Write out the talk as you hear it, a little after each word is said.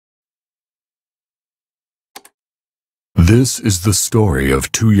This is the story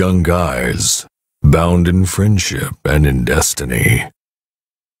of two young guys, bound in friendship and in destiny.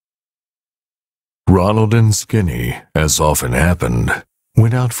 Ronald and Skinny, as often happened,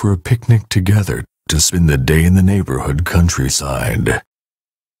 went out for a picnic together to spend the day in the neighborhood countryside.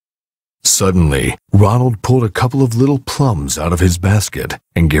 Suddenly, Ronald pulled a couple of little plums out of his basket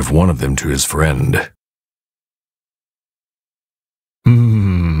and gave one of them to his friend.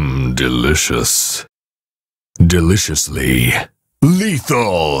 Delicious. Deliciously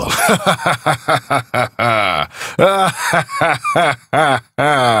lethal.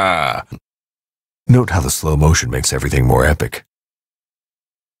 Note how the slow motion makes everything more epic.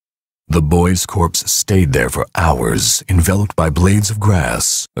 The boy's corpse stayed there for hours, enveloped by blades of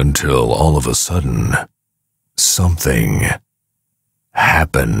grass, until all of a sudden, something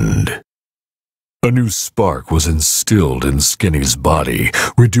happened. A new spark was instilled in Skinny's body,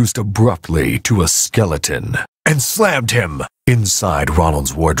 reduced abruptly to a skeleton, and slammed him inside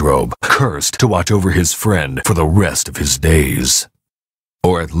Ronald's wardrobe, cursed to watch over his friend for the rest of his days.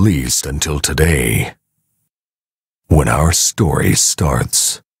 Or at least until today, when our story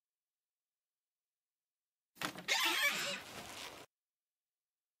starts.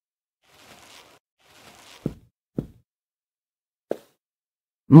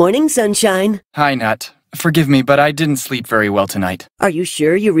 Morning, sunshine. Hi, Nat. Forgive me, but I didn't sleep very well tonight. Are you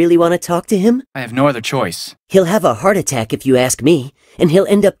sure you really want to talk to him? I have no other choice. He'll have a heart attack if you ask me, and he'll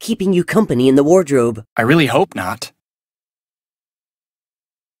end up keeping you company in the wardrobe. I really hope not.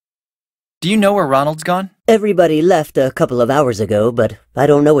 Do you know where Ronald's gone? Everybody left a couple of hours ago, but I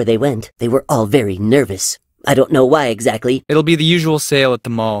don't know where they went. They were all very nervous. I don't know why exactly. It'll be the usual sale at the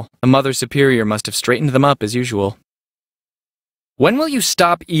mall. The Mother Superior must have straightened them up as usual. When will you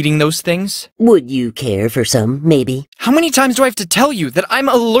stop eating those things? Would you care for some, maybe? How many times do I have to tell you that I'm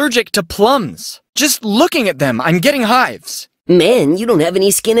allergic to plums? Just looking at them, I'm getting hives. Man, you don't have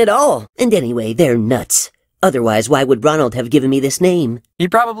any skin at all. And anyway, they're nuts. Otherwise, why would Ronald have given me this name? He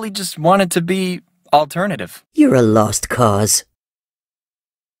probably just wanted to be alternative. You're a lost cause.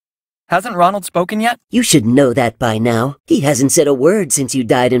 Hasn't Ronald spoken yet? You should know that by now. He hasn't said a word since you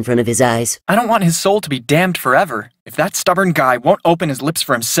died in front of his eyes. I don't want his soul to be damned forever. If that stubborn guy won't open his lips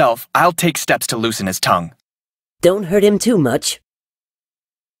for himself, I'll take steps to loosen his tongue. Don't hurt him too much.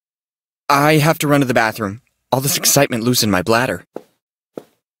 I have to run to the bathroom. All this excitement loosened my bladder.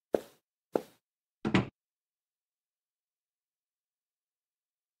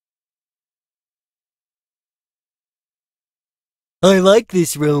 I like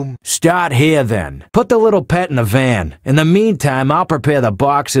this room. Start here then. Put the little pet in the van. In the meantime, I'll prepare the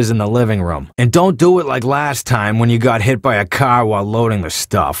boxes in the living room. And don't do it like last time when you got hit by a car while loading the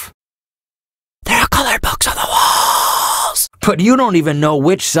stuff. There are colored books on the walls. But you don't even know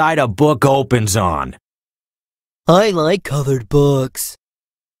which side a book opens on. I like colored books.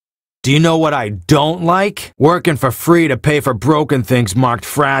 Do you know what I don't like? Working for free to pay for broken things marked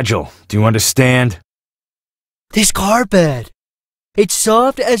fragile. Do you understand? This carpet. It's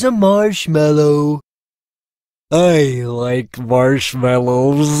soft as a marshmallow. I like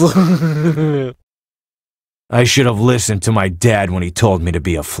marshmallows. I should have listened to my dad when he told me to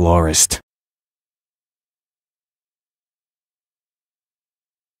be a florist.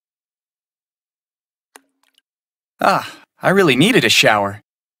 I really needed a shower.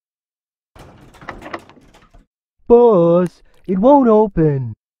 Boss, it won't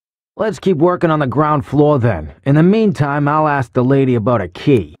open. Let's keep working on the ground floor then. In the meantime, I'll ask the lady about a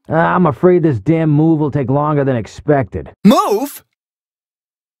key. I'm afraid this damn move will take longer than expected. Move?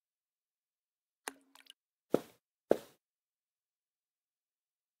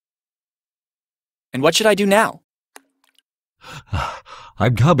 And what should I do now?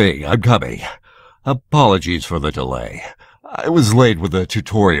 I'm coming. Apologies for the delay. I was late with a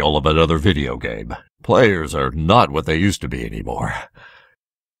tutorial of another video game. Players are not what they used to be anymore.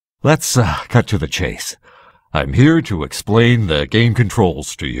 Let's cut to the chase. I'm here to explain the game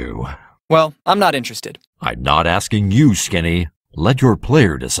controls to you. Well, I'm not interested. I'm not asking you, Skinny. Let your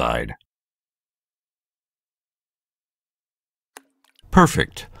player decide.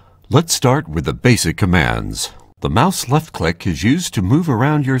 Perfect. Let's start with the basic commands. The mouse left click is used to move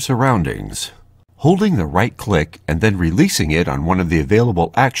around your surroundings. Holding the right click and then releasing it on one of the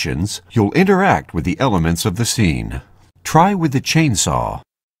available actions, you'll interact with the elements of the scene. Try with the chainsaw.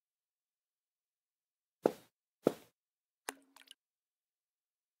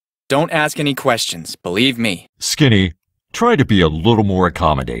 Don't ask any questions, believe me. Skinny, try to be a little more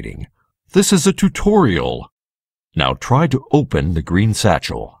accommodating. This is a tutorial. Now try to open the green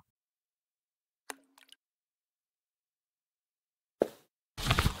satchel.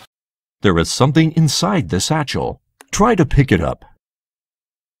 There is something inside the satchel. Try to pick it up.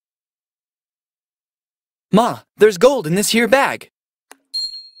 Ma, there's gold in this here bag.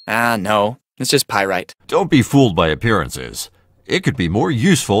 Ah, no. It's just pyrite. Don't be fooled by appearances. It could be more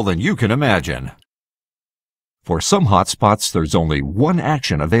useful than you can imagine. For some hotspots, there's only one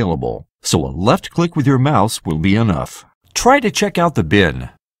action available, so a left click with your mouse will be enough. Try to check out the bin.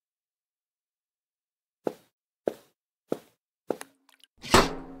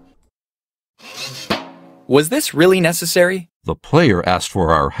 Was this really necessary? The player asked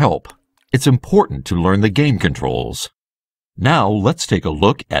for our help. It's important to learn the game controls. Now let's take a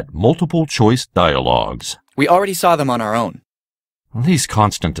look at multiple choice dialogues. We already saw them on our own. These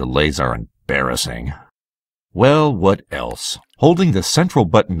constant delays are embarrassing. Well, what else? Holding the central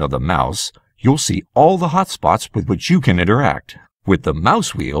button of the mouse, you'll see all the hotspots with which you can interact. With the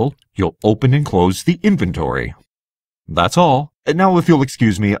mouse wheel, you'll open and close the inventory. That's all. And now if you'll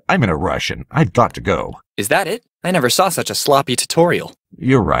excuse me, I'm in a rush and I've got to go. Is that it? I never saw such a sloppy tutorial.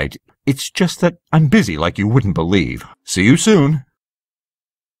 You're right. It's just that I'm busy like you wouldn't believe. See you soon.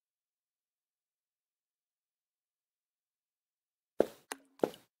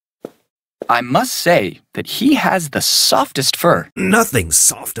 I must say that he has the softest fur. Nothing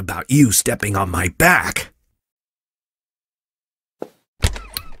soft about you stepping on my back.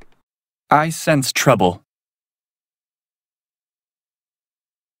 I sense trouble.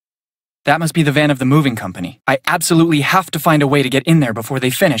 That must be the van of the moving company. I absolutely have to find a way to get in there before they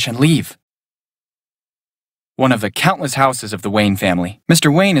finish and leave. One of the countless houses of the Wayne family.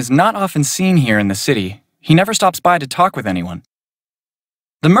 Mr. Wayne is not often seen here in the city. He never stops by to talk with anyone.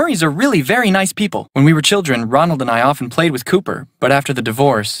 The Murrays are really very nice people. When we were children, Ronald and I often played with Cooper, but after the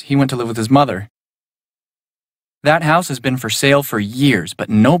divorce, he went to live with his mother. That house has been for sale for years, but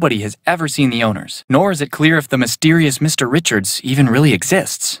nobody has ever seen the owners, nor is it clear if the mysterious Mr. Richards even really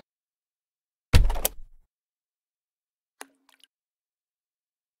exists.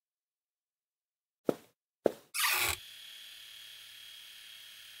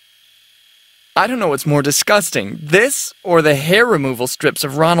 I don't know what's more disgusting, this or the hair removal strips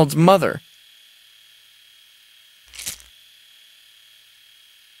of Ronald's mother.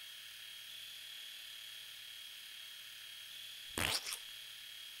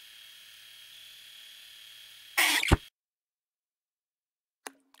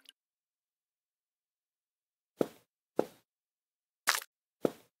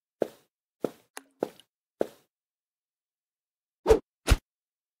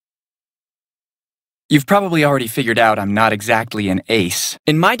 You've probably already figured out I'm not exactly an ace.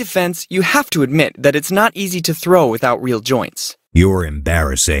 In my defense, you have to admit that it's not easy to throw without real joints. You're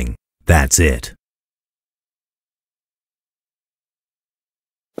embarrassing. That's it.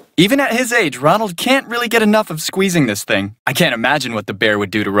 Even at his age, Ronald can't really get enough of squeezing this thing. I can't imagine what the bear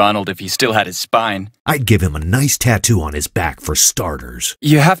would do to Ronald if he still had his spine. I'd give him a nice tattoo on his back for starters.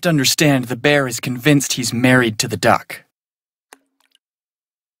 You have to understand the bear is convinced he's married to the duck.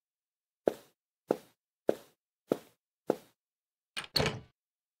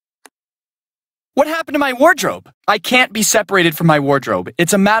 What happened to my wardrobe? I can't be separated from my wardrobe.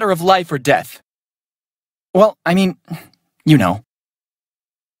 It's a matter of life or death. Well, I mean, you know.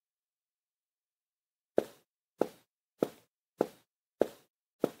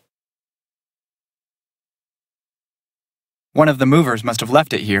 One of the movers must have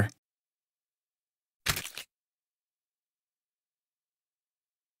left it here.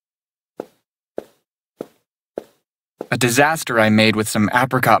 A disaster I made with some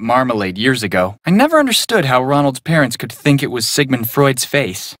apricot marmalade years ago. I never understood how Ronald's parents could think it was Sigmund Freud's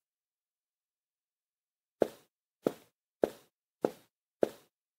face.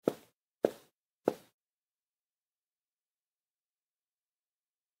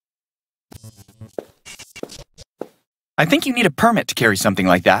 I think you need a permit to carry something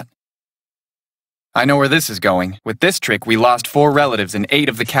like that. I know where this is going. With this trick, we lost 4 relatives and 8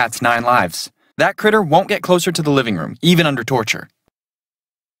 of the cat's 9 lives. That critter won't get closer to the living room, even under torture.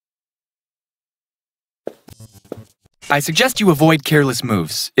 I suggest you avoid careless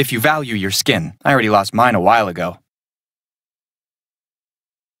moves, if you value your skin. I already lost mine a while ago.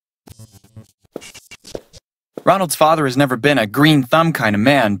 Ronald's father has never been a green thumb kind of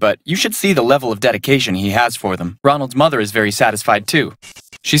man, but you should see the level of dedication he has for them. Ronald's mother is very satisfied too.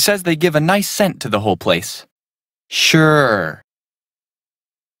 She says they give a nice scent to the whole place. Sure.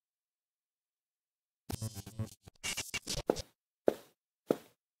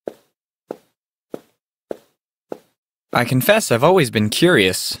 I confess I've always been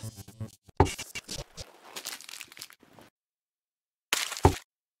curious.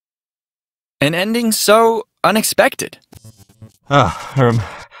 An ending so unexpected.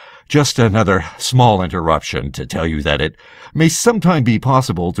 Just another small interruption to tell you that it may sometime be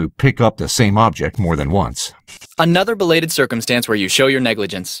possible to pick up the same object more than once. Another belated circumstance where you show your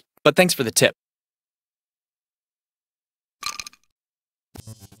negligence, but thanks for the tip.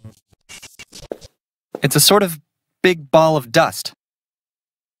 It's a sort of big ball of dust.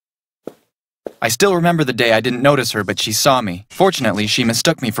 I still remember the day I didn't notice her, but she saw me. Fortunately, she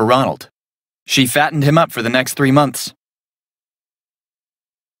mistook me for Ronald. She fattened him up for the next 3 months.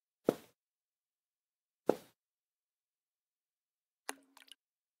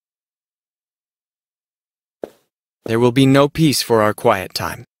 There will be no peace for our quiet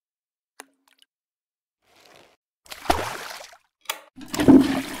time.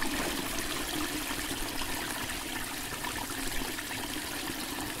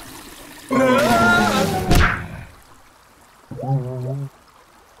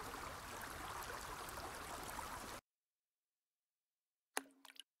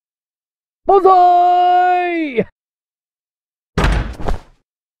 Bullseye!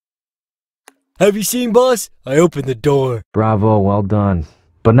 Have you seen, boss? I opened the door. Bravo, well done.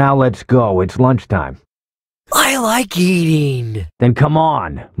 But now let's go, it's lunchtime. I like eating. Then come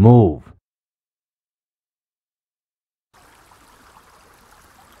on, move.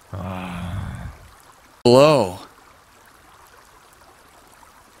 Blow.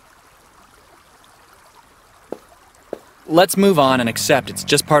 Let's move on and accept it's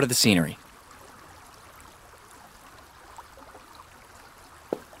just part of the scenery.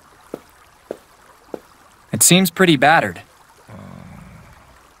 It seems pretty battered.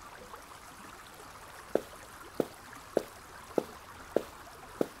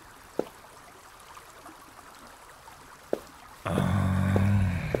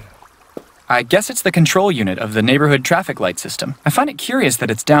 I guess it's the control unit of the neighborhood traffic light system. I find it curious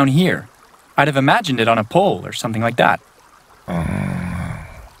that it's down here. I'd have imagined it on a pole or something like that.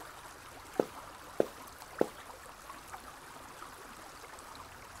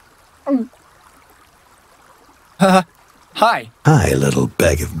 Hi. Hi, little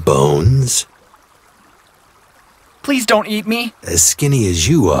bag of bones. Please don't eat me. As skinny as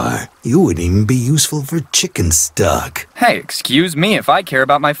you are, you wouldn't even be useful for chicken stock. Hey, excuse me if I care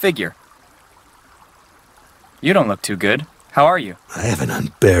about my figure. You don't look too good. How are you? I have an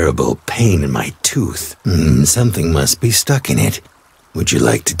unbearable pain in my tooth. Something must be stuck in it. Would you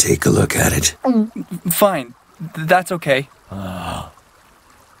like to take a look at it? Fine. That's okay.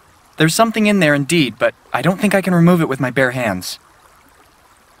 There's something in there indeed, but I don't think I can remove it with my bare hands.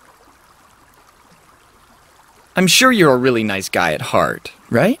 I'm sure you're a really nice guy at heart,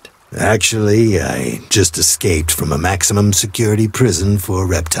 right? Actually, I just escaped from a maximum security prison for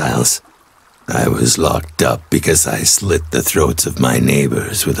reptiles. I was locked up because I slit the throats of my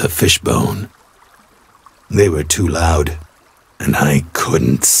neighbors with a fishbone. They were too loud, and I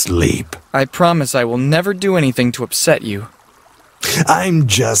couldn't sleep. I promise I will never do anything to upset you. I'm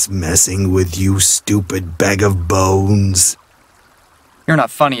just messing with you, stupid bag of bones. You're not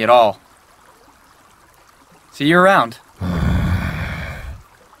funny at all. See you around.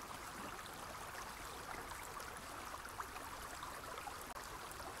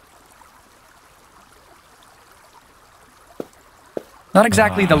 Not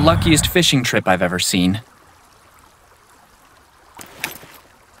exactly the luckiest fishing trip I've ever seen.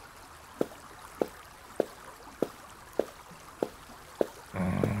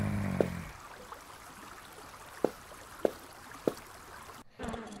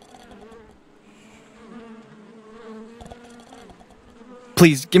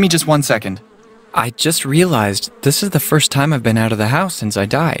 Please, give me just 1 second. I just realized this is the first time I've been out of the house since I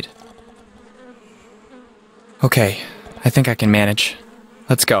died. Okay, I think I can manage.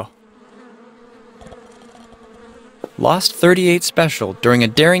 Let's go. Lost 38 special during a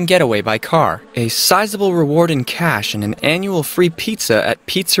daring getaway by car. A sizable reward in cash and an annual free pizza at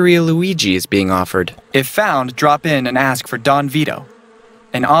Pizzeria Luigi is being offered. If found, drop in and ask for Don Vito.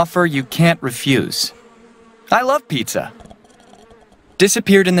 An offer you can't refuse. I love pizza.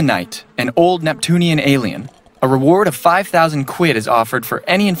 Disappeared in the night, an old Neptunian alien. A reward of 5,000 quid is offered for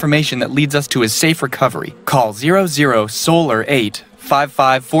any information that leads us to his safe recovery. Call 00 Solar 8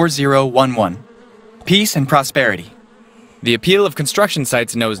 554011. Peace and prosperity. The appeal of construction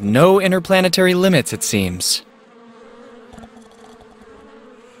sites knows no interplanetary limits, it seems.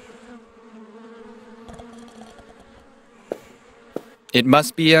 It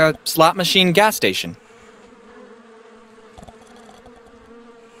must be a slot machine gas station.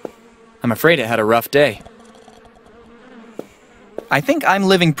 I'm afraid it had a rough day. I think I'm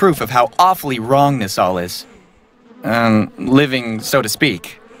living proof of how awfully wrong this all is. Living, so to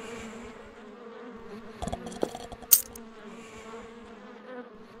speak.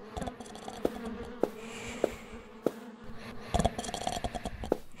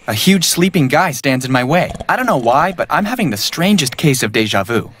 A huge sleeping guy stands in my way. I don't know why, but I'm having the strangest case of déjà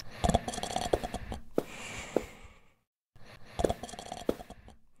vu.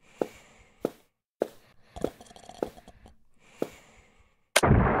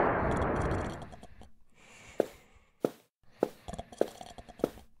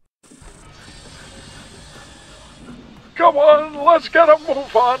 Come on, let's get a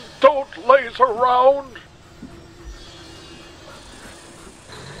move on. Don't laze around.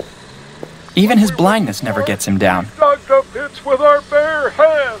 Even his blindness never gets him down. Dug the pits with our bare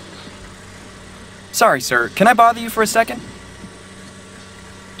hands. Sorry, sir. Can I bother you for a second?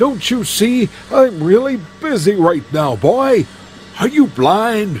 Don't you see? I'm really busy right now, boy. Are you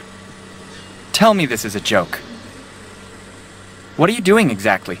blind? Tell me this is a joke. What are you doing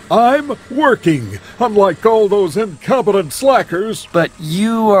exactly? I'm working, unlike all those incompetent slackers. But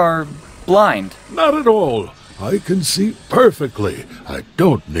you are blind. Not at all. I can see perfectly. I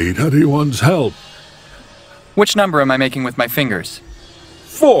don't need anyone's help. Which number am I making with my fingers?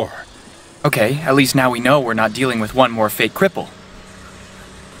 4. Okay, at least now we know we're not dealing with one more fake cripple.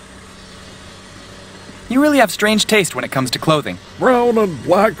 You really have strange taste when it comes to clothing. Brown and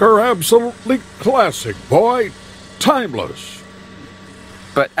black are absolutely classic, boy. Timeless.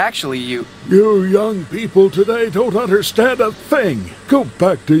 But actually, you young people today don't understand a thing. Go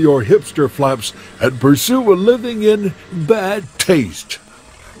back to your hipster flaps and pursue a living in bad taste.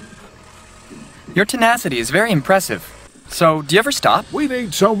 Your tenacity is very impressive. So, do you ever stop? We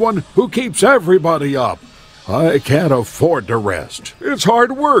need someone who keeps everybody up. I can't afford to rest. It's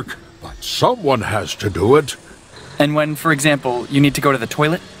hard work, but someone has to do it. And when, for example, you need to go to the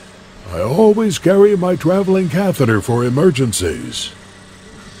toilet? I always carry my traveling catheter for emergencies.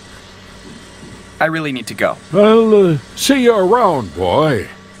 I really need to go. I'll see you around, boy.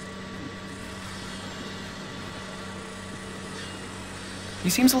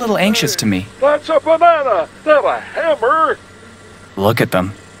 He seems a little anxious to me. That's a banana, not a hammer. Look at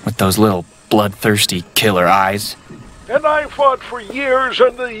them, with those little bloodthirsty killer eyes. And I fought for years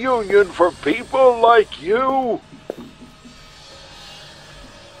in the Union for people like you.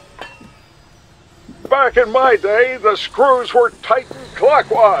 Back in my day, the screws were tightened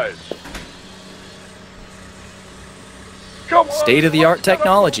clockwise. State-of-the-art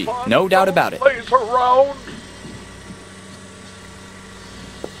technology, no doubt about it. When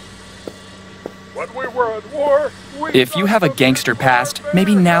we were at war, if you have a gangster past,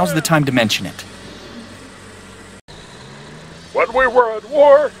 maybe now's the time to mention it. When we were at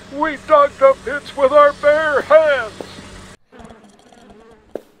war, we dug the pits with our bare hands.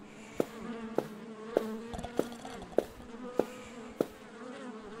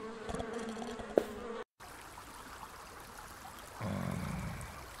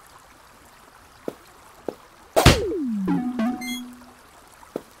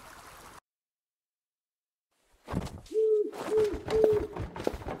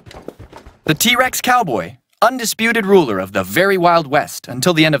 The T-Rex cowboy, undisputed ruler of the very Wild West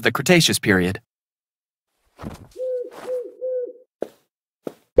until the end of the Cretaceous period.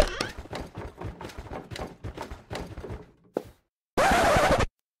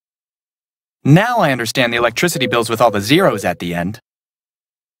 Now I understand the electricity bills with all the zeros at the end.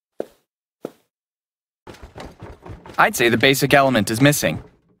 I'd say the basic element is missing.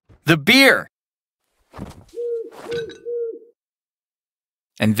 The beer!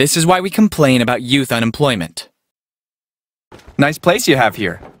 And this is why we complain about youth unemployment. Nice place you have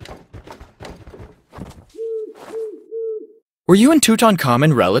here. Were you and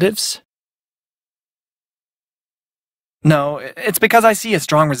Tutankhamun relatives? No, it's because I see a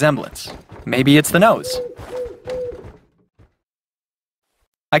strong resemblance. Maybe it's the nose.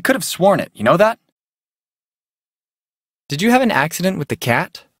 I could have sworn it, you know that? Did you have an accident with the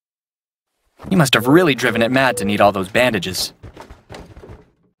cat? You must have really driven it mad to need all those bandages.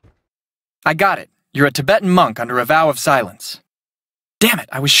 I got it. You're a Tibetan monk under a vow of silence. Damn it,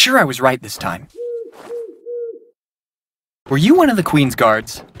 I was sure I was right this time. Were you one of the Queen's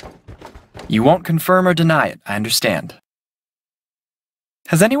guards? You won't confirm or deny it, I understand.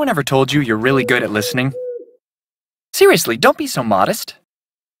 Has anyone ever told you you're really good at listening? Seriously, don't be so modest.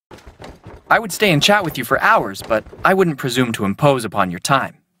 I would stay and chat with you for hours, but I wouldn't presume to impose upon your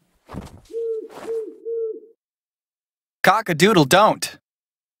time. Cock-a-doodle don't.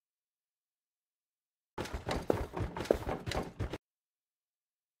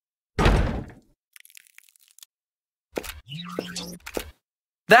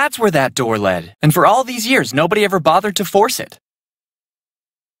 That's where that door led, and for all these years, nobody ever bothered to force it.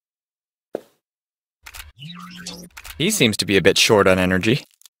 He seems to be a bit short on energy.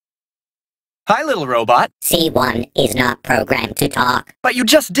 Hi, little robot. C1 is not programmed to talk. But you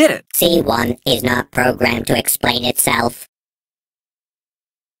just did it. C1 is not programmed to explain itself.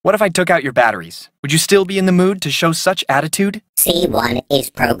 What if I took out your batteries? Would you still be in the mood to show such attitude? C1 is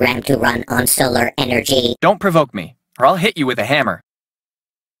programmed to run on solar energy. Don't provoke me, or I'll hit you with a hammer.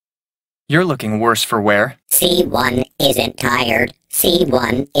 You're looking worse for wear. C1 isn't tired.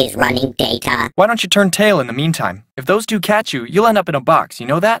 C1 is running data. Why don't you turn tail in the meantime? If those two catch you, you'll end up in a box, you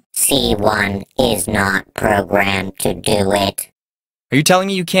know that? C1 is not programmed to do it. Are you telling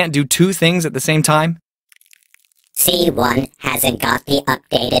me you can't do two things at the same time? C1 hasn't got the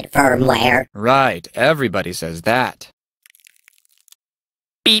updated firmware. Right, everybody says that.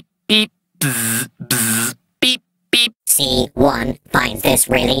 Beep, beep, bzz, bzz, beep, beep. C1 finds this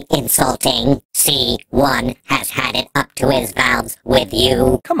really insulting. C1 has had it up to his valves with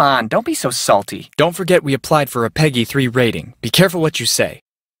you. Come on, don't be so salty. Don't forget we applied for a PEGI 3 rating. Be careful what you say.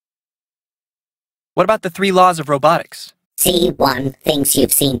 What about the 3 laws of robotics? C1 thinks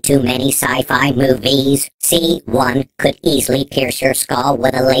you've seen too many sci-fi movies. C1 could easily pierce your skull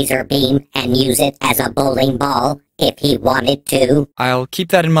with a laser beam and use it as a bowling ball if he wanted to. I'll keep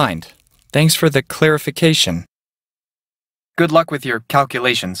that in mind. Thanks for the clarification. Good luck with your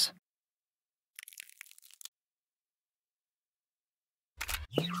calculations.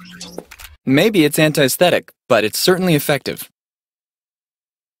 Maybe it's anti-aesthetic, but it's certainly effective.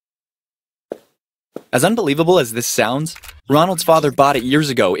 As unbelievable as this sounds, Ronald's father bought it years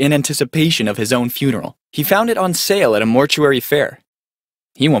ago in anticipation of his own funeral. He found it on sale at a mortuary fair.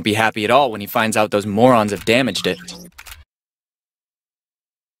 He won't be happy at all when he finds out those morons have damaged it.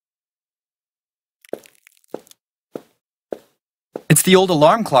 It's the old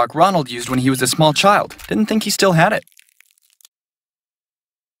alarm clock Ronald used when he was a small child. Didn't think he still had it.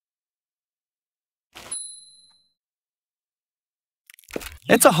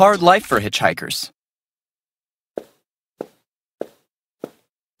 It's a hard life for hitchhikers.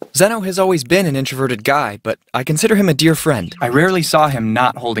 Zeno has always been an introverted guy, but I consider him a dear friend. I rarely saw him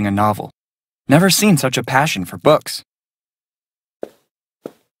not holding a novel. Never seen such a passion for books.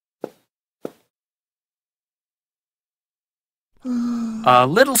 A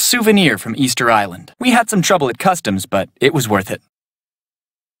little souvenir from Easter Island. We had some trouble at customs, but it was worth it.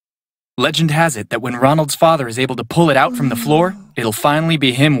 Legend has it that when Ronald's father is able to pull it out from the floor, it'll finally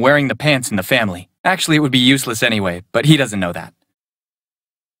be him wearing the pants in the family. Actually, it would be useless anyway, but he doesn't know that.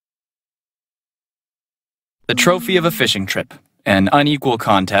 The trophy of a fishing trip. An unequal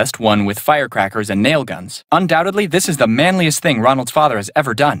contest won with firecrackers and nail guns. Undoubtedly, this is the manliest thing Ronald's father has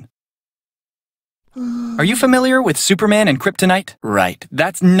ever done. Are you familiar with Superman and kryptonite? Right,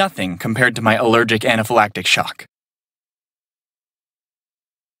 that's nothing compared to my allergic anaphylactic shock.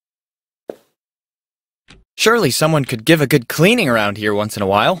 Surely someone could give a good cleaning around here once in a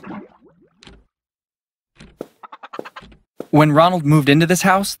while. When Ronald moved into this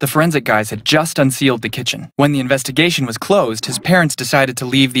house, the forensic guys had just unsealed the kitchen. When the investigation was closed, his parents decided to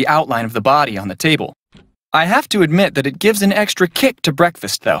leave the outline of the body on the table. I have to admit that it gives an extra kick to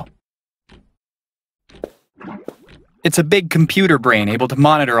breakfast, though. It's a big computer brain able to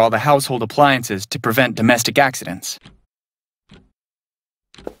monitor all the household appliances to prevent domestic accidents.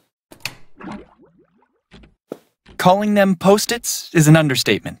 Calling them post-its is an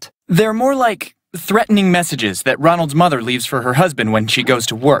understatement. They're more like threatening messages that Ronald's mother leaves for her husband when she goes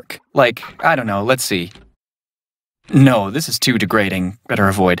to work. Like, I don't know, let's see. No, this is too degrading. Better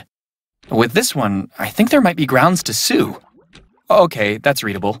avoid. With this one, I think there might be grounds to sue. Okay, that's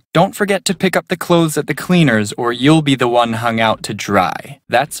readable. Don't forget to pick up the clothes at the cleaners or you'll be the one hung out to dry.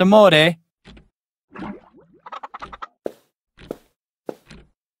 That's amore.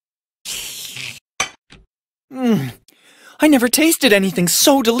 I never tasted anything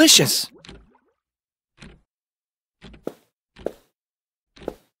so delicious.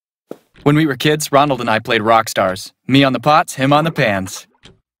 When we were kids, Ronald and I played rock stars. Me on the pots, him on the pans.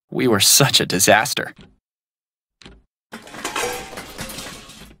 We were such a disaster.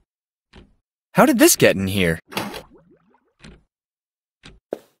 How did this get in here?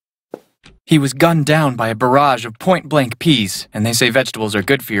 He was gunned down by a barrage of point-blank peas, and they say vegetables are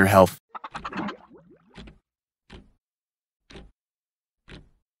good for your health.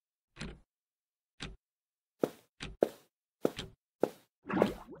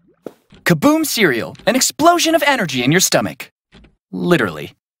 Kaboom cereal! An explosion of energy in your stomach.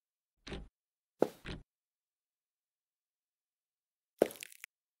 Literally.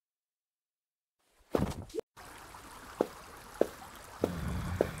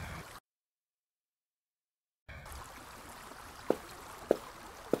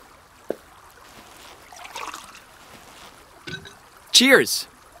 Cheers!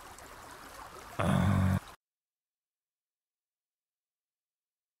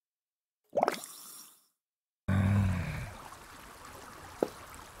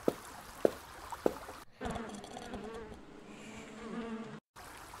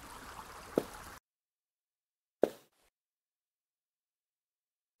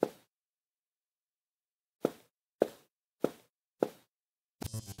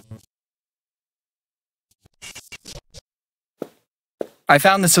 I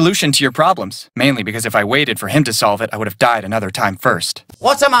found the solution to your problems, mainly because if I waited for him to solve it, I would have died another time first.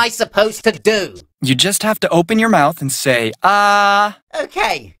 What am I supposed to do? You just have to open your mouth and say, ah.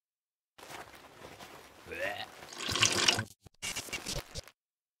 Okay.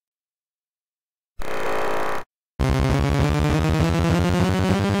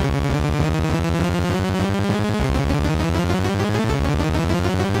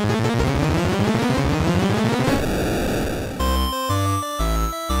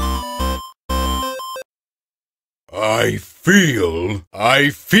 I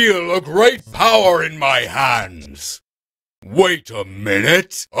feel a great power in my hands. Wait a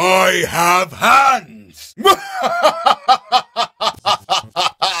minute, I have hands!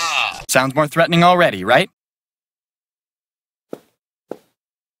 Sounds more threatening already, right?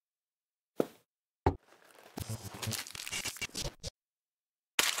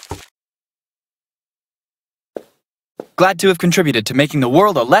 Glad to have contributed to making the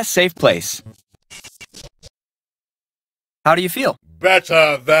world a less safe place. How do you feel?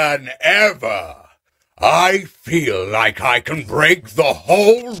 Better than ever. I feel like I can break the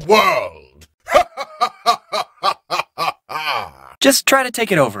whole world. Just try to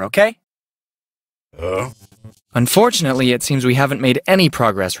take it over, okay? Huh? Unfortunately, it seems we haven't made any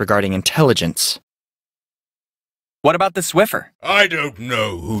progress regarding intelligence. What about the Swiffer? I don't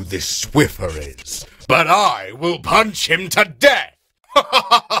know who this Swiffer is, but I will punch him to death.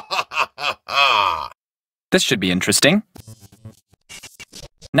 This should be interesting.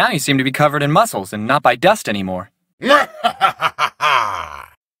 Now you seem to be covered in muscles and not by dust anymore.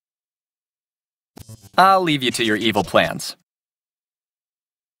 I'll leave you to your evil plans.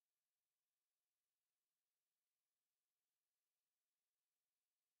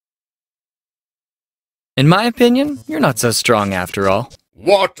 In my opinion, you're not so strong after all.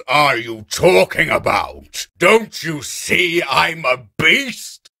 What are you talking about? Don't you see I'm a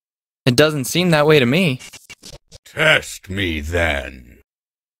beast? It doesn't seem that way to me. Test me then.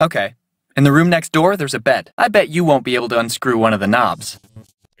 Okay. In the room next door, there's a bed. I bet you won't be able to unscrew one of the knobs.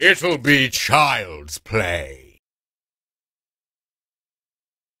 It'll be child's play.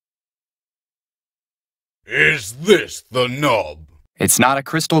 Is this the knob? It's not a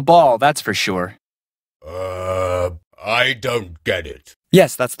crystal ball, that's for sure. I don't get it.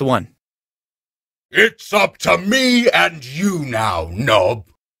 Yes, that's the one. It's up to me and you now, knob.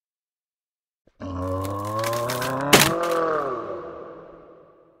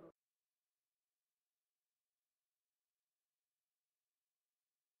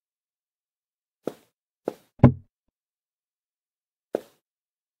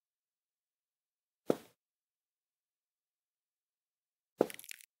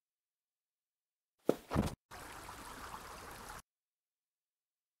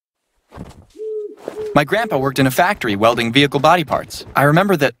 My grandpa worked in a factory welding vehicle body parts. I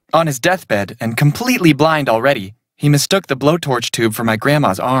remember that, on his deathbed, and completely blind already, he mistook the blowtorch tube for my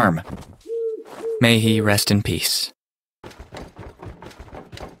grandma's arm. May he rest in peace.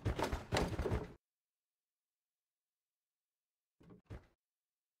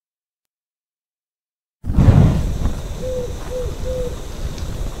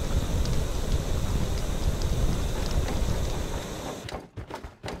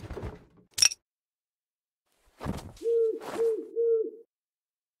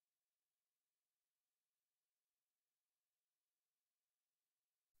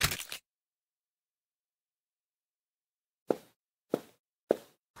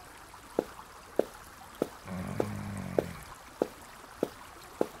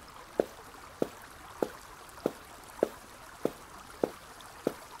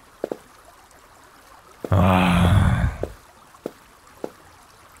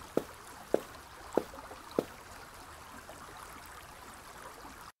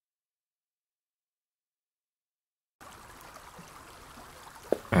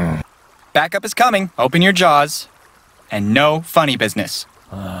 Backup is coming. Open your jaws. And no funny business.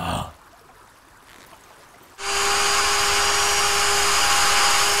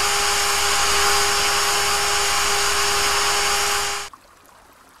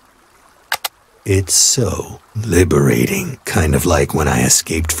 It's so liberating, kind of like when I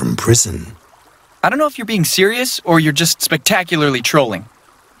escaped from prison. I don't know if you're being serious or you're just spectacularly trolling.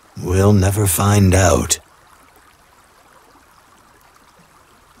 We'll never find out.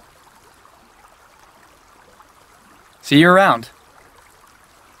 See you around.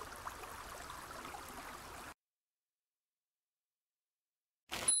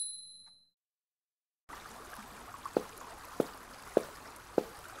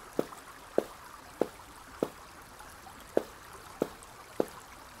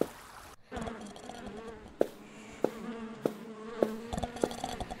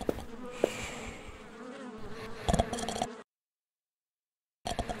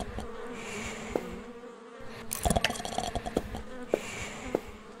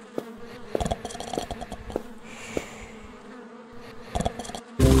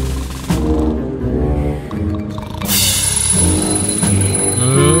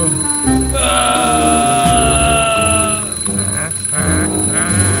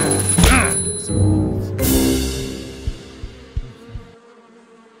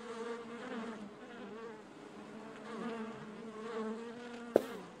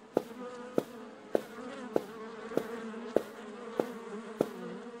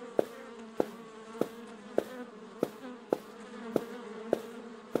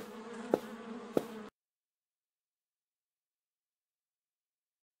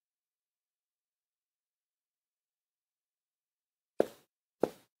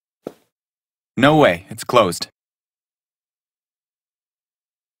 No way, it's closed.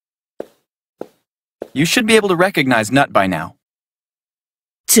 You should be able to recognize Nut by now.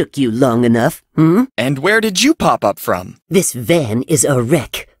 Took you long enough, hmm? And where did you pop up from? This van is a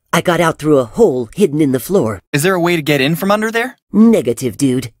wreck. I got out through a hole hidden in the floor. Is there a way to get in from under there? Negative,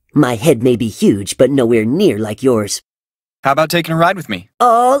 dude. My head may be huge, but nowhere near like yours. How about taking a ride with me?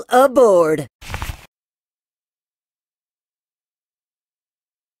 All aboard!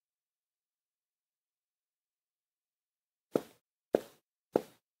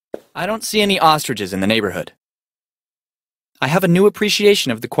 I don't see any ostriches in the neighborhood. I have a new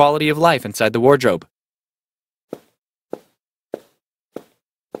appreciation of the quality of life inside the wardrobe.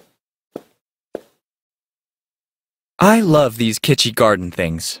 I love these kitschy garden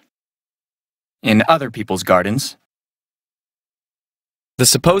things. In other people's gardens. The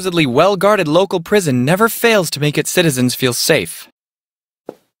supposedly well-guarded local prison never fails to make its citizens feel safe.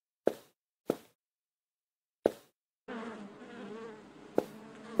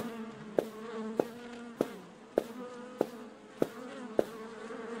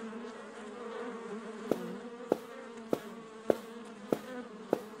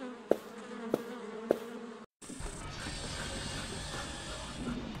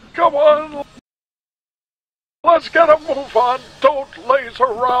 Come on! Let's get a move on! Don't laze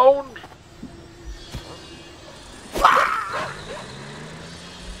around!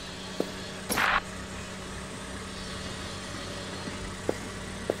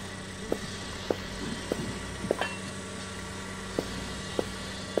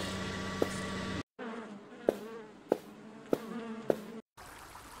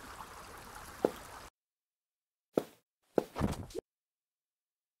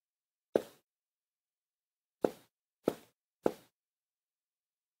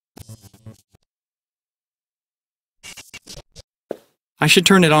 I should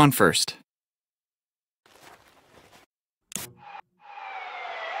turn it on first.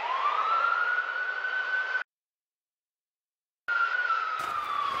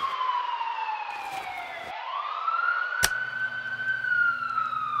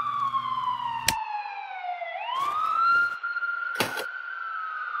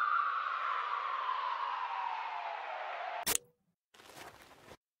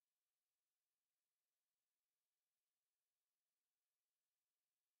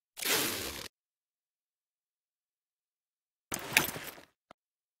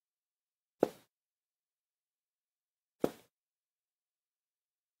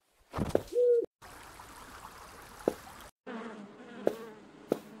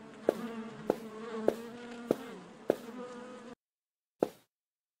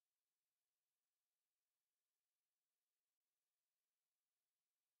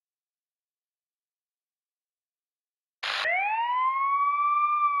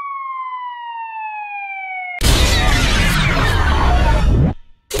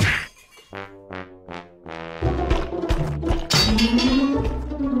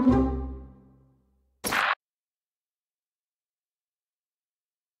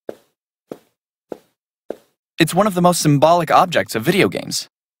 It's one of the most symbolic objects of video games.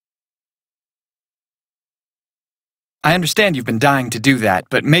 I understand you've been dying to do that,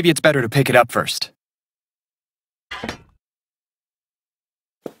 but maybe it's better to pick it up first.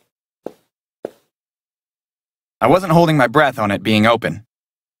 I wasn't holding my breath on it being open.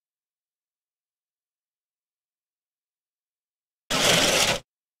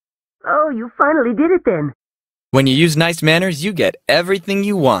 Oh, you finally did it then. When you use nice manners, you get everything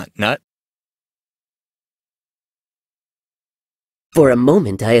you want, Nut. For a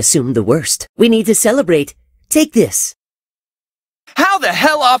moment, I assumed the worst. We need to celebrate. Take this. How the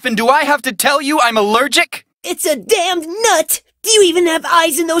hell often do I have to tell you I'm allergic? It's a damned nut! Do you even have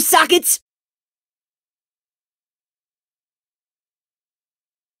eyes in those sockets?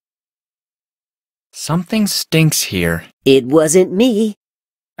 Something stinks here. It wasn't me.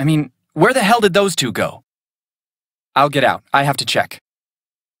 I mean, where the hell did those two go? I'll get out. I have to check.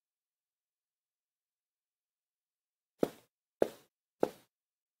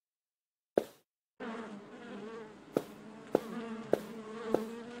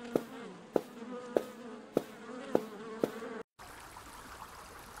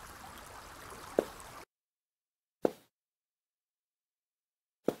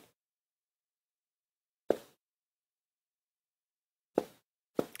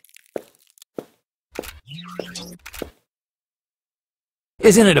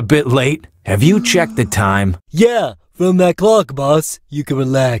 Isn't it a bit late? Have you checked the time? Yeah, from that clock, boss, you can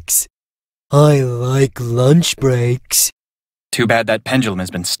relax. I like lunch breaks. Too bad that pendulum has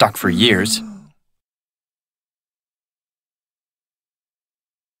been stuck for years.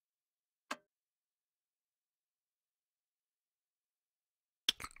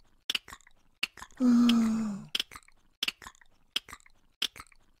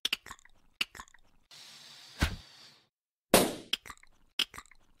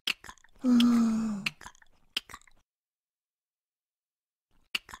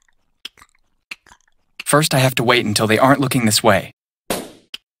 First, I have to wait until they aren't looking this way.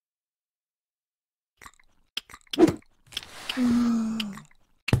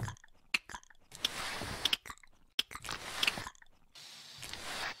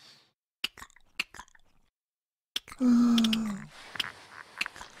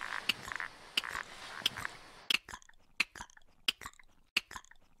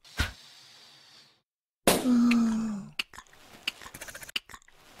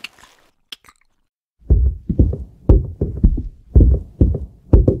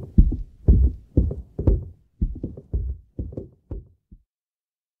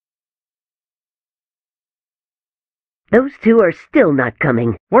 Those two are still not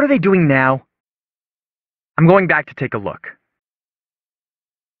coming. What are they doing now? I'm going back to take a look.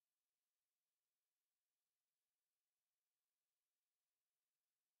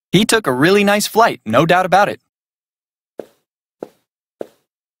 He took a really nice flight, no doubt about it.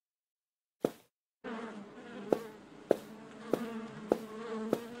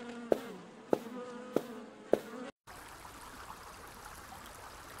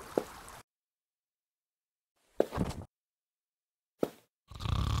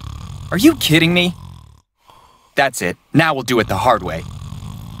 Are you kidding me? That's it. Now we'll do it the hard way.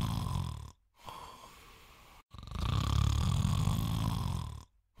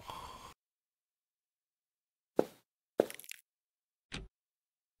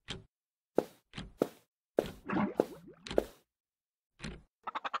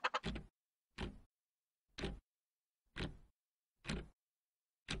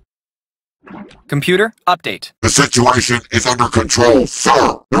 Computer, update. The situation is under control,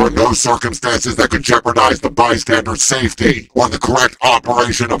 sir. There are no circumstances that could jeopardize the bystander's safety or the correct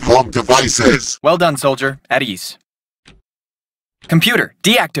operation of home devices. Well done, soldier. At ease. Computer,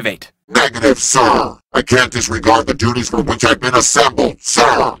 deactivate. Negative, sir. I can't disregard the duties for which I've been assembled,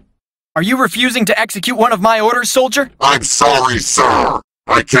 sir. Are you refusing to execute one of my orders, soldier? I'm sorry, sir.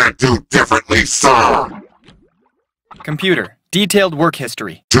 I can't do differently, sir. Computer, detailed work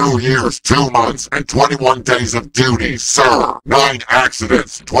history. 2 years, 2 months, and 21 days of duty, sir. 9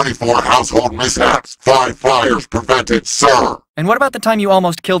 accidents, 24 household mishaps, 5 fires prevented, sir. And what about the time you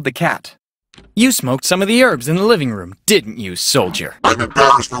almost killed the cat? You smoked some of the herbs in the living room, didn't you, soldier? I'm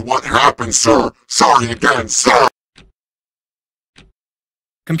embarrassed for what happened, sir. Sorry again, sir.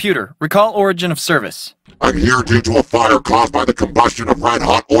 Computer, recall origin of service. I'm here due to a fire caused by the combustion of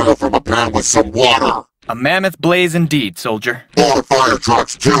red-hot oil from a pan with some water. A mammoth blaze indeed, soldier. 4 fire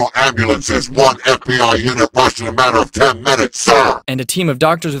trucks, 2 ambulances, 1 FBI unit rushed in a matter of 10 minutes, sir. And a team of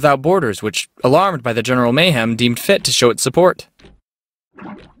Doctors Without Borders, which, alarmed by the general mayhem, deemed fit to show its support.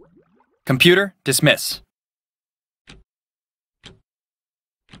 Computer, dismiss.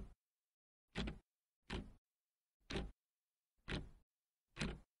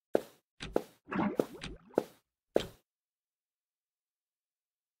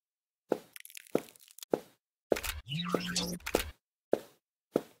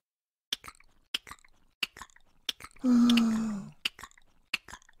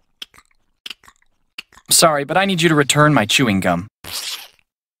 Sorry, but I need you to return my chewing gum.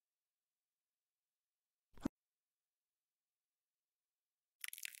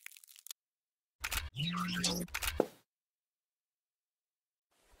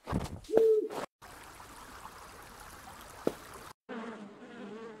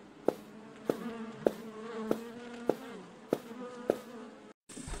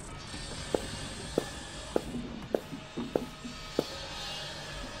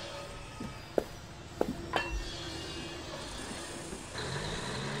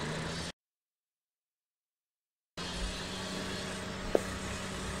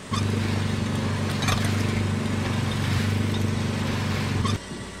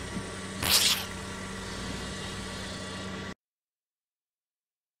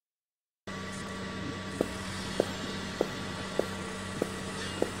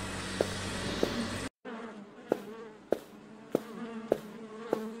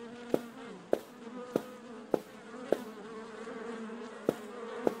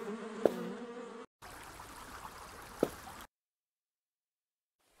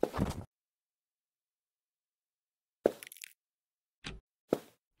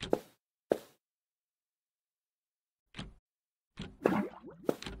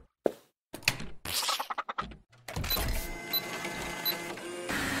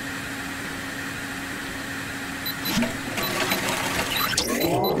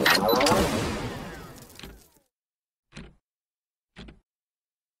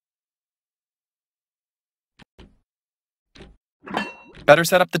 Better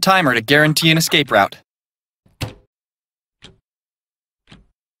set up the timer to guarantee an escape route.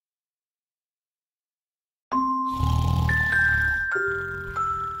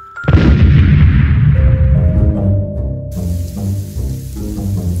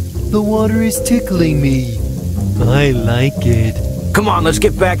 The water is tickling me. I like it. Come on, let's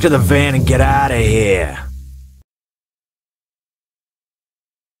get back to the van and get out of here.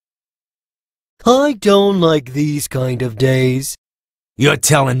 I don't like these kind of days. You're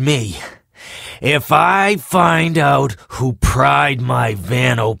telling me, if I find out who pried my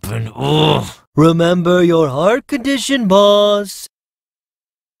van open, ugh. Remember your heart condition, boss.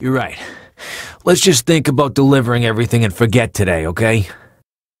 You're right. Let's just think about delivering everything and forget today, okay?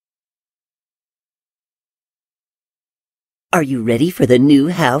 Are you ready for the new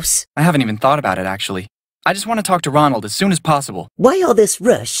house? I haven't even thought about it, actually. I just want to talk to Ronald as soon as possible. Why all this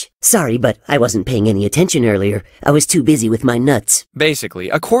rush? Sorry, but I wasn't paying any attention earlier. I was too busy with my nuts. Basically,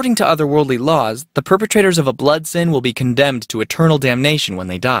 according to otherworldly laws, the perpetrators of a blood sin will be condemned to eternal damnation when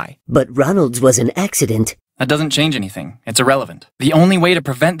they die. But Ronald's was an accident. That doesn't change anything. It's irrelevant. The only way to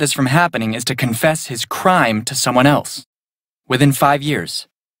prevent this from happening is to confess his crime to someone else. Within 5 years.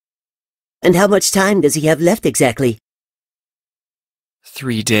 And how much time does he have left exactly?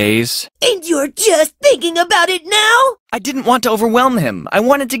 3 days. And you're just thinking about it now? I didn't want to overwhelm him. I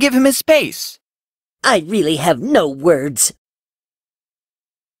wanted to give him his space. I really have no words.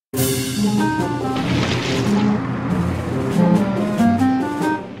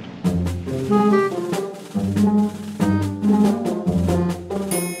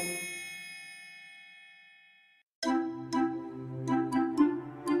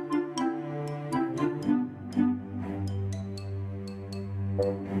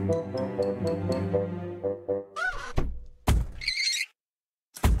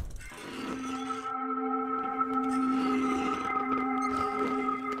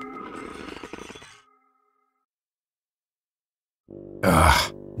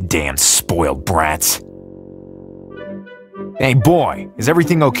 Ugh, damn spoiled brats. Hey boy, is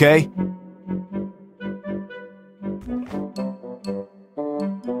everything okay?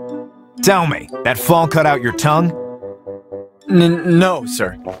 Tell me, that fall cut out your tongue? No,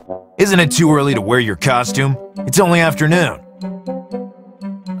 sir. Isn't it too early to wear your costume? It's only afternoon.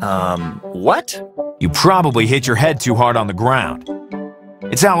 What? You probably hit your head too hard on the ground.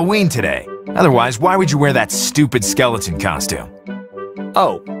 It's Halloween today. Otherwise, why would you wear that stupid skeleton costume?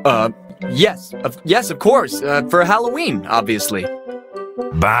 Oh, yes, of course, for Halloween, obviously.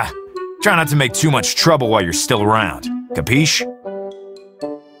 Bah, try not to make too much trouble while you're still around. Capiche?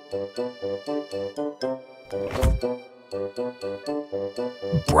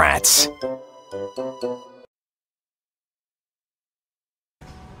 Brats.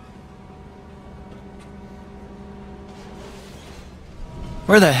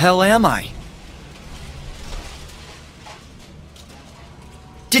 Where the hell am I?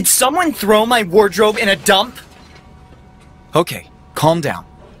 Did someone throw my wardrobe in a dump? Okay, calm down.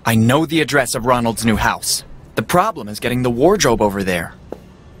 I know the address of Ronald's new house. The problem is getting the wardrobe over there.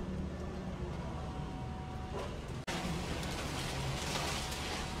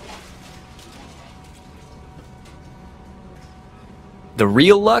 The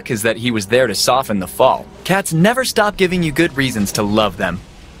real luck is that he was there to soften the fall. Cats never stop giving you good reasons to love them.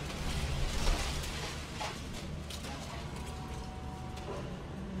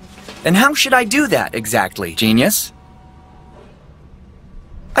 And how should I do that, exactly, genius?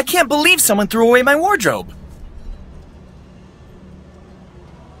 I can't believe someone threw away my wardrobe!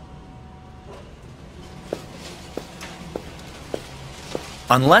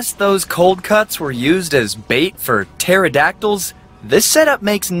 Unless those cold cuts were used as bait for pterodactyls, this setup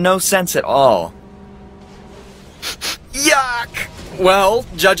makes no sense at all. Yuck! Well,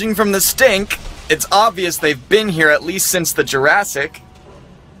 judging from the stink, it's obvious they've been here at least since the Jurassic.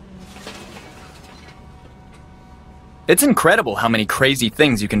 It's incredible how many crazy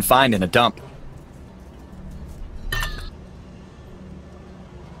things you can find in a dump.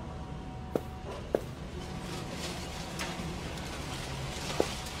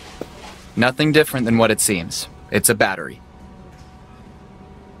 Nothing different than what it seems. It's a battery.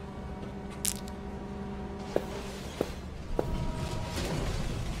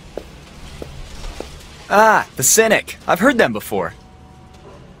 Ah, the Cynic. I've heard them before.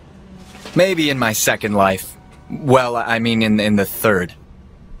 Maybe in my second life. Well, I mean in the third.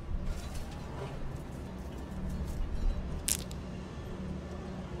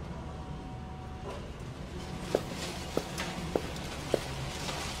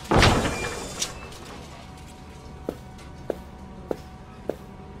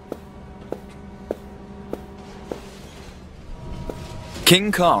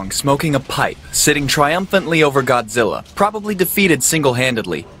 King Kong smoking a pipe, sitting triumphantly over Godzilla, probably defeated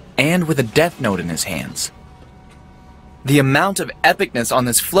single-handedly, and with a death note in his hands. The amount of epicness on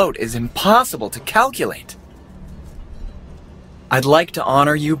this float is impossible to calculate. I'd like to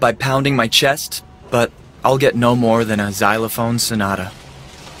honor you by pounding my chest, but I'll get no more than a xylophone sonata.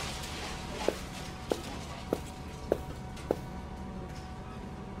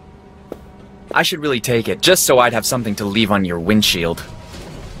 I should really take it, just so I'd have something to leave on your windshield.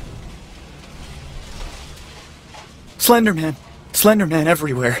 Slenderman! Slenderman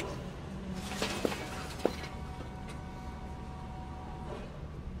everywhere.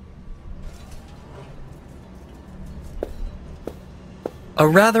 A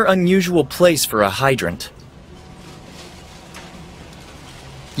rather unusual place for a hydrant.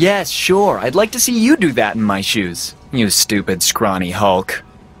 Yes, sure, I'd like to see you do that in my shoes, you stupid, scrawny Hulk.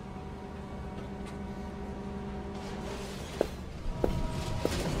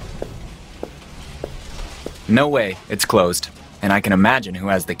 No way, it's closed, and I can imagine who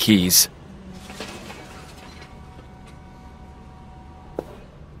has the keys.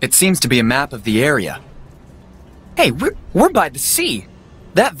 It seems to be a map of the area. Hey, we're by the sea!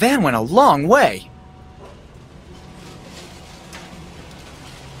 That van went a long way!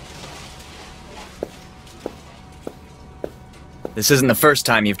 This isn't the first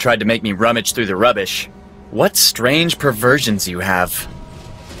time you've tried to make me rummage through the rubbish. What strange perversions you have.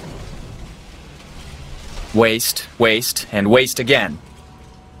 Waste, waste, and waste again.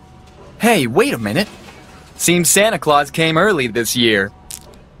 Hey, wait a minute. Seems Santa Claus came early this year.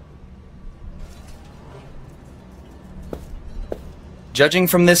 Judging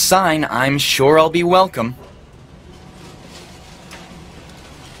from this sign, I'm sure I'll be welcome.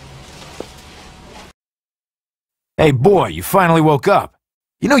 Hey boy, you finally woke up.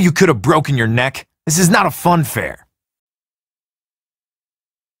 You know you could have broken your neck. This is not a fun fair.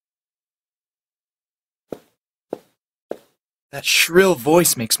 That shrill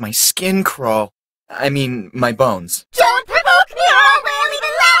voice makes my skin crawl. I mean, my bones. Don't provoke me or I'll wail even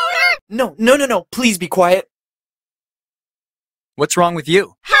louder! No, please be quiet. What's wrong with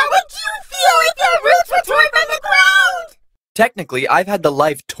you? How would you feel if your roots were torn from the ground? Technically, I've had the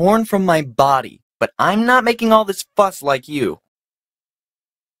life torn from my body, but I'm not making all this fuss like you.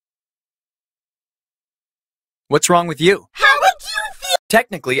 What's wrong with you? How would you feel?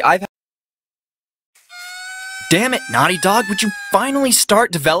 Technically, I've had... Damn it, Naughty Dog, would you finally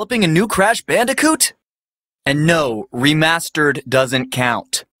start developing a new Crash Bandicoot? And no, remastered doesn't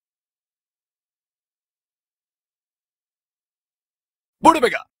count.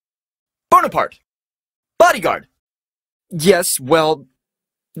 Budabiga! Bonaparte! Bodyguard! Yes, well,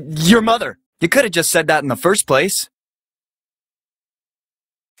 your mother. You could have just said that in the first place.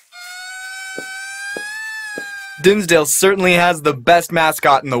 Dinsdale certainly has the best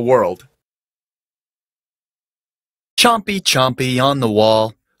mascot in the world. Chompy, chompy, on the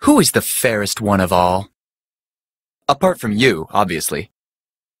wall. Who is the fairest one of all? Apart from you, obviously.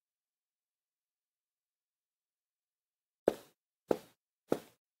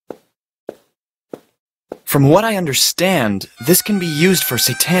 From what I understand, this can be used for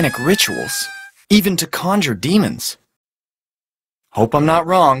satanic rituals, even to conjure demons. Hope I'm not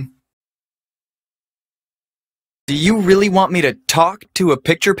wrong. Do you really want me to talk to a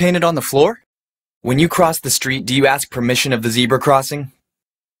picture painted on the floor? When you cross the street, do you ask permission of the zebra crossing?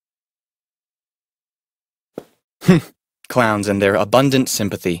 Clowns and their abundant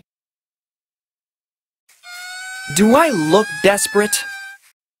sympathy. Do I look desperate?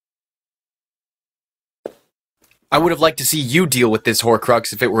 I would have liked to see you deal with this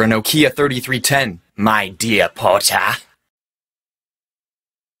Horcrux if it were a Nokia 3310, my dear Potter.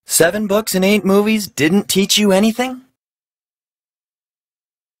 7 books and 8 movies didn't teach you anything?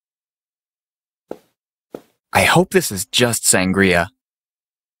 I hope this is just sangria.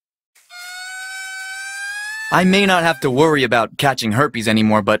 I may not have to worry about catching herpes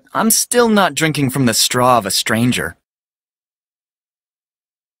anymore, but I'm still not drinking from the straw of a stranger.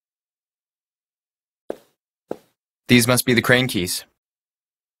 These must be the crane keys.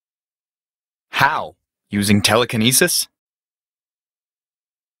 How? Using telekinesis?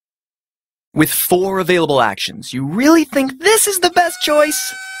 With 4 available actions, you really think this is the best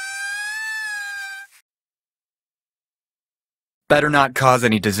choice? Better not cause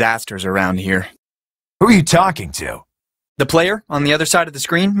any disasters around here. Who are you talking to? The player on the other side of the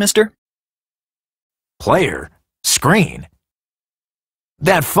screen, mister? Player? Screen?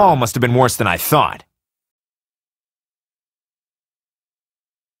 That fall must have been worse than I thought.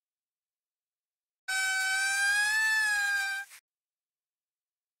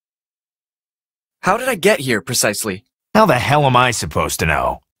 How did I get here, precisely? How the hell am I supposed to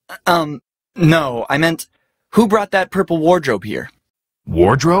know? No, I meant, who brought that purple wardrobe here?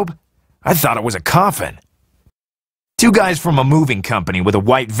 Wardrobe? I thought it was a coffin. Two guys from a moving company with a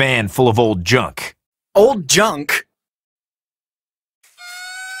white van full of old junk. Old junk?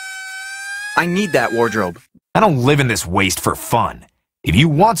 I need that wardrobe. I don't live in this waste for fun. If you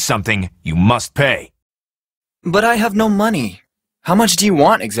want something, you must pay. But I have no money. How much do you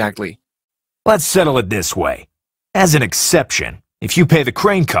want exactly? Let's settle it this way. As an exception, if you pay the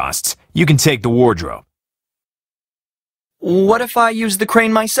crane costs, you can take the wardrobe. What if I use the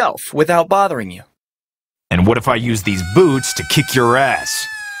crane myself, without bothering you? And what if I use these boots to kick your ass?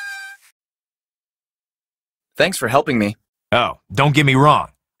 Thanks for helping me. Oh, don't get me wrong.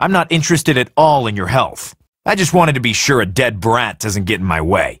 I'm not interested at all in your health. I just wanted to be sure a dead brat doesn't get in my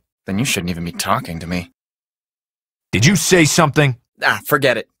way. Then you shouldn't even be talking to me. Did you say something?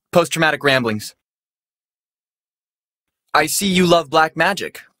 Forget it. Post-traumatic ramblings. I see you love black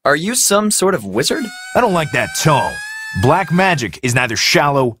magic. Are you some sort of wizard? I don't like that tone. Black magic is neither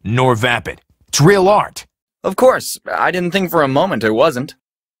shallow nor vapid. It's real art. Of course. I didn't think for a moment it wasn't.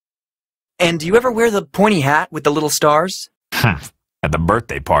 And do you ever wear the pointy hat with the little stars? At the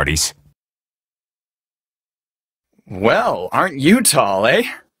birthday parties. Well, aren't you tall, eh?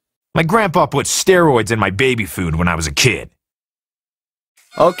 My grandpa put steroids in my baby food when I was a kid.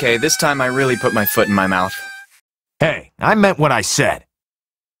 Okay, this time I really put my foot in my mouth. Hey, I meant what I said.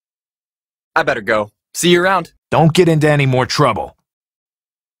 I better go. See you around. Don't get into any more trouble.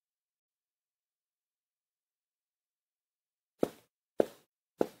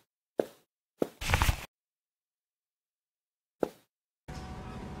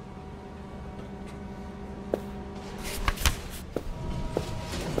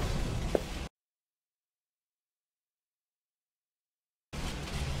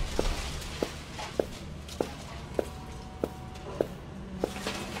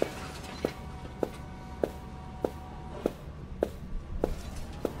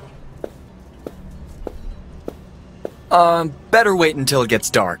 Better wait until it gets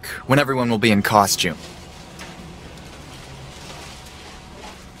dark, when everyone will be in costume.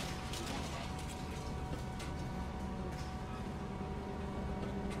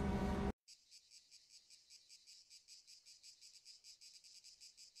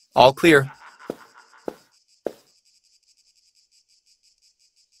 All clear.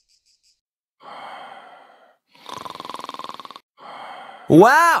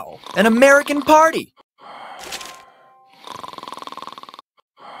 Wow! An American party!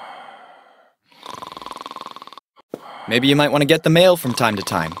 Maybe you might want to get the mail from time to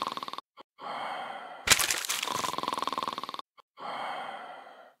time.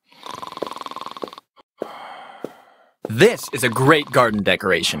 This is a great garden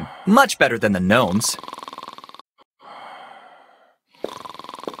decoration. Much better than the gnomes.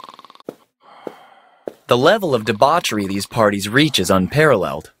 The level of debauchery these parties reach is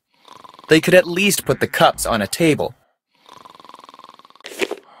unparalleled. They could at least put the cups on a table.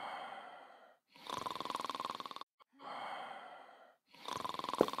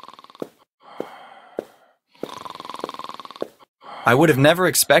 I would have never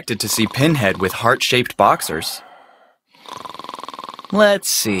expected to see Pinhead with heart-shaped boxers. Let's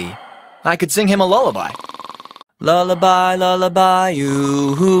see. I could sing him a lullaby. Lullaby, lullaby,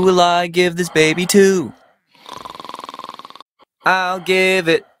 you, who will I give this baby to? I'll give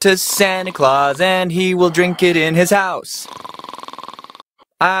it to Santa Claus and he will drink it in his house.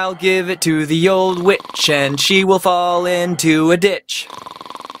 I'll give it to the old witch and she will fall into a ditch.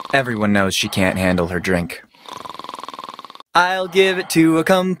 Everyone knows she can't handle her drink. I'll give it to a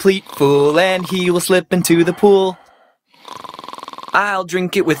complete fool and he will slip into the pool. I'll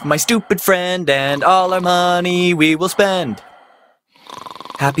drink it with my stupid friend and all our money we will spend.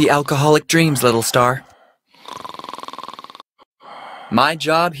 Happy alcoholic dreams, little star. My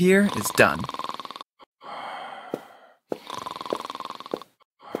job here is done.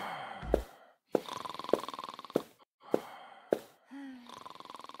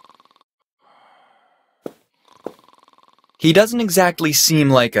 He doesn't exactly seem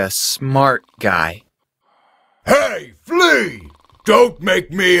like a smart guy. Hey, Flea! Don't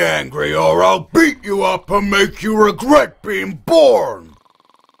make me angry or I'll beat you up and make you regret being born!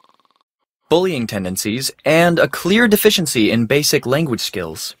 Bullying tendencies and a clear deficiency in basic language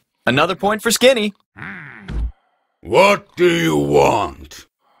skills. Another point for Skinny. What do you want?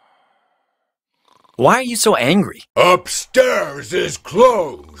 Why are you so angry? Upstairs is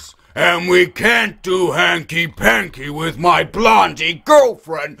closed, and we can't do hanky-panky with my blondie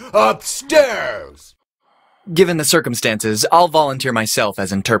girlfriend upstairs! Given the circumstances, I'll volunteer myself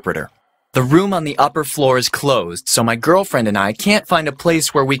as interpreter. The room on the upper floor is closed, so my girlfriend and I can't find a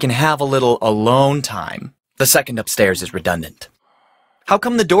place where we can have a little alone time. The second upstairs is redundant. How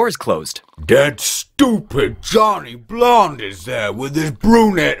come the door is closed? That stupid Johnny Blonde is there with his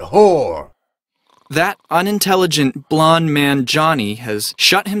brunette whore. That unintelligent blonde man Johnny has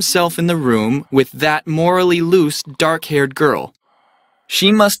shut himself in the room with that morally loose, dark-haired girl.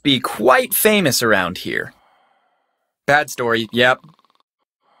 She must be quite famous around here. Bad story, yep.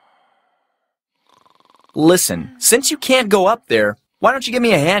 Listen, since you can't go up there, why don't you give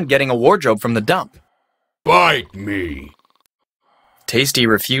me a hand getting a wardrobe from the dump? Bite me. Tasty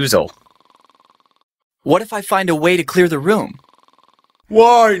refusal. What if I find a way to clear the room?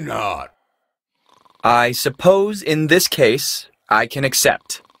 Why not? I suppose in this case, I can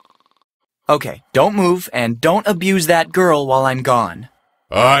accept. Okay, don't move and don't abuse that girl while I'm gone.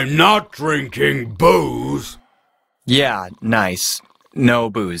 I'm not drinking booze. Yeah, nice. No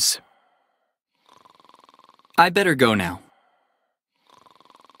booze. I better go now.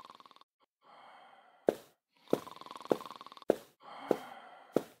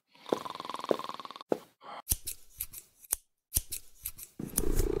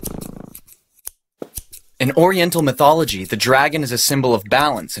 In Oriental mythology, the dragon is a symbol of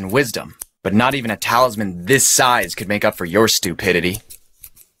balance and wisdom, but not even a talisman this size could make up for your stupidity.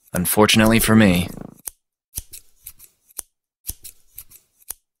 Unfortunately for me.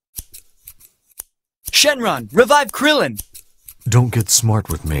 Shenron, revive Krillin! Don't get smart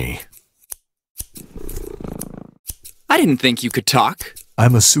with me. I didn't think you could talk.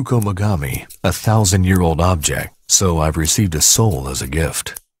 I'm a Suko Mogami, a 1,000-year-old object, so I've received a soul as a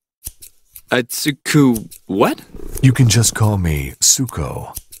gift. A Tsuku... what? You can just call me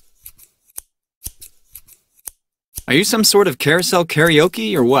Suko. Are you some sort of carousel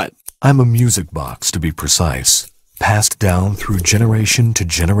karaoke or what? I'm a music box, to be precise. Passed down through generation to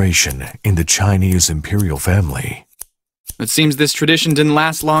generation in the Chinese imperial family. It seems this tradition didn't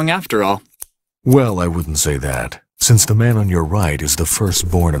last long after all. Well, I wouldn't say that, since the man on your right is the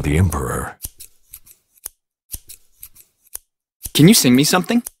firstborn of the emperor. Can you sing me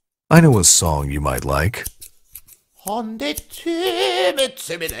something? I know a song you might like. I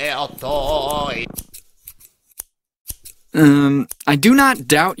do not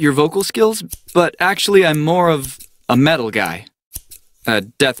doubt your vocal skills, but actually I'm more of a metal guy. A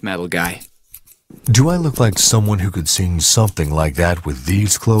death metal guy. Do I look like someone who could sing something like that with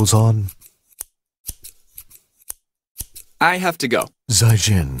these clothes on? I have to go.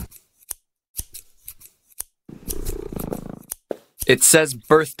 Zaijin. It says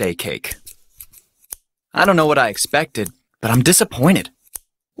birthday cake. I don't know what I expected, but I'm disappointed.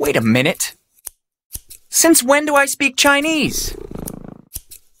 Wait a minute. Since when do I speak Chinese?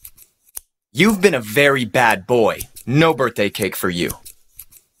 You've been a very bad boy. No birthday cake for you.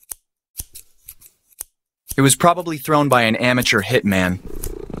 It was probably thrown by an amateur hitman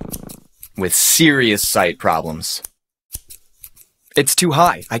with serious sight problems. It's too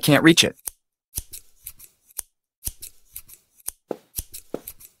high. I can't reach it.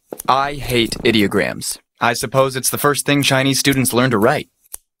 I hate ideograms. I suppose it's the first thing Chinese students learn to write.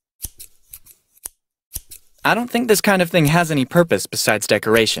 I don't think this kind of thing has any purpose besides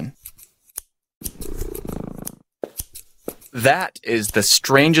decoration. That is the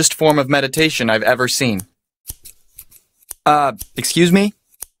strangest form of meditation I've ever seen. Excuse me?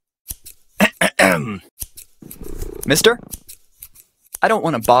 Mister? I don't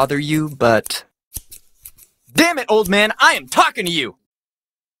want to bother you, but... Damn it, old man, I am talking to you!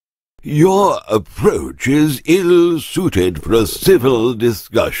 Your approach is ill-suited for a civil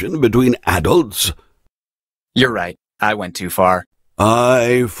discussion between adults. You're right. I went too far.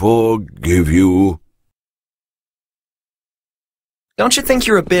 I forgive you. Don't you think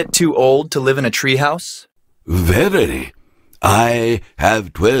you're a bit too old to live in a treehouse? Verily. I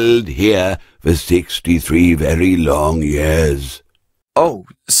have dwelled here for 63 very long years. Oh,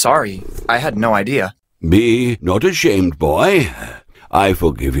 sorry. I had no idea. Be not ashamed, boy. I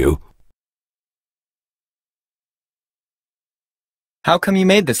forgive you. How come you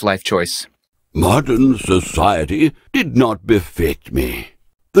made this life choice? Modern society did not befit me.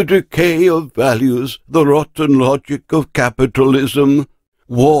 The decay of values, the rotten logic of capitalism,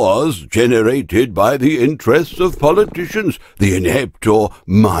 wars generated by the interests of politicians, the inept or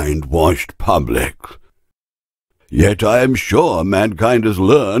mind-washed public. Yet I am sure mankind has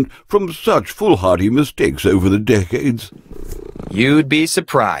learned from such foolhardy mistakes over the decades. You'd be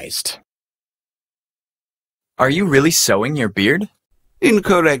surprised. Are you really sewing your beard?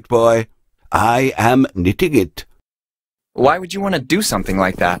 Incorrect, boy. I am knitting it. Why would you want to do something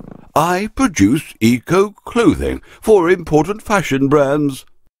like that? I produce eco-clothing for important fashion brands.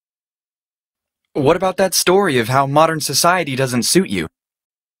 What about that story of how modern society doesn't suit you?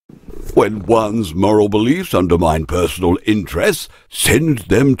 When one's moral beliefs undermine personal interests, send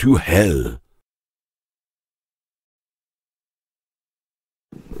them to hell.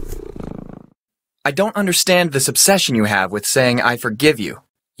 I don't understand this obsession you have with saying I forgive you.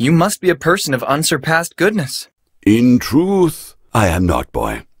 You must be a person of unsurpassed goodness. In truth, I am not,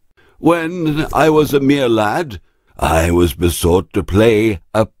 boy. When I was a mere lad, I was besought to play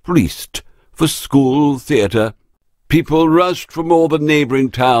a priest for school theatre. People rushed from all the neighbouring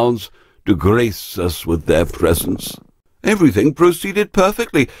towns to grace us with their presence. Everything proceeded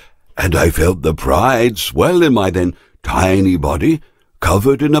perfectly, and I felt the pride swell in my then tiny body,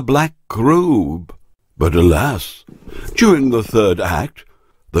 covered in a black robe. But alas, during the third act,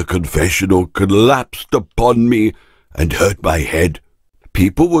 the confessional collapsed upon me and hurt my head.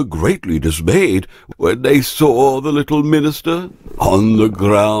 People were greatly dismayed when they saw the little minister on the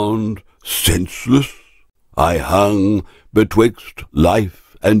ground, senseless. I hung betwixt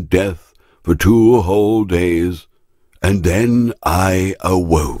life and death for 2 whole days, and then I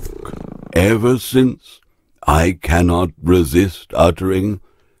awoke. Ever since, I cannot resist uttering,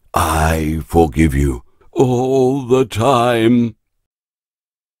 I forgive you, all the time.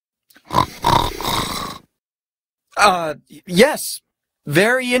 Yes.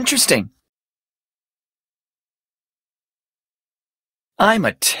 Very interesting. I'm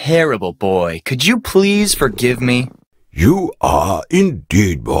a terrible boy. Could you please forgive me? You are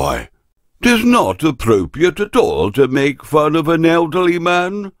indeed, boy. 'Tis not appropriate at all to make fun of an elderly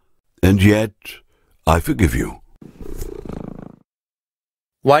man, and yet I forgive you.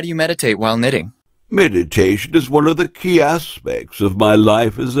 Why do you meditate while knitting? Meditation is one of the key aspects of my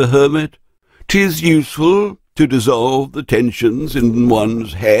life as a hermit. 'Tis useful to dissolve the tensions in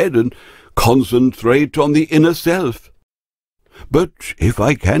one's head and concentrate on the inner self. But if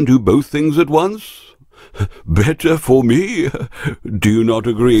I can do both things at once, better for me. Do you not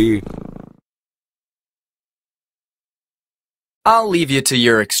agree? I'll leave you to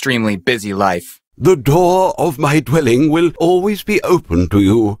your extremely busy life. The door of my dwelling will always be open to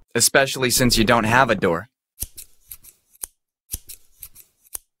you. Especially since you don't have a door.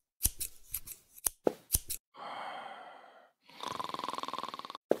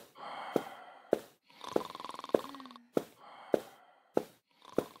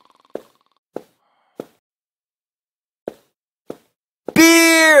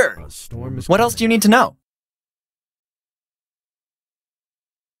 Beer! What else do you need to know?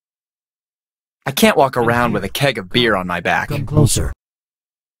 I can't walk around with a keg of beer on my back. Come closer.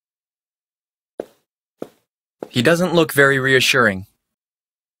 He doesn't look very reassuring.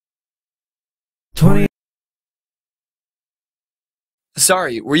 20.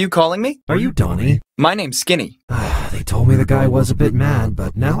 Sorry, were you calling me? Are you Donnie? My name's Skinny. They told me the guy was a bit mad,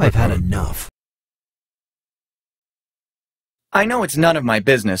 but now I've had enough. I know it's none of my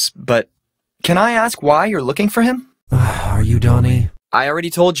business, but can I ask why you're looking for him? Are you Donnie? I already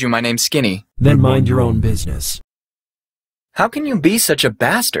told you my name's Skinny. Then mind your own business. How can you be such a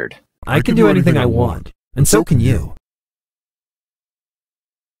bastard? I can do anything I want, and so can you.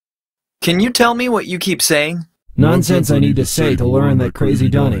 Can you tell me what you keep saying? Nonsense I need to say to learn that crazy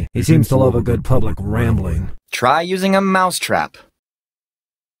Donnie. He seems to love a good public rambling. Try using a mousetrap.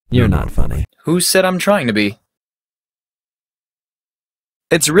 You're not funny. Who said I'm trying to be?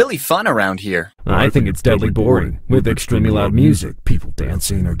 It's really fun around here. I think it's deadly boring, with extremely loud music, people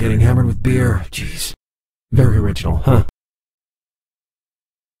dancing or getting hammered with beer. Jeez. Very original, huh?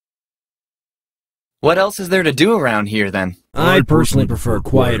 What else is there to do around here, then? I'd personally prefer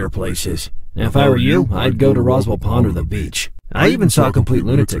quieter places. If I were you, I'd go to Roswell Pond or the beach. I even saw a complete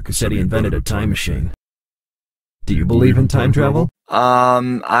lunatic who said he invented a time machine. Do you believe in time travel?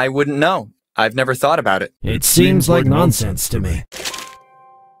 I wouldn't know. I've never thought about it. It seems like nonsense to me.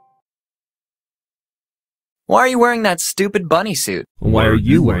 Why are you wearing that stupid bunny suit? Why are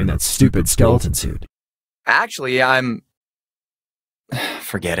you wearing that stupid skeleton suit? Actually, I'm...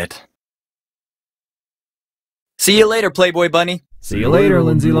 Forget it. See you later, Playboy Bunny. See you later,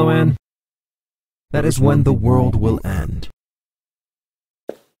 Lindsay Lohan. That is when the world will end.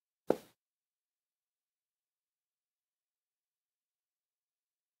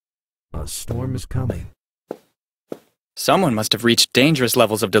 A storm is coming. Someone must have reached dangerous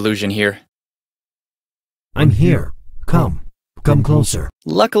levels of delusion here. I'm here. Come. Come closer.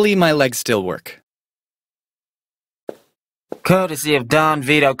 Luckily, my legs still work. Courtesy of Don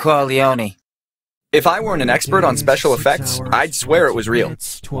Vito Corleone. If I weren't an expert on special effects, I'd swear it was real.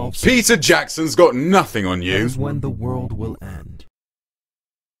 Peter Jackson's got nothing on you. That is when the world will end.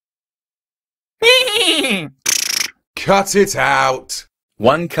 Cut it out.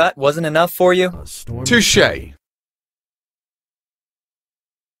 One cut wasn't enough for you? Touché.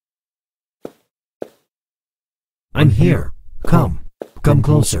 I'm here. Come. Come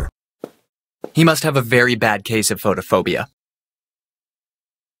closer. He must have a very bad case of photophobia.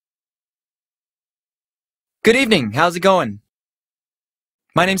 Good evening. How's it going?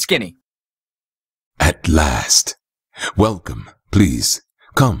 My name's Skinny. At last. Welcome. Please.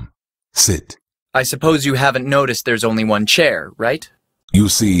 Come. Sit. I suppose you haven't noticed there's only one chair, right? You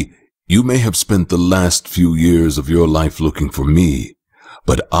see, you may have spent the last few years of your life looking for me,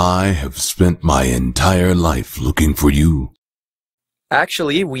 but I have spent my entire life looking for you.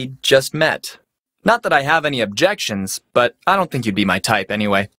 Actually, we just met. Not that I have any objections, but I don't think you'd be my type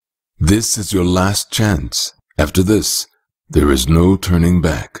anyway. This is your last chance. After this, there is no turning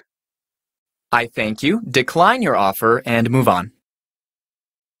back. I thank you, decline your offer, and move on.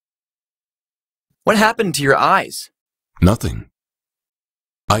 What happened to your eyes? Nothing.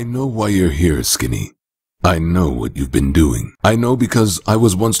 I know why you're here, Skinny. I know what you've been doing. I know because I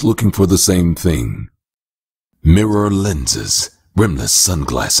was once looking for the same thing. Mirror lenses, rimless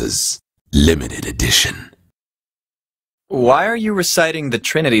sunglasses, limited edition. Why are you reciting the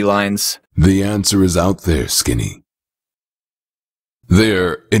Trinity lines? The answer is out there, Skinny.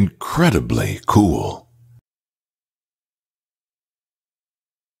 They're incredibly cool.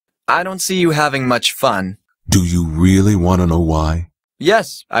 I don't see you having much fun. Do you really want to know why?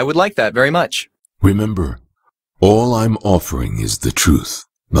 Yes, I would like that very much. Remember, all I'm offering is the truth,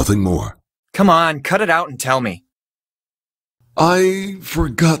 nothing more. Come on, cut it out and tell me. I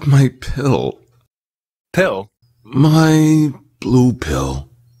forgot my pill. Pill? My blue pill.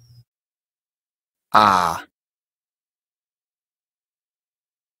 Ah.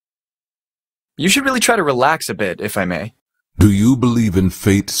 You should really try to relax a bit, if I may. Do you believe in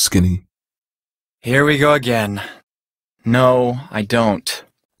fate, Skinny? Here we go again. No, I don't.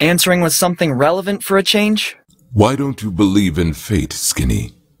 Answering with something relevant for a change? Why don't you believe in fate,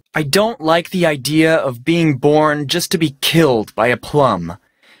 Skinny? I don't like the idea of being born just to be killed by a plum.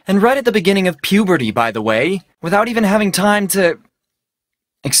 And right at the beginning of puberty, by the way, without even having time to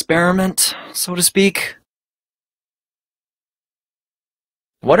experiment, so to speak.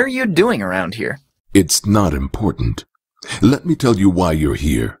 What are you doing around here? It's not important. Let me tell you why you're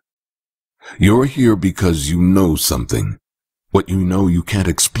here. You're here because you know something. What you know you can't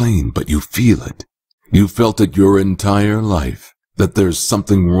explain, but you feel it. You felt it your entire life, that there's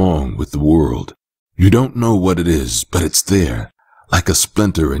something wrong with the world. You don't know what it is, but it's there, like a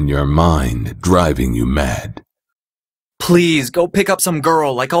splinter in your mind, driving you mad. Please, go pick up some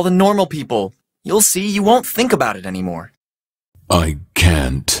girl like all the normal people. You'll see, you won't think about it anymore. I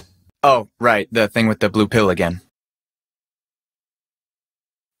can't. Oh, right, the thing with the blue pill again.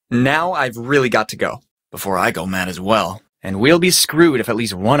 Now I've really got to go, before I go mad as well. And we'll be screwed if at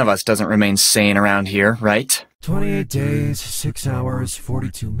least one of us doesn't remain sane around here, right? 28 days, 6 hours,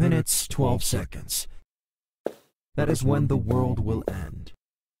 42 minutes, 12 seconds. That is when the world will end.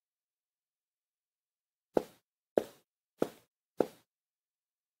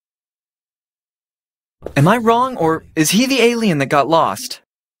 Am I wrong, or is he the alien that got lost?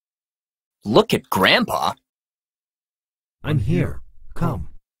 Look at Grandpa. I'm here. Come.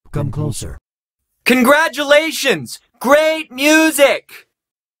 Come closer. Congratulations! Great music!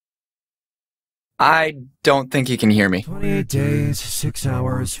 I don't think he can hear me. 28 days, 6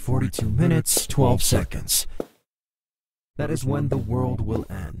 hours, 42 minutes, 12 seconds. That is when the world will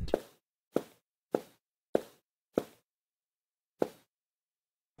end.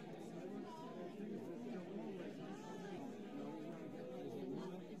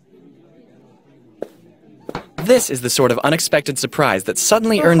 This is the sort of unexpected surprise that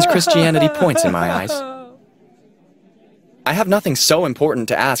suddenly earns Christianity points in my eyes. I have nothing so important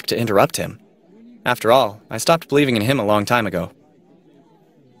to ask to interrupt him. After all, I stopped believing in him a long time ago.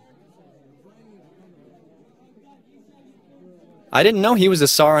 I didn't know he was a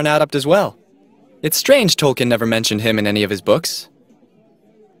Sauron adept as well. It's strange Tolkien never mentioned him in any of his books.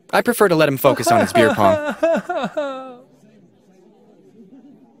 I prefer to let him focus on his beer pong.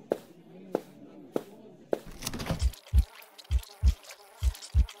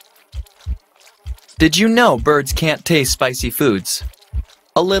 Did you know birds can't taste spicy foods?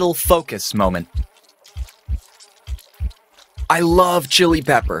 A little focus moment. I love chili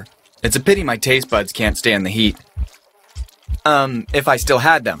pepper. It's a pity my taste buds can't stand the heat. If I still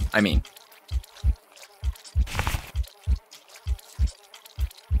had them, I mean.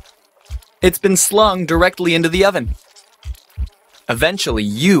 It's been slung directly into the oven. Eventually,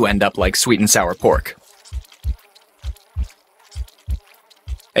 you end up like sweet and sour pork.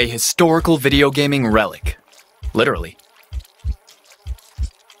 A historical video gaming relic. Literally.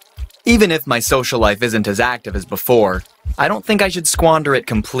 Even if my social life isn't as active as before, I don't think I should squander it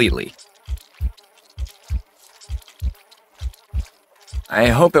completely. I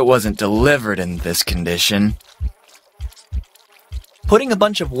hope it wasn't delivered in this condition. Putting a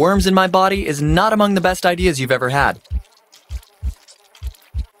bunch of worms in my body is not among the best ideas you've ever had.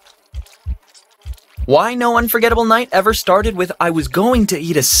 Why no unforgettable night ever started with I was going to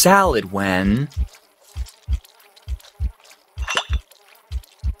eat a salad when...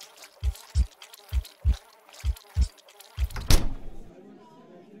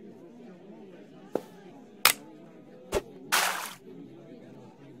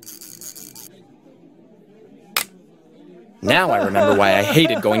 Now I remember why I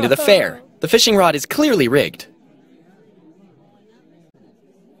hated going to the fair. The fishing rod is clearly rigged.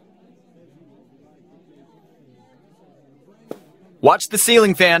 Watch the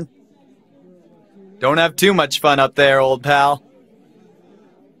ceiling fan. Don't have too much fun up there, old pal.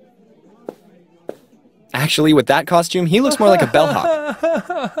 Actually, with that costume, he looks more like a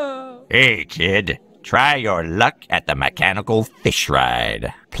bellhop. Hey, kid. Try your luck at the mechanical fish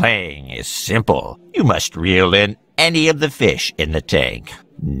ride. Playing is simple. You must reel in any of the fish in the tank.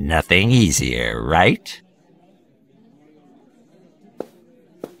 Nothing easier, right?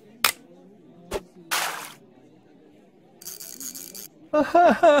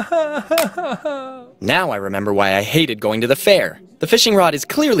 Now I remember why I hated going to the fair. The fishing rod is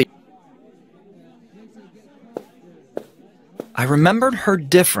clearly... I remembered her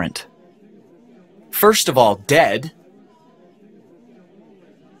different. First of all, dead.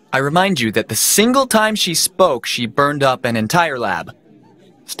 I remind you that the single time she spoke, she burned up an entire lab.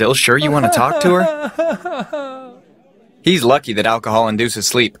 Still sure you want to talk to her? He's lucky that alcohol induces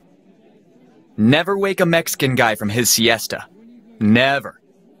sleep. Never wake a Mexican guy from his siesta. Never.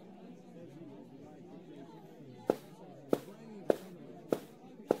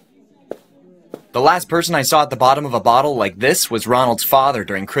 The last person I saw at the bottom of a bottle like this was Ronald's father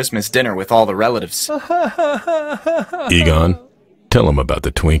during Christmas dinner with all the relatives. Egon, tell him about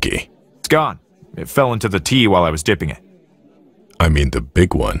the Twinkie. It's gone. It fell into the tea while I was dipping it. I mean the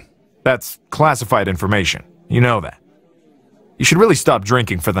big one. That's classified information. You know that. You should really stop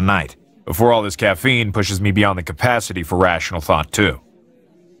drinking for the night, before all this caffeine pushes me beyond the capacity for rational thought, too.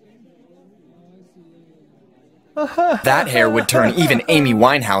 That hair would turn even Amy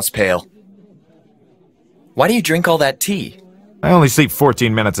Winehouse pale. Why do you drink all that tea? I only sleep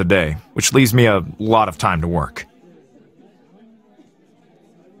 14 minutes a day, which leaves me a lot of time to work.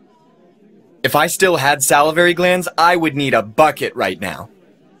 If I still had salivary glands, I would need a bucket right now.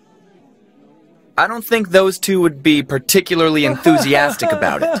 I don't think those two would be particularly enthusiastic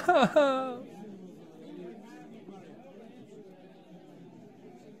about it.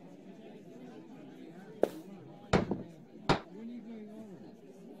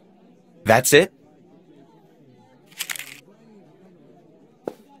 That's it?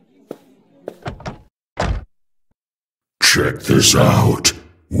 Check this out.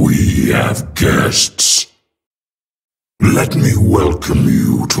 We have guests. Let me welcome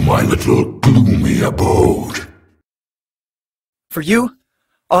you to my little gloomy abode. For you,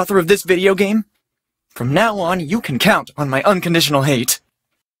 author of this video game, from now on you can count on my unconditional hate.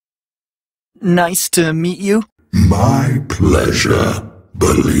 Nice to meet you. My pleasure,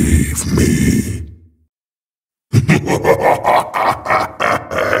 believe me.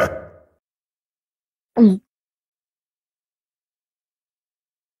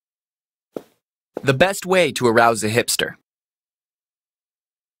 The best way to arouse a hipster.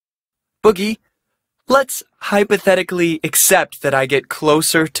 Boogie, let's hypothetically accept that I get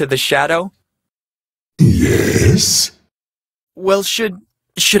closer to the shadow. Yes? Well, should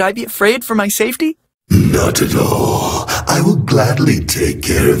I be afraid for my safety? Not at all. I will gladly take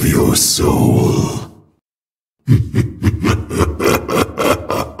care of your soul.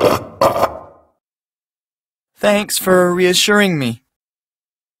 Thanks for reassuring me.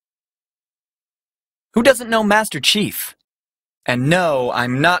 Who doesn't know Master Chief? And no,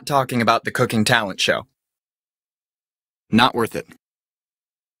 I'm not talking about the cooking talent show. Not worth it.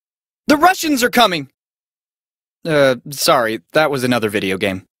 The Russians are coming! Sorry, that was another video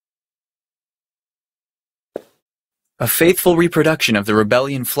game. A faithful reproduction of the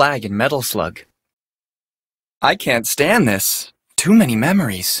rebellion flag in Metal Slug. I can't stand this. Too many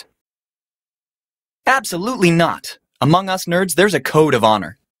memories. Absolutely not. Among us nerds, there's a code of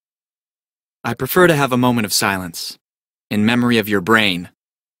honor. I prefer to have a moment of silence, in memory of your brain.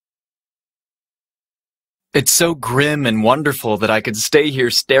 It's so grim and wonderful that I could stay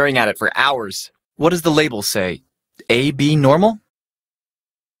here staring at it for hours. What does the label say? A-B normal?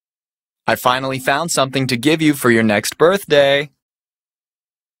 I finally found something to give you for your next birthday.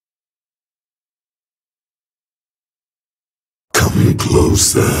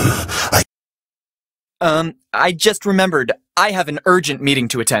 Almost there. I just remembered. I have an urgent meeting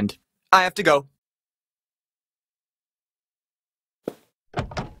to attend. I have to go.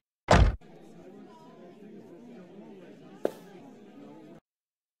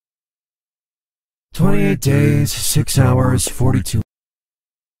 "28 days, 6 hours, 42."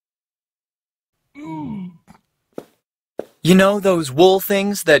 You know those wool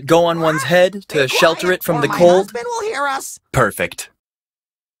things that go on one's head to shelter it from the cold? My husband will hear us. Perfect.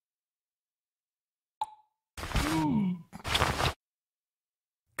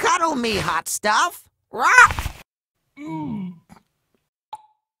 Cuddle me, hot stuff. Rock.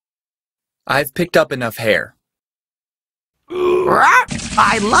 I've picked up enough hair. Rock.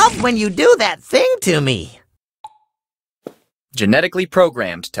 I love when you do that thing to me. Genetically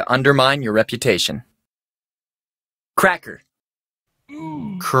programmed to undermine your reputation. Cracker.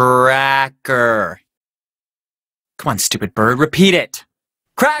 Cracker. Come on, stupid bird, repeat it.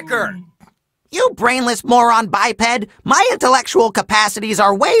 Cracker! You brainless moron biped, my intellectual capacities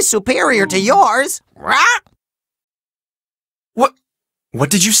are way superior to yours. Rock. What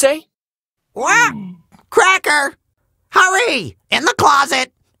did you say? Rock. Cracker. Hurry! In the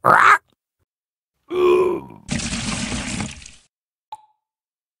closet. Rock.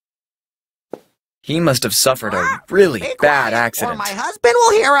 He must have suffered a really bad Or accident. my husband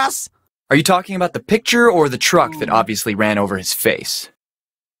will hear us. Are you talking about the picture or the truck that obviously ran over his face?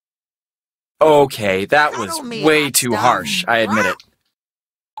 Okay, that was way too harsh, I admit it.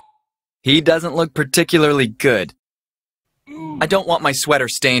 He doesn't look particularly good. I don't want my sweater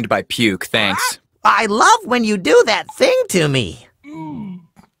stained by puke, thanks. I love when you do that thing to me.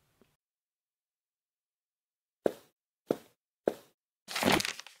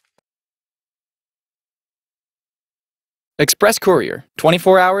 Express Courier,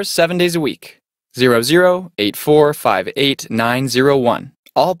 24 hours, 7 days a week. 0084588901.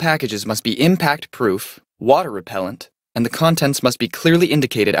 All packages must be impact-proof, water-repellent, and the contents must be clearly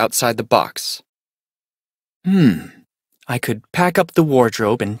indicated outside the box. I could pack up the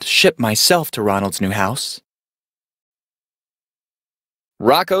wardrobe and ship myself to Ronald's new house.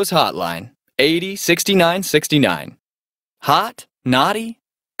 Rocco's Hotline, 806969. Hot, naughty,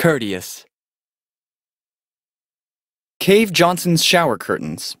 courteous. Cave Johnson's Shower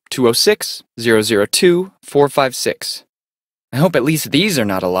Curtains, 206-002-456. I hope at least these are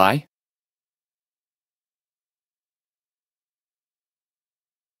not a lie.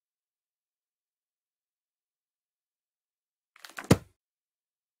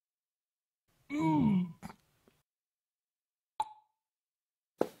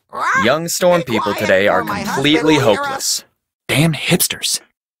 Young storm people today are completely hopeless. Damn hipsters.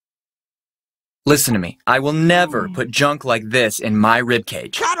 Listen to me. I will never put junk like this in my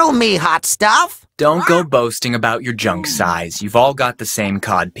ribcage. Cuddle me, hot stuff. Don't go boasting about your junk size. You've all got the same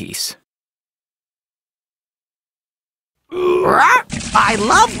codpiece. I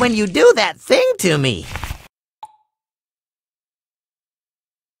love when you do that thing to me.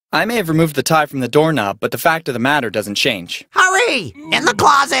 I may have removed the tie from the doorknob, but the fact of the matter doesn't change. Hurry! In the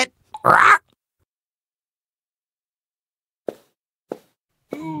closet.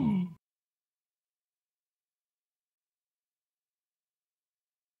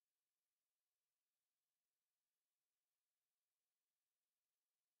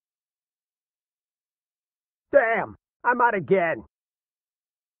 Damn, I'm out again.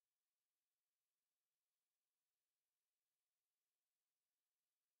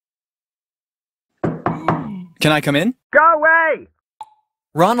 Can I come in? Go away!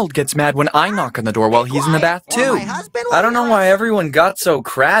 Ronald gets mad when I knock on the door while he's in the bath, too. I don't know why everyone got so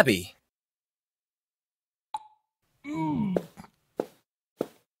crabby.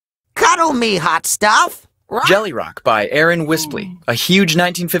 Cuddle me, hot stuff. Jelly Rock by Aaron Wispley, a huge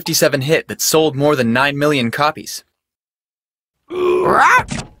 1957 hit that sold more than 9 million copies.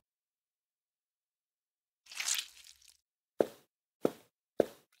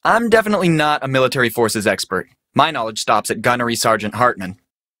 I'm definitely not a military forces expert. My knowledge stops at Gunnery Sergeant Hartman.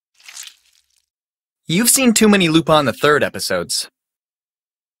 You've seen too many Lupin the Third episodes.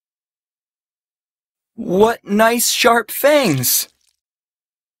 What nice sharp fangs!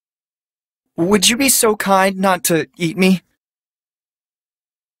 Would you be so kind not to eat me?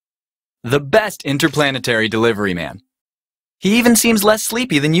 The best interplanetary delivery man. He even seems less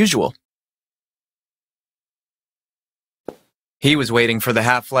sleepy than usual. He was waiting for the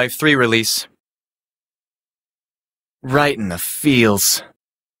Half-Life 3 release. Right in the feels.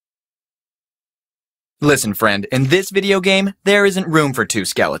 Listen, friend, in this video game, there isn't room for 2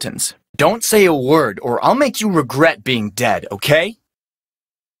 skeletons. Don't say a word or I'll make you regret being dead, okay?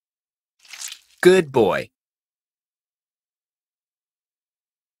 Good boy.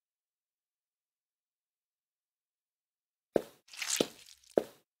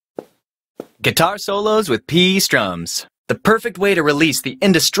 Guitar solos with P strums. The perfect way to release the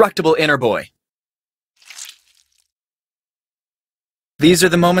indestructible inner boy. These are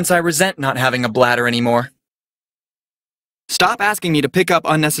the moments I resent not having a bladder anymore. Stop asking me to pick up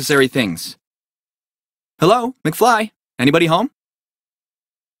unnecessary things. Hello, McFly? Anybody home?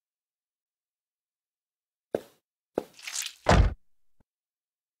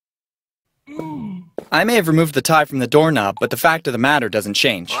 I may have removed the tie from the doorknob, but the fact of the matter doesn't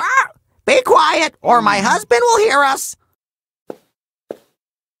change. Be quiet, or my husband will hear us.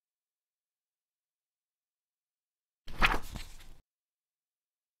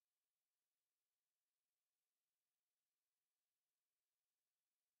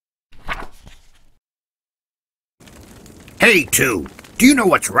 Hey, two. Do you know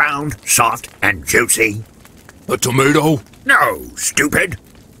what's round, soft, and juicy? A tomato? No, stupid.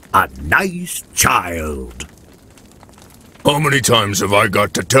 A nice child. How many times have I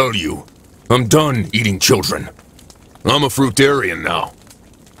got to tell you? I'm done eating children. I'm a fruitarian now.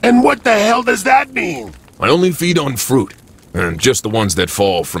 And what the hell does that mean? I only feed on fruit, and just the ones that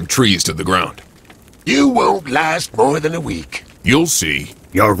fall from trees to the ground. You won't last more than a week. You'll see.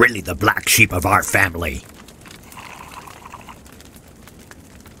 You're really the black sheep of our family.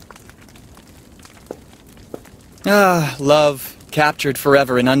 Ah, love, captured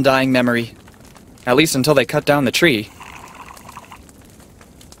forever in undying memory. At least until they cut down the tree.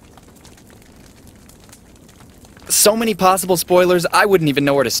 So many possible spoilers, I wouldn't even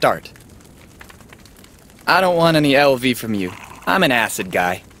know where to start. I don't want any LV from you. I'm an acid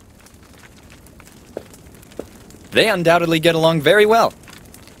guy. They undoubtedly get along very well.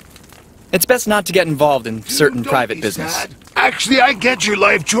 It's best not to get involved in certain private business. Sad. Actually, I get your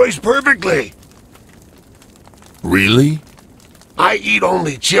life choice perfectly. Really? I eat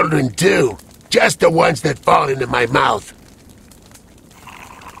only children too. Just the ones that fall into my mouth.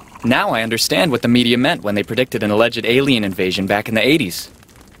 Now I understand what the media meant when they predicted an alleged alien invasion back in the 80s.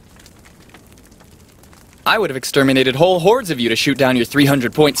 I would have exterminated whole hordes of you to shoot down your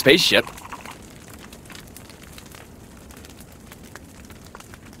 300-point spaceship.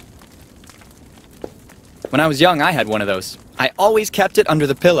 When I was young, I had one of those. I always kept it under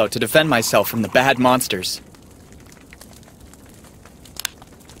the pillow to defend myself from the bad monsters.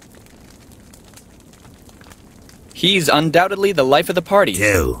 He's undoubtedly the life of the party.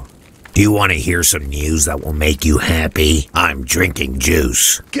 Do you want to hear some news that will make you happy? I'm drinking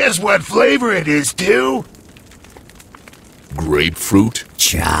juice. Guess what flavor it is, too? Grapefruit?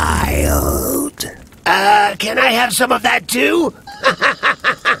 Child. Can I have some of that, too?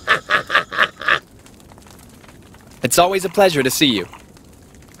 It's always a pleasure to see you.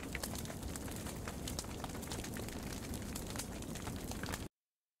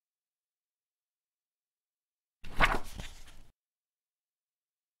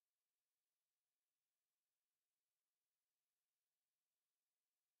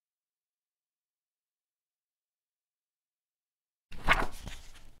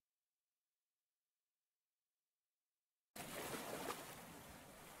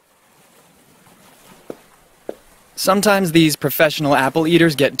 Sometimes these professional apple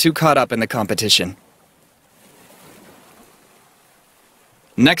eaters get too caught up in the competition.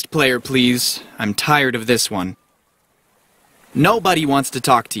 Next player, please. I'm tired of this one. Nobody wants to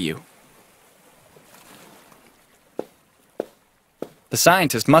talk to you. The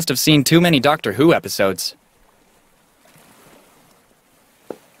scientist must have seen too many Doctor Who episodes.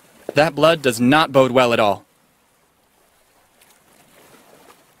 That blood does not bode well at all.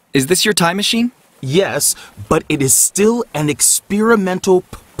 Is this your time machine? Yes, but it is still an experimental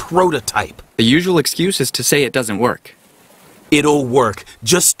prototype. The usual excuse is to say it doesn't work. It'll work.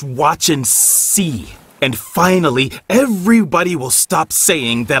 Just watch and see. And finally, everybody will stop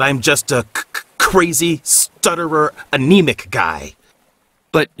saying that I'm just a crazy, stutterer, anemic guy.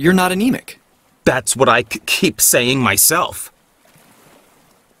 But you're not anemic. That's what I keep saying myself.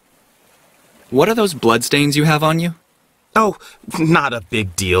 What are those bloodstains you have on you? Oh, not a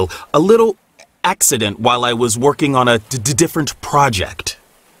big deal. A little accident while I was working on a different project.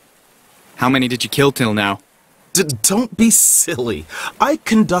 How many did you kill till now? Don't be silly. I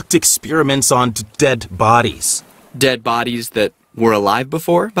conduct experiments on dead bodies. Dead bodies that were alive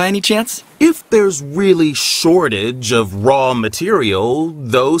before, by any chance? If there's really shortage of raw material,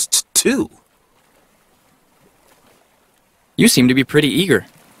 those too. You seem to be pretty eager.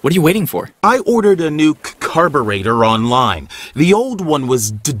 What are you waiting for? I ordered a new carburetor online. The old one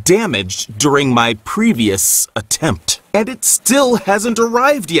was damaged during my previous attempt. And it still hasn't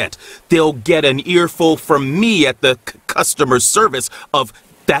arrived yet. They'll get an earful from me at the customer service of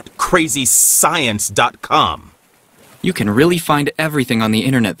thatcrazyscience.com. You can really find everything on the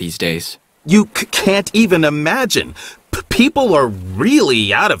internet these days. You can't even imagine. People are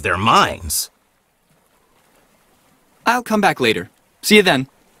really out of their minds. I'll come back later. See you then.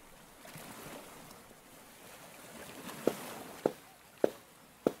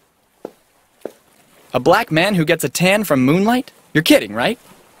 A black man who gets a tan from moonlight? You're kidding, right?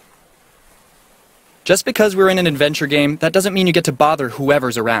 Just because we're in an adventure game, that doesn't mean you get to bother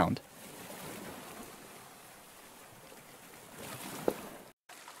whoever's around.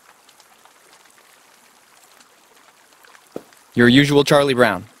 Your usual Charlie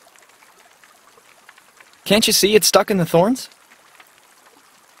Brown. Can't you see it's stuck in the thorns?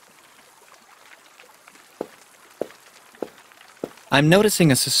 I'm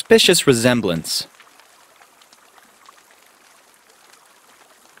noticing a suspicious resemblance.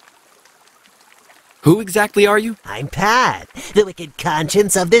 Who exactly are you? I'm Pat, the wicked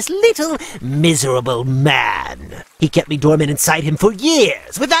conscience of this little, miserable man. He kept me dormant inside him for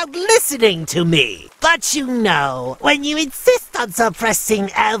years without listening to me. But you know, when you insist on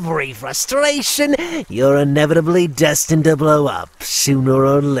suppressing every frustration, you're inevitably destined to blow up sooner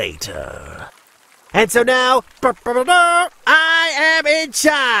or later. And so now, I am in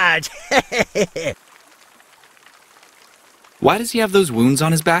charge. Why does he have those wounds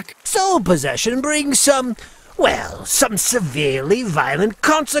on his back? Soul possession brings some severely violent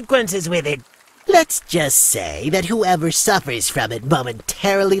consequences with it. Let's just say that whoever suffers from it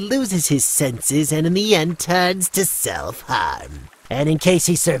momentarily loses his senses and in the end turns to self-harm. And in case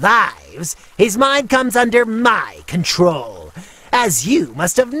he survives, his mind comes under my control, as you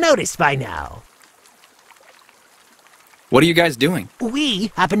must have noticed by now. What are you guys doing?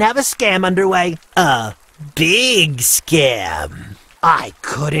 We happen to have a scam underway. Big scam.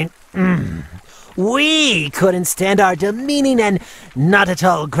 We couldn't stand our demeaning and not at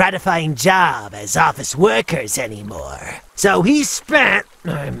all gratifying job as office workers anymore. So we spent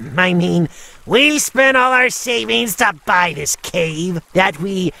all our savings to buy this cave that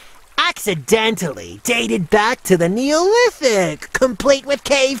we accidentally dated back to the Neolithic, complete with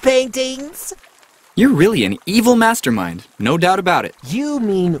cave paintings. You're really an evil mastermind, no doubt about it. You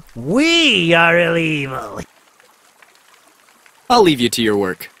mean we are really evil? I'll leave you to your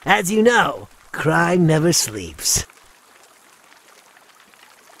work. As you know, crime never sleeps.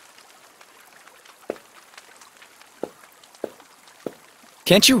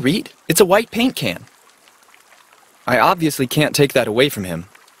 Can't you read? It's a white paint can. I obviously can't take that away from him.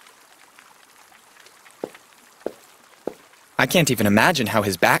 I can't even imagine how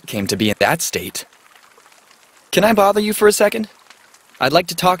his back came to be in that state. Can I bother you for a second? I'd like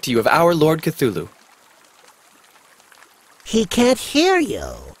to talk to you of our Lord Cthulhu. He can't hear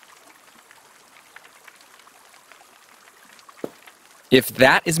you. If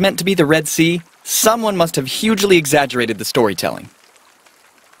that is meant to be the Red Sea, someone must have hugely exaggerated the storytelling.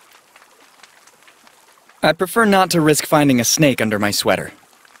 I prefer not to risk finding a snake under my sweater.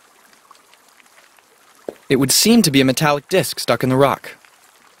 It would seem to be a metallic disc stuck in the rock.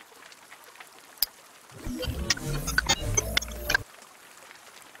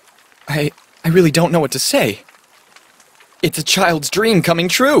 I really don't know what to say. It's a child's dream coming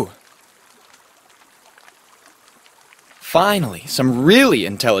true. Finally, some really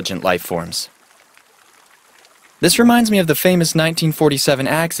intelligent life forms. This reminds me of the famous 1947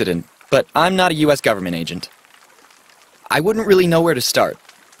 accident, but I'm not a US government agent. I wouldn't really know where to start.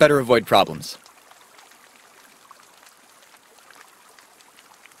 Better avoid problems.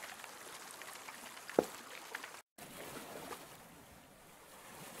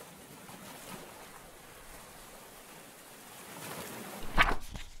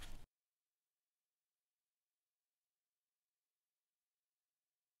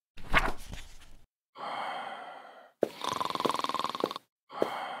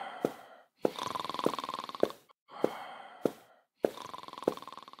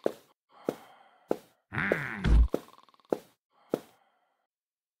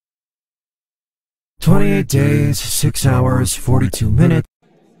 "28 days, 6 hours, 42 minutes.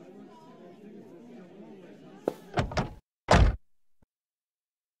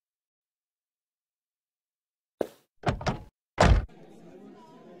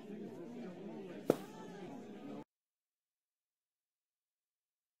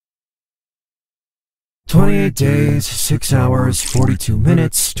 "28 days, 6 hours, 42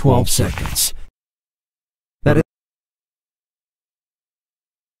 minutes, 12 seconds. That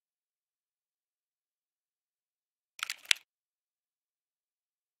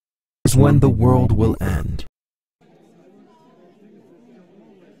is when the world will end.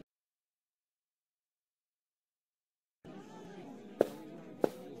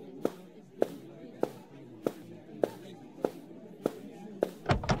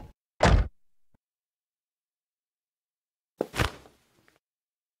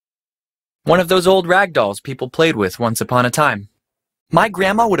 One of those old rag dolls people played with once upon a time. My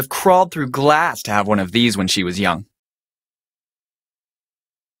grandma would have crawled through glass to have one of these when she was young.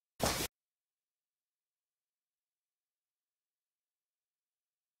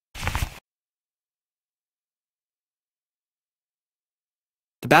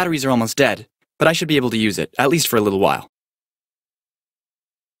 The batteries are almost dead, but I should be able to use it, at least for a little while.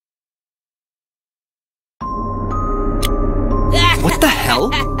 What the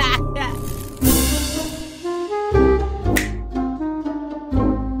hell?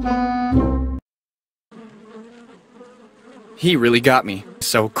 He really got me,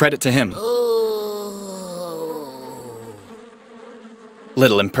 so credit to him.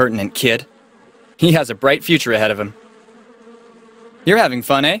 Little impertinent kid. He has a bright future ahead of him. You're having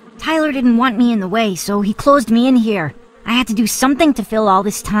fun, eh? Tyler didn't want me in the way, so he closed me in here. I had to do something to fill all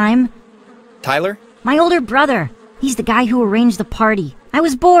this time. Tyler? My older brother. He's the guy who arranged the party. I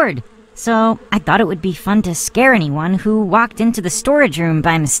was bored, so I thought it would be fun to scare anyone who walked into the storage room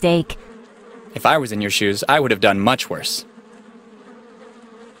by mistake. If I was in your shoes, I would have done much worse.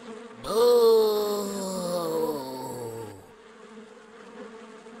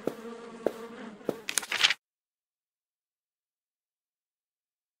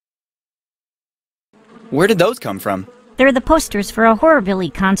 Where did those come from? They're the posters for a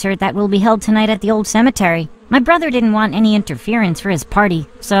horrorbilly concert that will be held tonight at the old cemetery. My brother didn't want any interference for his party,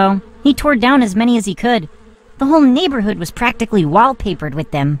 so he tore down as many as he could. The whole neighborhood was practically wallpapered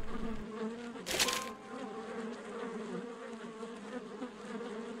with them.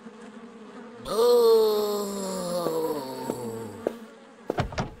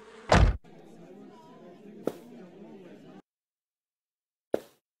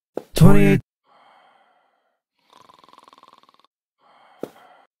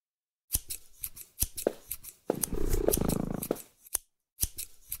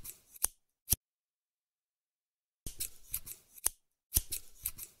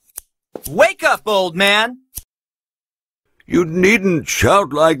 Wake up, old man! You needn't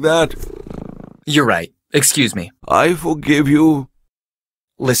shout like that. You're right. Excuse me. I forgive you.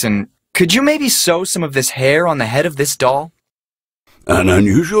 Listen, could you maybe sew some of this hair on the head of this doll? An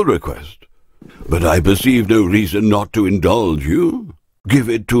unusual request, but I perceive no reason not to indulge you. Give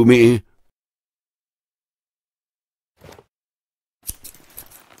it to me.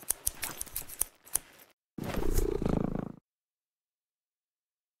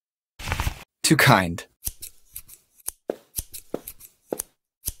 Too kind.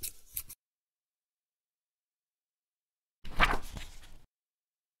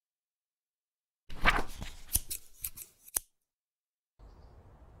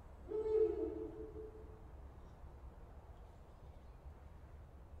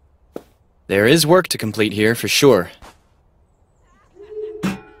 There is work to complete here, for sure.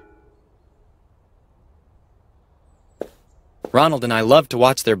 Ronald and I love to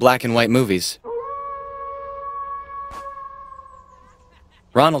watch their black and white movies.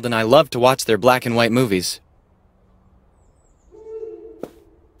 Ronald and I love to watch their black and white movies.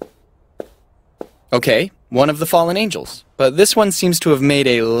 Okay, one of the fallen angels, but this one seems to have made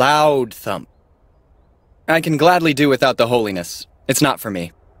a loud thump. I can gladly do without the holiness. It's not for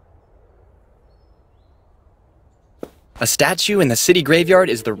me. A statue in the city graveyard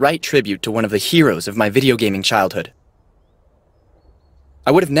is the right tribute to one of the heroes of my video gaming childhood. I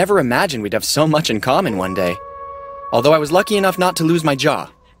would have never imagined we'd have so much in common one day, although I was lucky enough not to lose my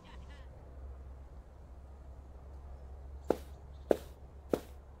jaw.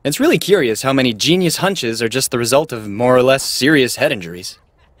 It's really curious how many genius hunches are just the result of more or less serious head injuries.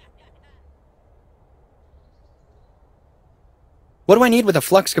 What do I need with a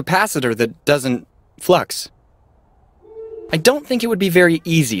flux capacitor that doesn't flux? I don't think it would be very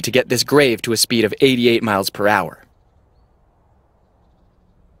easy to get this grave to a speed of 88 miles per hour.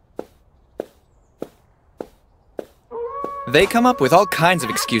 They come up with all kinds of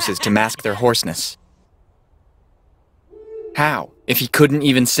excuses to mask their hoarseness. How, if he couldn't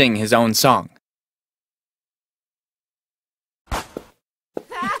even sing his own song?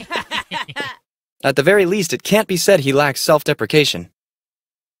 At the very least, it can't be said he lacks self-deprecation.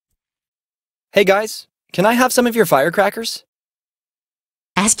 Hey guys, can I have some of your firecrackers?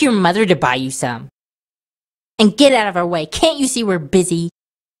 Ask your mother to buy you some. And get out of our way. Can't you see we're busy?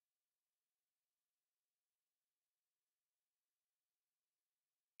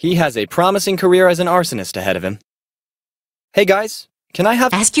 He has a promising career as an arsonist ahead of him. Hey guys, can I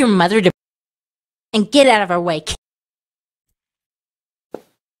have— Ask your mother to— And get out of our way.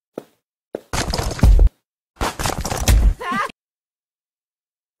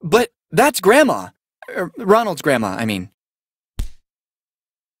 But that's Grandma. Ronald's grandma, I mean.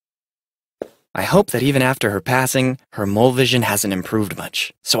 I hope that even after her passing, her mole vision hasn't improved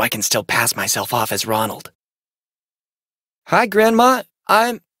much, so I can still pass myself off as Ronald. Hi, Grandma.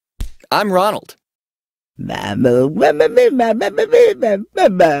 I'm Ronald.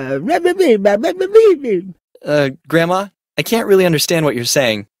 Grandma, I can't really understand what you're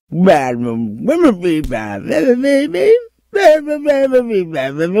saying.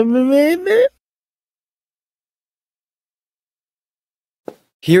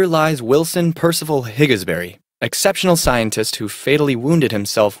 Here lies Wilson Percival Higgsbury, exceptional scientist who fatally wounded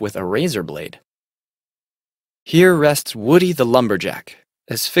himself with a razor blade. Here rests Woody the lumberjack,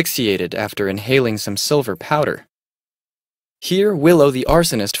 asphyxiated after inhaling some silver powder. Here Willow the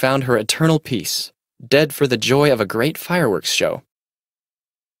arsonist found her eternal peace, dead for the joy of a great fireworks show.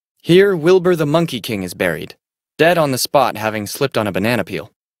 Here Wilbur the Monkey King is buried, dead on the spot having slipped on a banana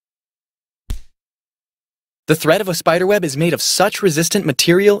peel. The thread of a spiderweb is made of such resistant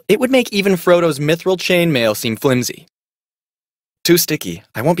material, it would make even Frodo's mithril chainmail seem flimsy. Too sticky,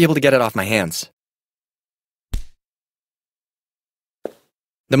 I won't be able to get it off my hands.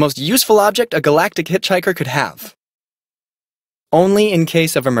 The most useful object a galactic hitchhiker could have. Only in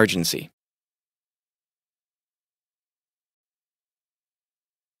case of emergency.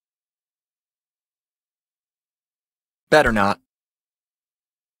 Better not.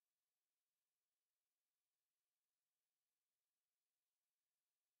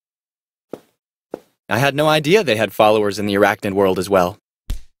 I had no idea they had followers in the arachnid world as well.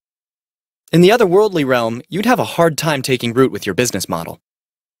 In the otherworldly realm, you'd have a hard time taking root with your business model.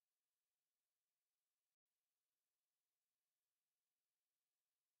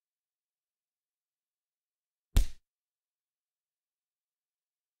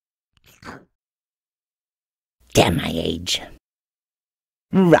 Damn my age.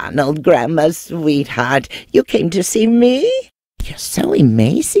 Ronald, Grandma's sweetheart, you came to see me? You're so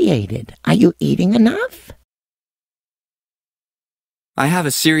emaciated. Are you eating enough? I have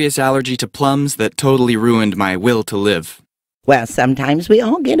a serious allergy to plums that totally ruined my will to live. Well, sometimes we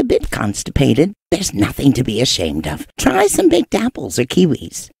all get a bit constipated. There's nothing to be ashamed of. Try some baked apples or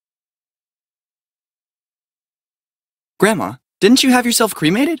kiwis. Grandma, didn't you have yourself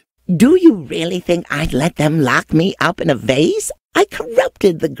cremated? Do you really think I'd let them lock me up in a vase? I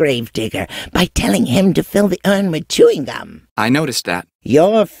corrupted the gravedigger by telling him to fill the urn with chewing gum. I noticed that.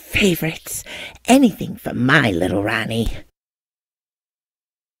 Your favorites. Anything for my little Ronnie.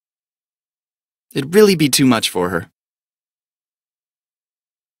 It'd really be too much for her.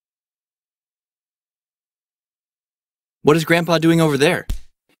 What is Grandpa doing over there?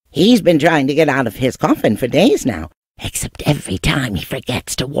 He's been trying to get out of his coffin for days now, except every time he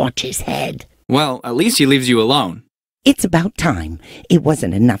forgets to watch his head. Well, at least he leaves you alone. It's about time. It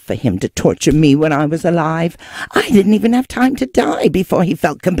wasn't enough for him to torture me when I was alive. I didn't even have time to die before he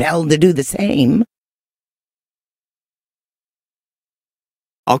felt compelled to do the same.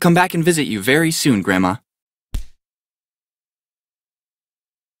 I'll come back and visit you very soon, Grandma.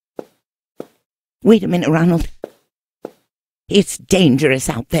 Wait a minute, Ronald. It's dangerous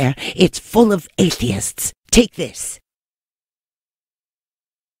out there. It's full of atheists. Take this.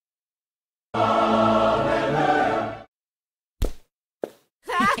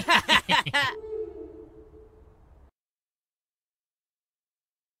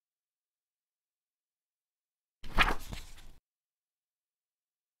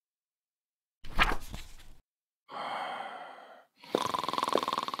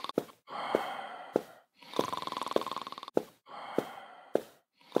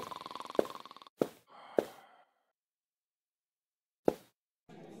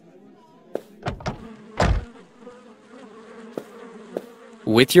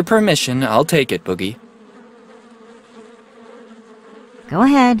 With your permission, I'll take it, Boogie. Go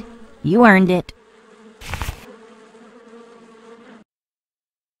ahead. You earned it.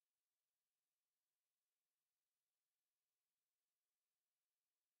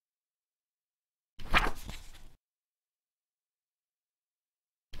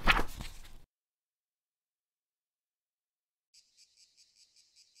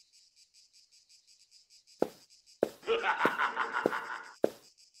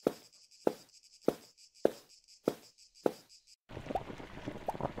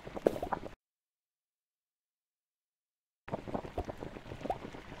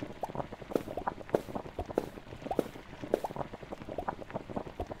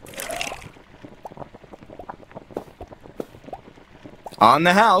 On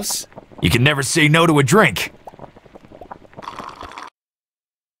the house. You can never say no to a drink.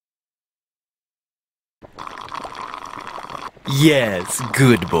 Yes,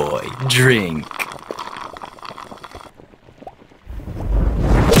 good boy. Drink.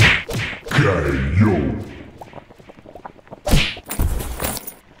 Hey, yo.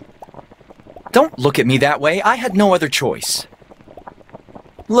 Don't look at me that way. I had no other choice.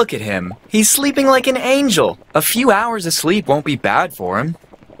 Look at him. He's sleeping like an angel. A few hours of sleep won't be bad for him.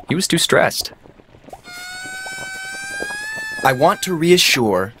 He was too stressed. I want to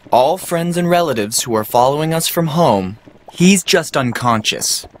reassure all friends and relatives who are following us from home, he's just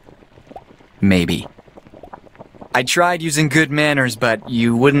unconscious. Maybe. I tried using good manners, but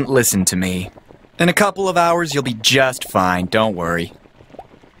you wouldn't listen to me. In a couple of hours, you'll be just fine. Don't worry.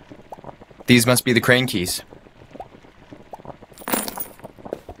 These must be the crane keys.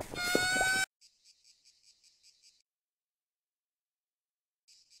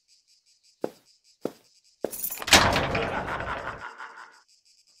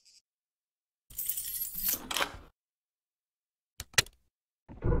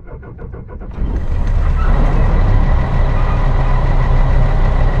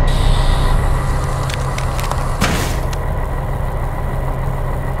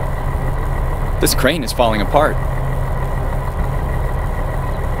 This crane is falling apart.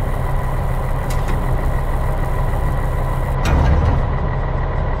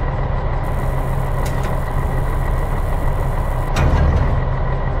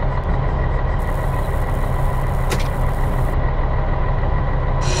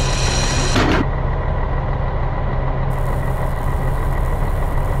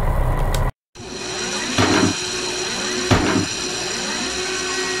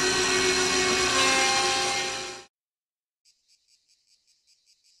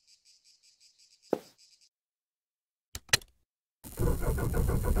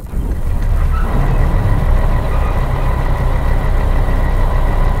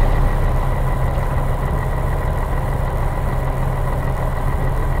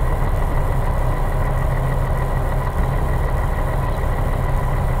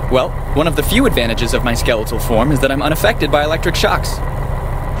 Well, one of the few advantages of my skeletal form is that I'm unaffected by electric shocks.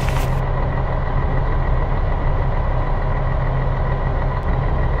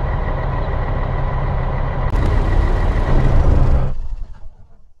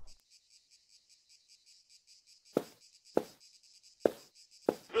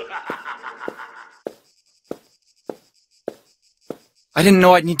 I didn't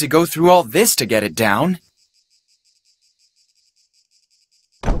know I'd need to go through all this to get it down.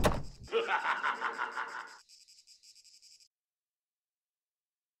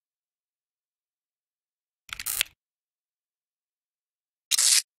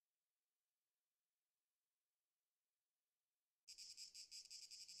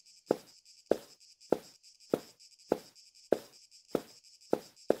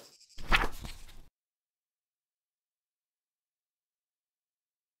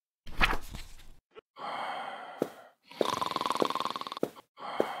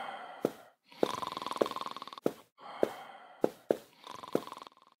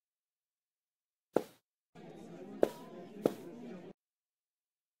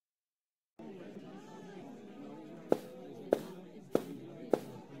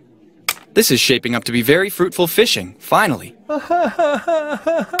 This is shaping up to be very fruitful fishing, finally.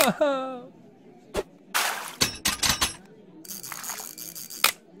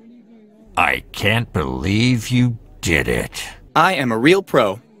 I can't believe you did it. I am a real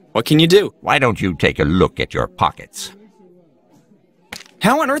pro. What can you do? Why don't you take a look at your pockets?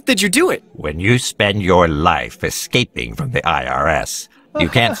 How on earth did you do it? When you spend your life escaping from the IRS, you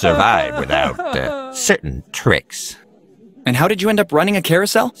can't survive without certain tricks. And how did you end up running a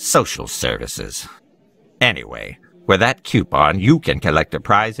carousel? Social services. Anyway, with that coupon, you can collect a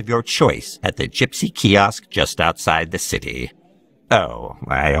prize of your choice at the Gypsy kiosk just outside the city. Oh,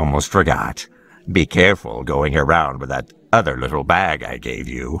 I almost forgot. Be careful going around with that other little bag I gave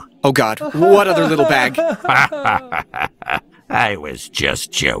you. Oh God, what other little bag? I was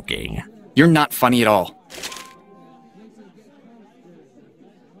just joking. You're not funny at all.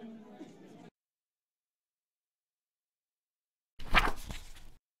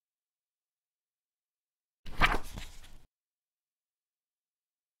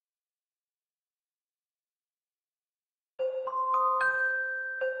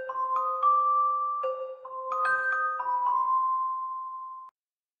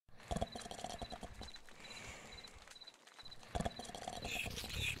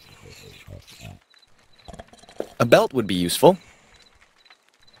 A belt would be useful.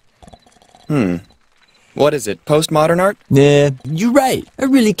 What is it, postmodern art? Nah, you're right. I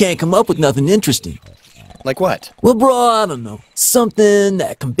really can't come up with nothing interesting. Like what? Well, bro, I don't know. Something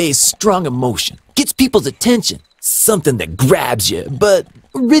that conveys strong emotion, gets people's attention, something that grabs you, but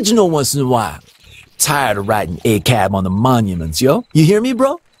original once in a while. Tired of writing ACAB on the monuments, yo. You hear me,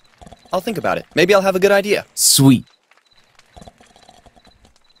 bro? I'll think about it. Maybe I'll have a good idea. Sweet.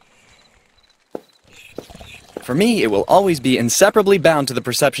 For me, it will always be inseparably bound to the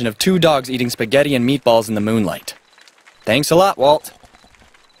perception of two dogs eating spaghetti and meatballs in the moonlight. Thanks a lot, Walt.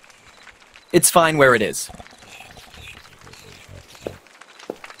 It's fine where it is.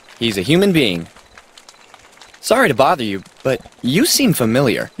 He's a human being. Sorry to bother you, but you seem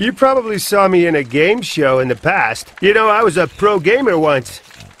familiar. You probably saw me in a game show in the past. You know, I was a pro gamer once.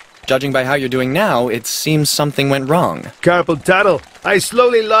 Judging by how you're doing now, it seems something went wrong. Carpal tunnel. I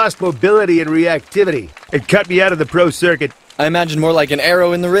slowly lost mobility and reactivity. It cut me out of the pro circuit. I imagine more like an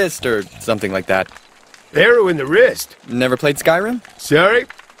arrow in the wrist or something like that. Arrow in the wrist? Never played Skyrim? Sorry,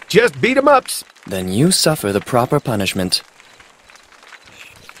 just beat 'em ups. Then you suffer the proper punishment.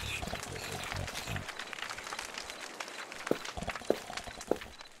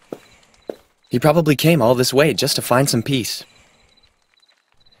 He probably came all this way just to find some peace.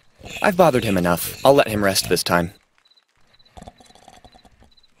 I've bothered him enough. I'll let him rest this time.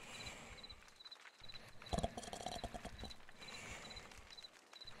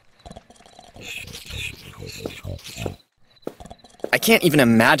 I can't even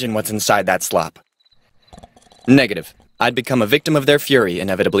imagine what's inside that slop. Negative. I'd become a victim of their fury,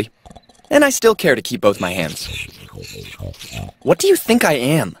 inevitably. And I still care to keep both my hands. What do you think I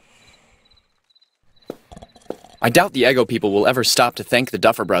am? I doubt the Ego people will ever stop to thank the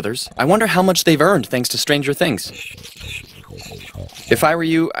Duffer Brothers. I wonder how much they've earned thanks to Stranger Things. If I were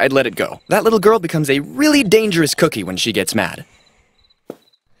you, I'd let it go. That little girl becomes a really dangerous cookie when she gets mad.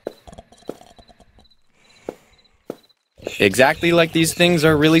 Exactly like these things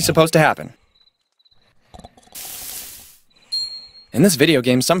are really supposed to happen. In this video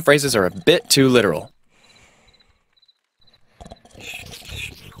game, some phrases are a bit too literal.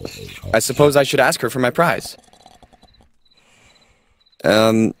 I suppose I should ask her for my prize.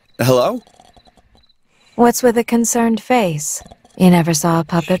 Hello? What's with a concerned face? You never saw a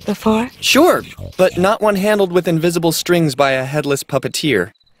puppet before? Sure, but not one handled with invisible strings by a headless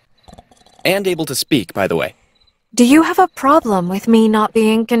puppeteer. And able to speak, by the way. Do you have a problem with me not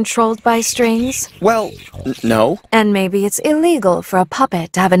being controlled by strings? Well, no. And maybe it's illegal for a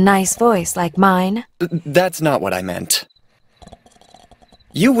puppet to have a nice voice like mine? That's not what I meant.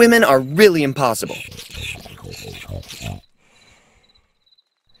 You women are really impossible.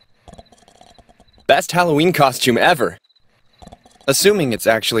 Best Halloween costume ever. Assuming it's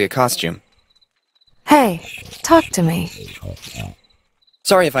actually a costume. Hey, talk to me.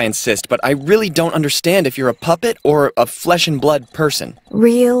 Sorry if I insist, but I really don't understand if you're a puppet or a flesh and blood person.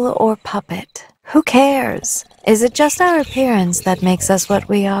 Real or puppet? Who cares? Is it just our appearance that makes us what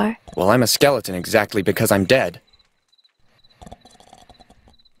we are? Well, I'm a skeleton exactly because I'm dead.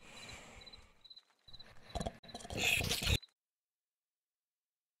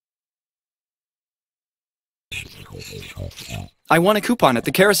 I won a coupon at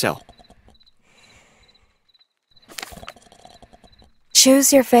the carousel.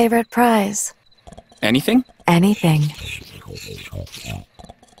 Choose your favorite prize. Anything? Anything.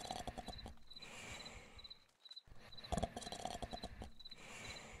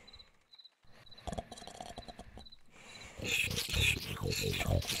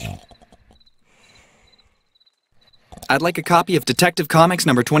 I'd like a copy of Detective Comics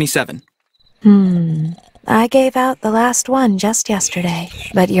number 27. I gave out the last one just yesterday,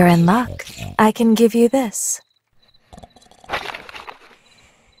 but you're in luck. I can give you this.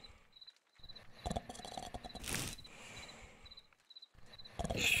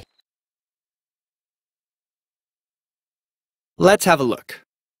 Let's have a look.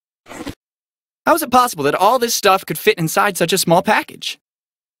 How is it possible that all this stuff could fit inside such a small package?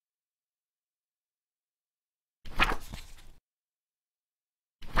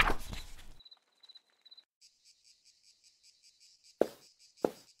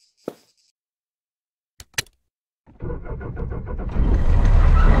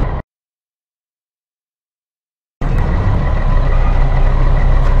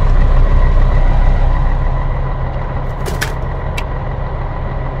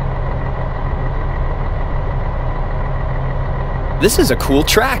 This is a cool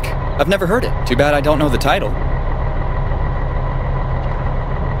track. I've never heard it. Too bad I don't know the title.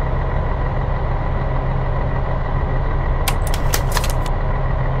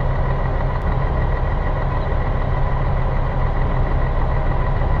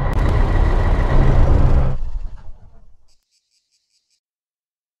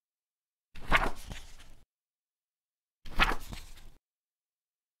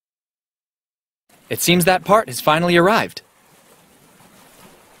 It seems that part has finally arrived.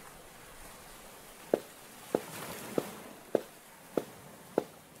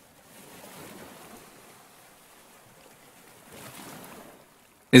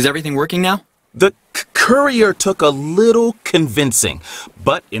 Is everything working now? The courier took a little convincing,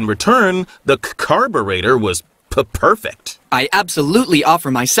 but in return, the carburetor was perfect. I absolutely offer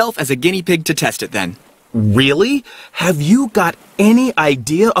myself as a guinea pig to test it then. Really? Have you got any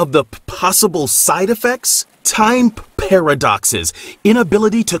idea of the possible side effects? Time paradoxes,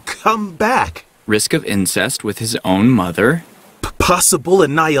 inability to come back. Risk of incest with his own mother. Possible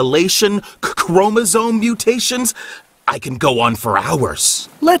annihilation, chromosome mutations. I can go on for hours.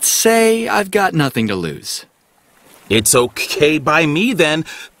 Let's say I've got nothing to lose. It's okay by me then.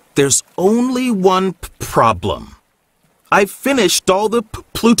 There's only one problem. I've finished all the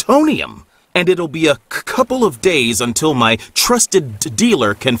plutonium, and it'll be a couple of days until my trusted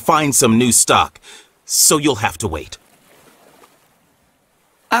dealer can find some new stock. So you'll have to wait.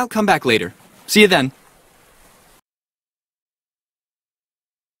 I'll come back later. See you then.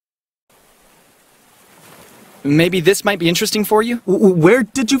 Maybe this might be interesting for you? Where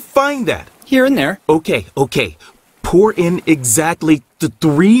did you find that? Here and there. Okay. Pour in exactly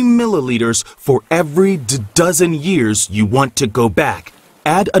 3 milliliters for every dozen years you want to go back.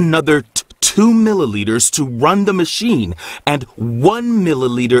 Add another 2 milliliters to run the machine, and 1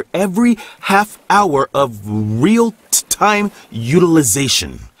 milliliter every half hour of real-time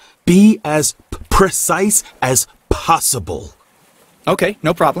utilization. Be as precise as possible. Okay,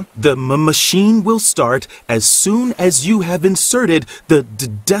 no problem. The machine will start as soon as you have inserted the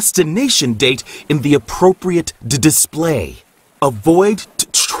destination date in the appropriate display. Avoid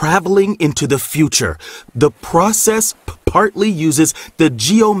traveling into the future. The process partly uses the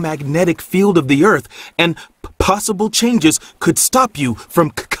geomagnetic field of the Earth, and possible changes could stop you from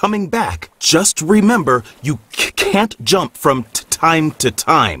coming back. Just remember, you can't jump from time to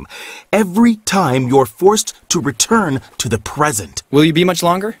time. Every time you're forced to return to the present. Will you be much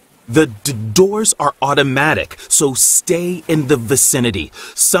longer? The doors are automatic, so stay in the vicinity.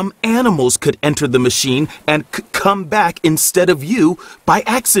 Some animals could enter the machine and come back instead of you by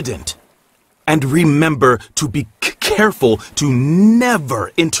accident. And remember to be careful to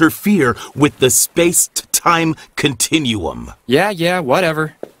never interfere with the space-time continuum. Yeah,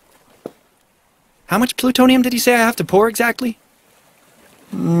 whatever. How much plutonium did he say I have to pour exactly?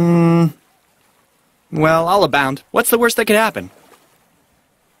 Well, I'll abound. What's the worst that could happen?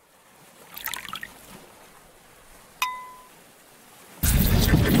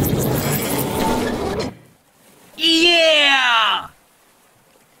 Yeah!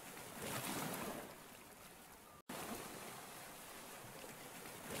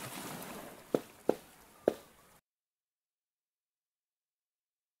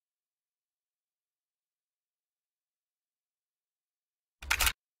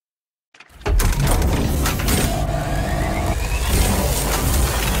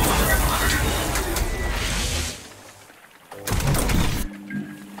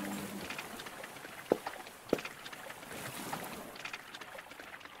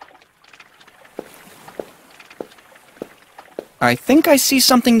 I think I see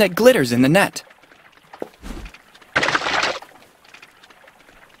something that glitters in the net.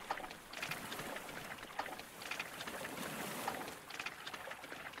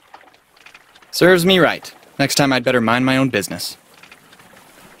 Serves me right. Next time I'd better mind my own business.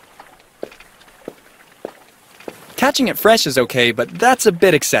 Catching it fresh is okay, but that's a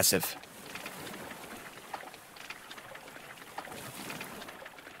bit excessive.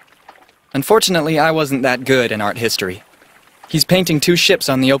 Unfortunately, I wasn't that good in art history. He's painting 2 ships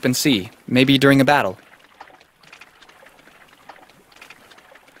on the open sea, maybe during a battle.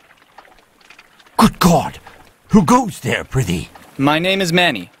 Good God! Who goes there, prithee? My name is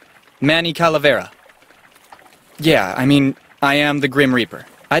Manny. Manny Calavera. Yeah, I am the Grim Reaper.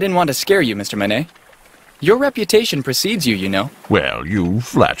 I didn't want to scare you, Mr. Manet. Your reputation precedes you, you know. Well, you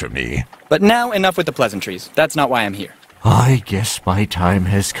flatter me. But now, enough with the pleasantries. That's not why I'm here. I guess my time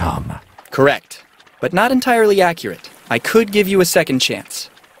has come. Correct. But not entirely accurate. I could give you a second chance.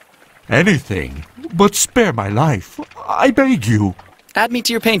 Anything, but spare my life. I beg you. Add me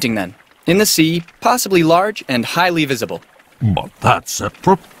to your painting, then. In the sea, possibly large and highly visible. But that's a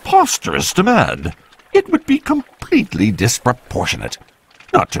preposterous demand. It would be completely disproportionate.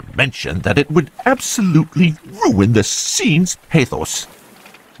 Not to mention that it would absolutely ruin the scene's pathos.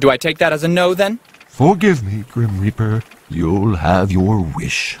 Do I take that as a no, then? Forgive me, Grim Reaper. You'll have your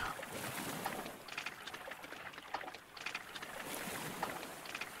wish.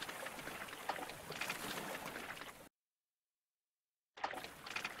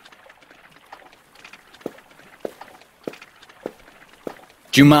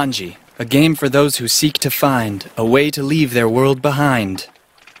 Jumanji, a game for those who seek to find a way to leave their world behind.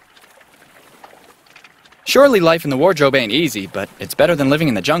 Surely life in the wardrobe ain't easy, but it's better than living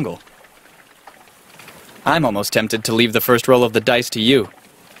in the jungle. I'm almost tempted to leave the first roll of the dice to you.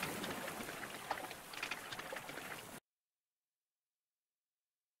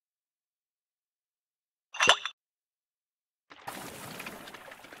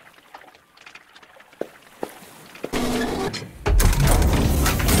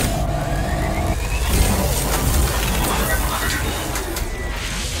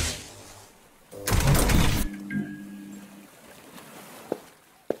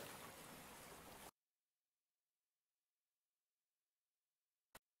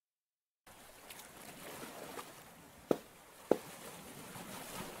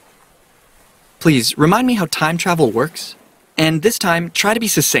 Please, remind me how time travel works. And this time, try to be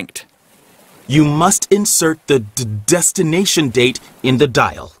succinct. You must insert the destination date in the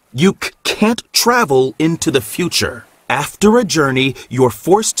dial. You can't travel into the future. After a journey, you're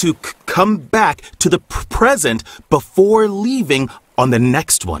forced to come back to the present before leaving on the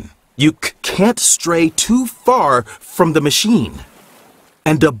next one. You can't stray too far from the machine.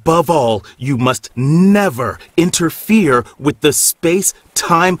 And above all, you must never interfere with the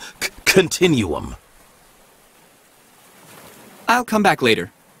space-time continuum. I'll come back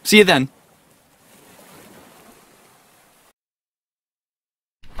later. See you then.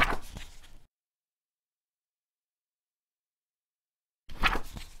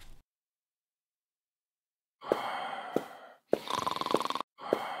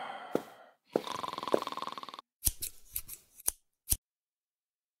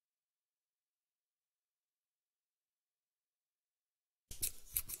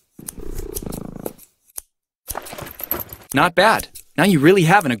 Not bad. Now you really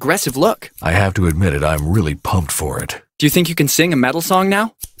have an aggressive look. I have to admit it, I'm really pumped for it. Do you think you can sing a metal song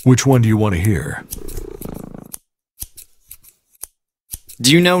now? Which one do you want to hear?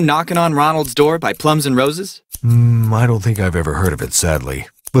 Do you know Knockin' on Ronald's Door by Plums and Roses? I don't think I've ever heard of it, sadly.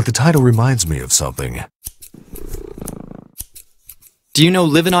 But the title reminds me of something. Do you know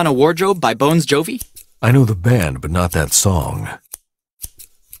Livin' on a Wardrobe by Bones Jovi? I know the band, but not that song.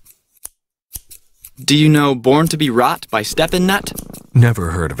 Do you know Born to be Rot by Steppin' Nut?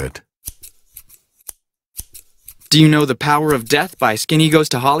 Never heard of it. Do you know The Power of Death by Skinny Goes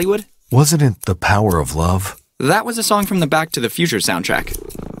to Hollywood? Wasn't it The Power of Love? That was a song from the Back to the Future soundtrack.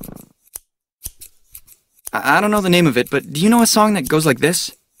 I don't know the name of it, but do you know a song that goes like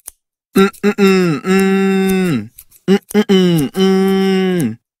this?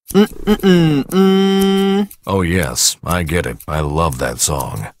 Oh yes, I get it. I love that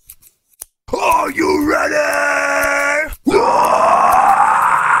song. Are you ready?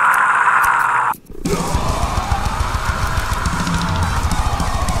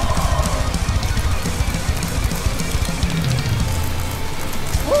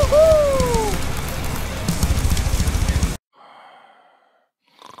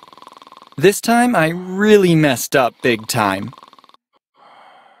 This time, I really messed up big time.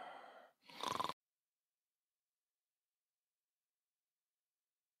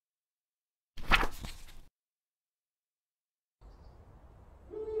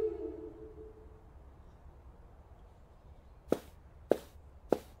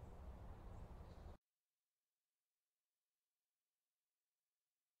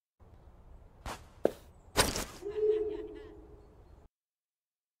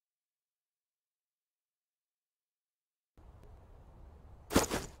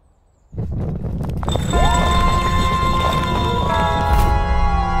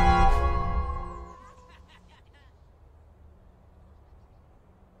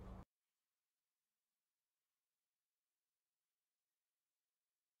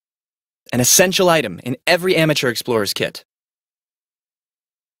 An essential item in every amateur explorer's kit.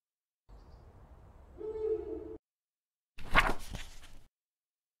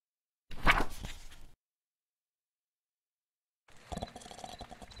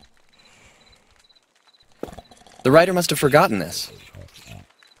 The writer must have forgotten this.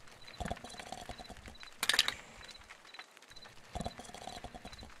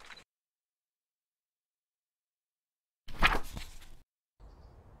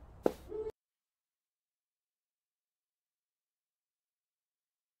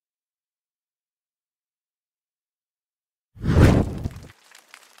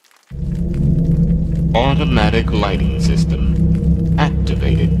 Automatic lighting system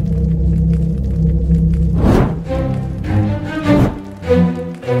activated.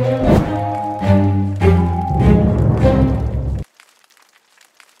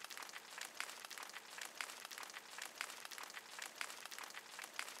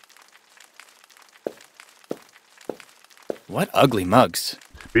 What ugly mugs.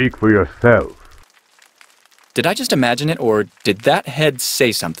 Speak for yourself. Did I just imagine it, or did that head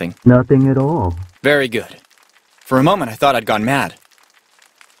say something? Nothing at all. Very good. For a moment, I thought I'd gone mad.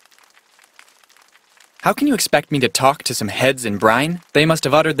 How can you expect me to talk to some heads in brine? They must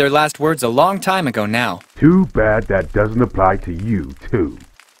have uttered their last words a long time ago now. Too bad that doesn't apply to you, too.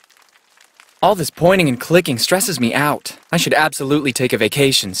 All this pointing and clicking stresses me out. I should absolutely take a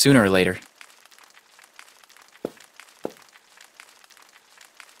vacation sooner or later.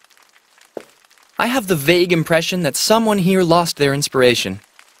 I have the vague impression that someone here lost their inspiration.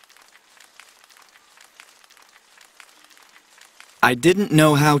 I didn't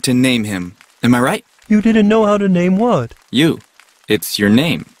know how to name him. Am I right? You didn't know how to name what? You. It's your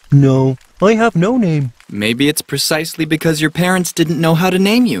name. No, I have no name. Maybe it's precisely because your parents didn't know how to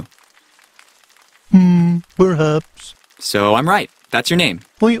name you. Perhaps. So I'm right. That's your name.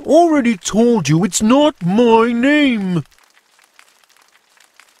 I already told you it's not my name.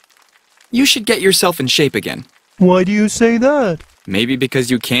 You should get yourself in shape again. Why do you say that? Maybe because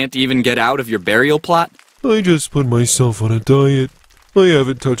you can't even get out of your burial plot? I just put myself on a diet. I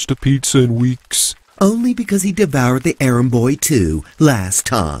haven't touched a pizza in weeks. Only because he devoured the errand boy too, last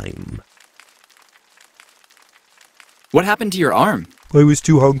time. What happened to your arm? I was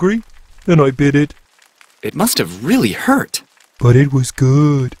too hungry, and I bit it. It must have really hurt. But it was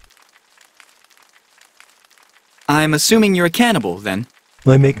good. I'm assuming you're a cannibal, then.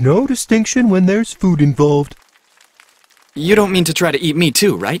 I make no distinction when there's food involved. You don't mean to try to eat me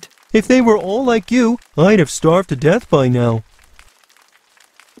too, right? If they were all like you, I'd have starved to death by now.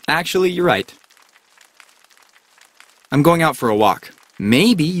 Actually, you're right. I'm going out for a walk.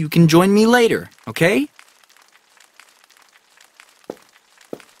 Maybe you can join me later, okay?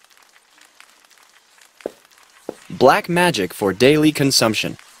 Black magic for daily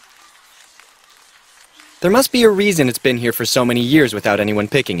consumption. There must be a reason it's been here for so many years without anyone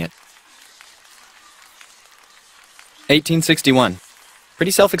picking it. 1861.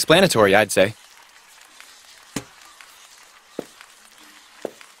 Pretty self-explanatory, I'd say.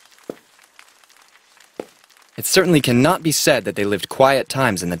 It certainly cannot be said that they lived quiet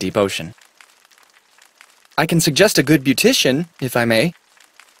times in the deep ocean. I can suggest a good beautician, if I may.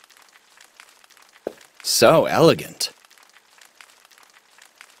 So elegant.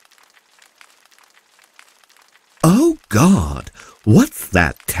 Oh, God! What's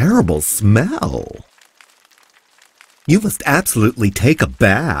that terrible smell? You must absolutely take a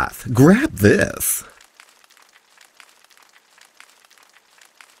bath. Grab this.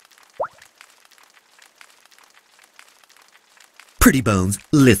 Pretty Bones,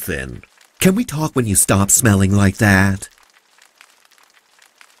 listen. Can we talk when you stop smelling like that?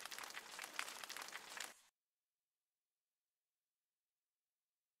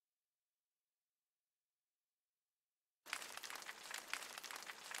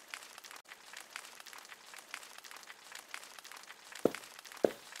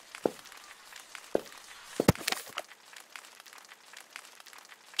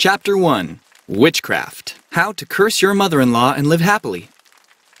 Chapter 1. Witchcraft. How to curse your mother-in-law and live happily.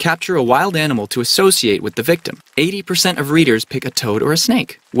 Capture a wild animal to associate with the victim. 80% of readers pick a toad or a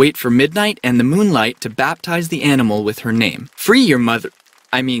snake. Wait for midnight and the moonlight to baptize the animal with her name. Free your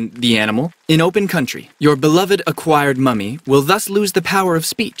the animal, in open country. Your beloved acquired mummy will thus lose the power of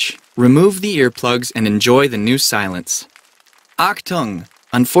speech. Remove the earplugs and enjoy the new silence. Achtung!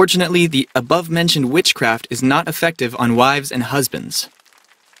 Unfortunately, the above-mentioned witchcraft is not effective on wives and husbands.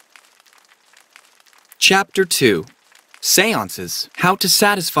 Chapter 2. Seances. How to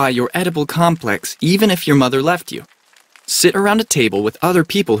satisfy your edible complex even if your mother left you. Sit around a table with other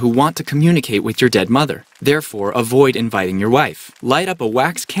people who want to communicate with your dead mother. Therefore, avoid inviting your wife. Light up a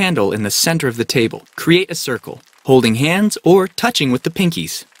wax candle in the center of the table. Create a circle, holding hands or touching with the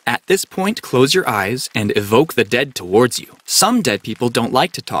pinkies. At this point, close your eyes and evoke the dead towards you. Some dead people don't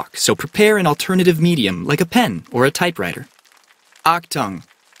like to talk, so prepare an alternative medium like a pen or a typewriter. Achtung.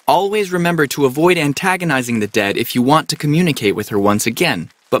 Always remember to avoid antagonizing the dead if you want to communicate with her once again,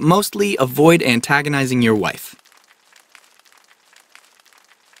 but mostly avoid antagonizing your wife.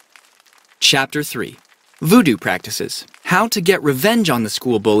 Chapter 3. Voodoo practices. How to get revenge on the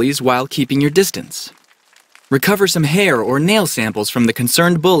school bullies while keeping your distance. Recover some hair or nail samples from the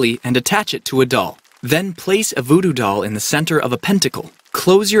concerned bully and attach it to a doll. Then place a voodoo doll in the center of a pentacle.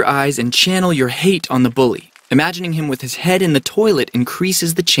 Close your eyes and channel your hate on the bully. Imagining him with his head in the toilet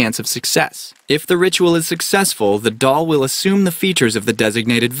increases the chance of success. If the ritual is successful, the doll will assume the features of the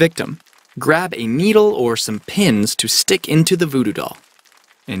designated victim. Grab a needle or some pins to stick into the voodoo doll.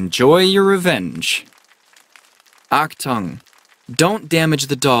 Enjoy your revenge. Achtung. Don't damage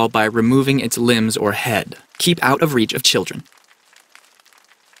the doll by removing its limbs or head. Keep out of reach of children.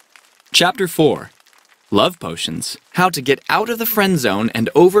 Chapter 4. Love potions. How to get out of the friend zone and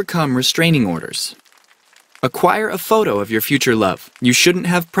overcome restraining orders. Acquire a photo of your future love. You shouldn't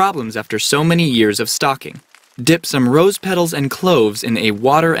have problems after so many years of stalking. Dip some rose petals and cloves in a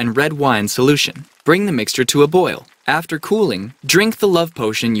water and red wine solution. Bring the mixture to a boil. After cooling, drink the love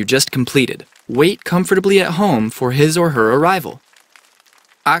potion you just completed. Wait comfortably at home for his or her arrival.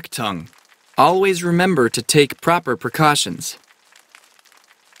 Achtung. Always remember to take proper precautions.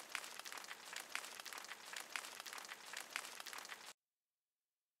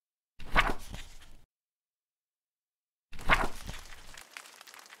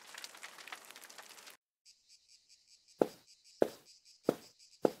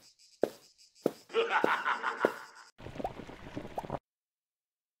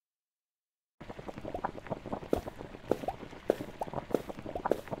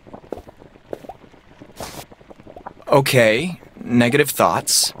 Okay, negative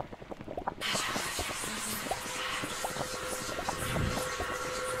thoughts.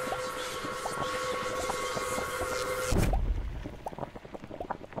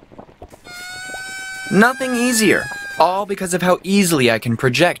 Nothing easier. All because of how easily I can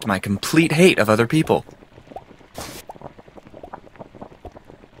project my complete hate of other people.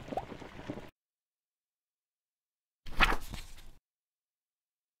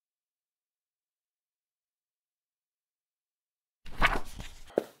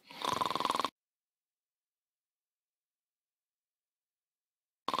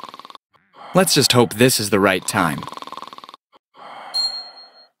 Let's just hope this is the right time.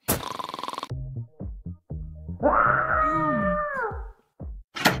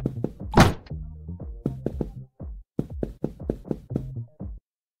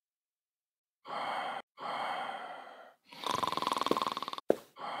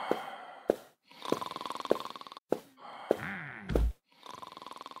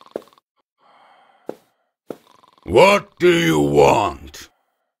 What do you want?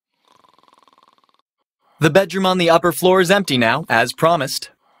 The bedroom on the upper floor is empty now, as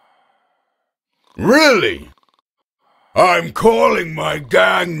promised. Really? I'm calling my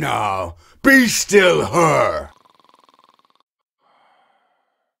gang now. Be still her.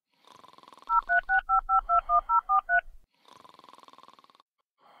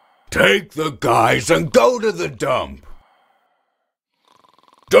 Take the guys and go to the dump.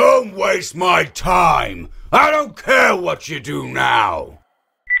 Don't waste my time. I don't care what you do now.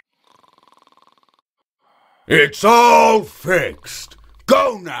 It's all fixed.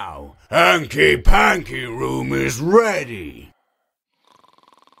 Go now. Hanky Panky room is ready.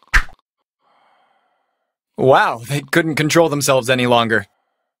 Wow, they couldn't control themselves any longer.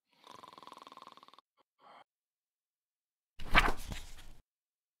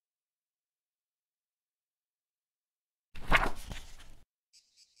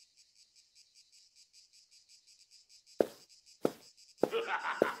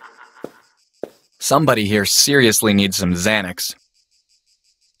 Somebody here seriously needs some Xanax.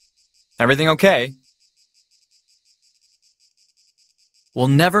 Everything okay? We'll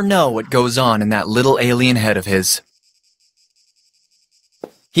never know what goes on in that little alien head of his.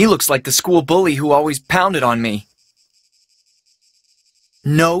 He looks like the school bully who always pounded on me.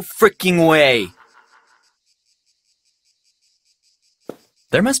 No freaking way!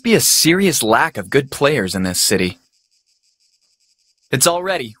 There must be a serious lack of good players in this city. It's all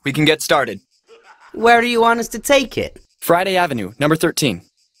ready. We can get started. Where do you want us to take it? Friday Avenue, number 13.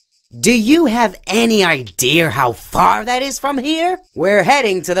 Do you have any idea how far that is from here? We're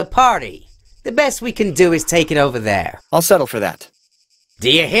heading to the party. The best we can do is take it over there. I'll settle for that.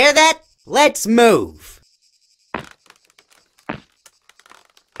 Do you hear that? Let's move.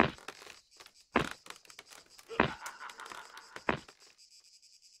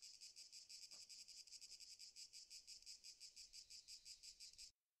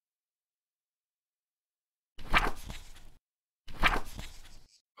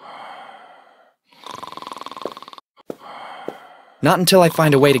 Not until I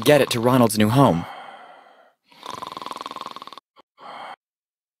find a way to get it to Ronald's new home.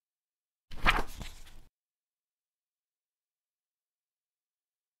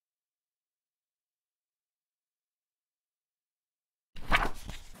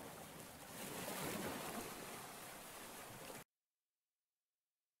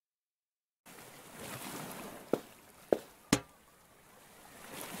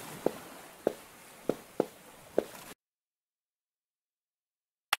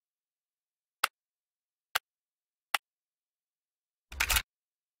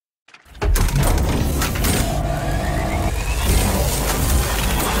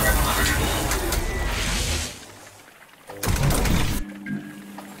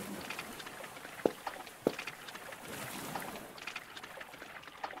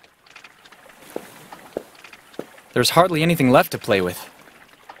 there's hardly anything left to play with.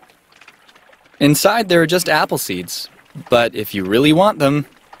 Inside, there are just apple seeds. But if you really want them...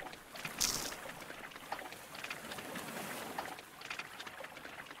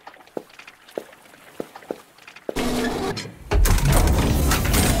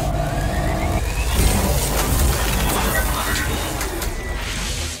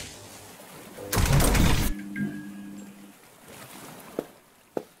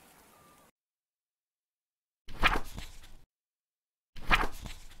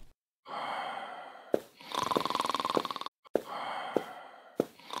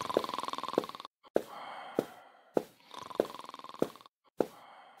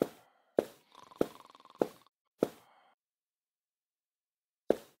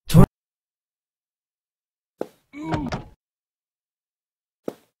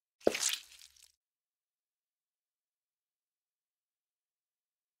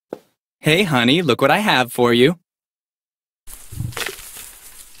 Hey, honey, look what I have for you.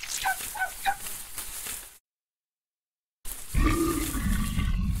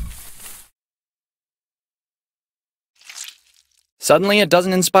 Suddenly, it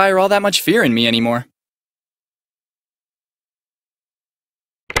doesn't inspire all that much fear in me anymore.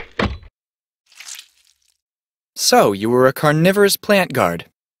 So, you were a carnivorous plant guard.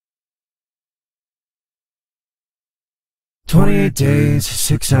 28 days,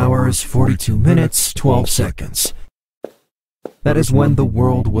 6 hours, 42 minutes, 12 seconds. That is when the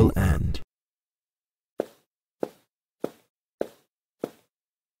world will end.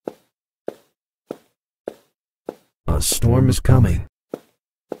 A storm is coming.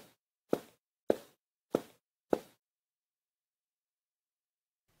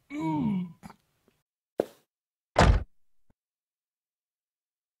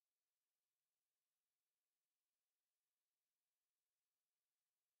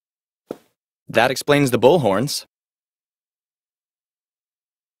 That explains the bullhorns.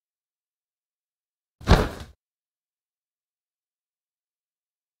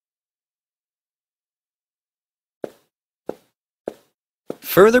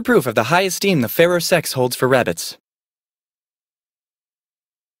 Further proof of the high esteem the fairer sex holds for rabbits.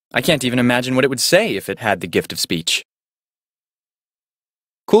 I can't even imagine what it would say if it had the gift of speech.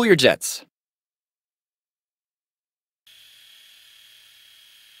 Cool your jets.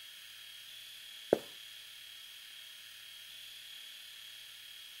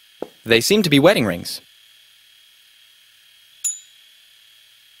 They seem to be wedding rings.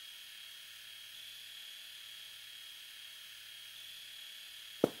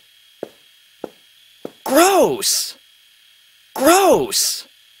 Gross! Gross!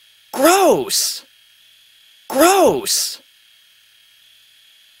 Gross! Gross!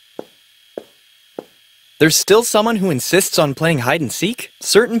 There's still someone who insists on playing hide and seek?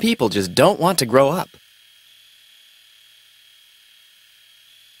 Certain people just don't want to grow up.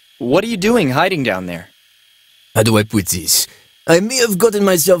 What are you doing hiding down there? How do I put this? I may have gotten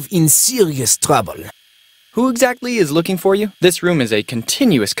myself in serious trouble. Who exactly is looking for you? This room is a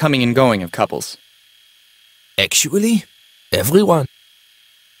continuous coming and going of couples. Actually, everyone.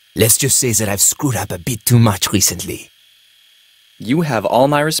 Let's just say that I've screwed up a bit too much recently. You have all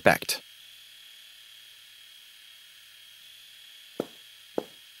my respect.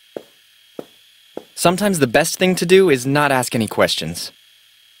 Sometimes the best thing to do is not ask any questions.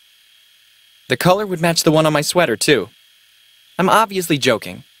 The color would match the one on my sweater, too. I'm obviously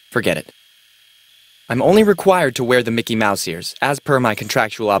joking. Forget it. I'm only required to wear the Mickey Mouse ears, as per my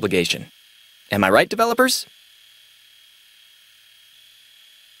contractual obligation. Am I right, developers?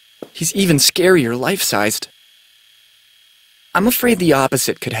 He's even scarier life-sized. I'm afraid the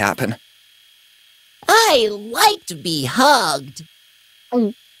opposite could happen. I like to be hugged.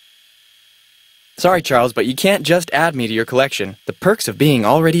 Sorry, Charles, but you can't just add me to your collection. The perks of being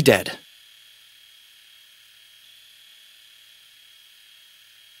already dead.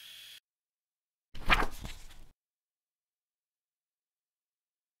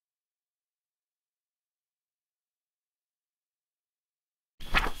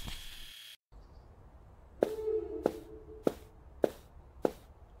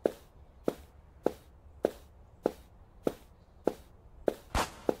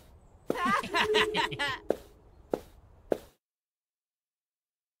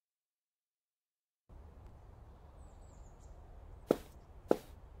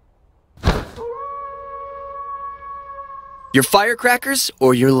 Your firecrackers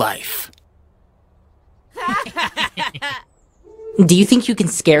or your life? Do you think you can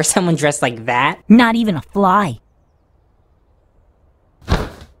scare someone dressed like that? Not even a fly.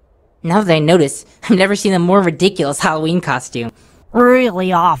 Now that I notice, I've never seen a more ridiculous Halloween costume.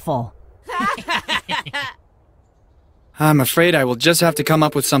 Really awful. I'm afraid I will just have to come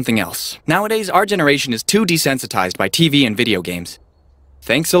up with something else. Nowadays, our generation is too desensitized by TV and video games.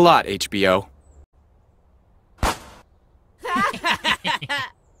 Thanks a lot, HBO.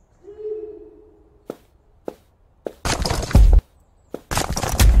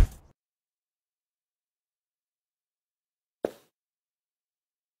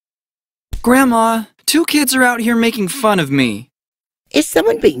 Grandma, 2 kids are out here making fun of me. Is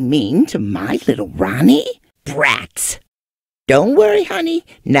someone being mean to my little Ronnie? Brats! Don't worry, honey.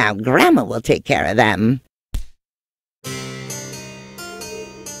 Now Grandma will take care of them.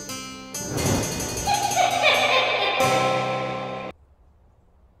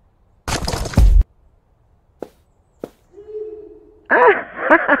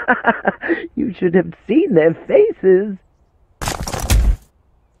 You should have seen their faces.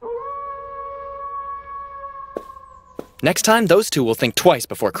 Next time, those 2 will think twice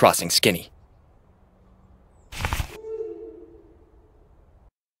before crossing Skinny.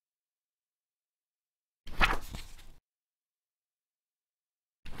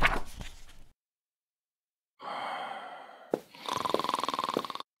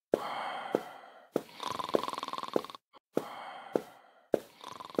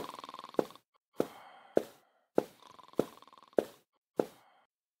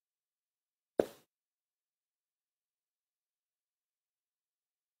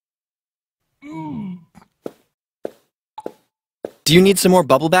 Do you need some more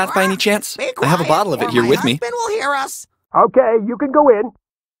bubble bath by any chance? I have a bottle of it here with me. My husband will hear us. Okay, you can go in.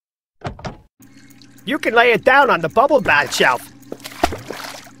 You can lay it down on the bubble bath shelf.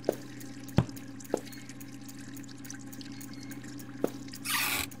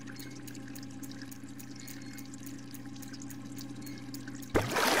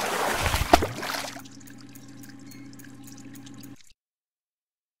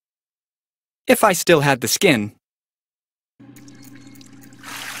 If I still had the skin.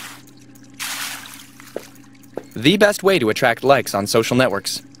 The best way to attract likes on social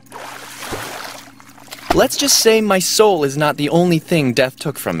networks. Let's just say my soul is not the only thing death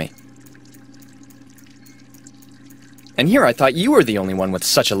took from me. And here I thought you were the only one with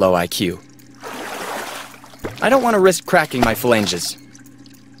such a low IQ. I don't want to risk cracking my phalanges.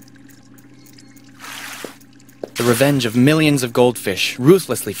 The revenge of millions of goldfish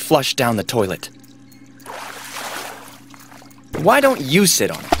ruthlessly flushed down the toilet. Why don't you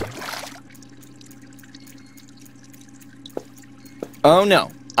sit on it? Oh no,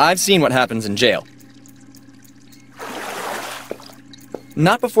 I've seen what happens in jail.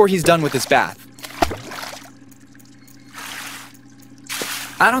 Not before he's done with his bath.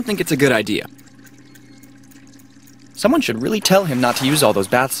 I don't think it's a good idea. Someone should really tell him not to use all those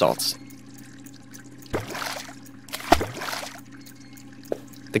bath salts.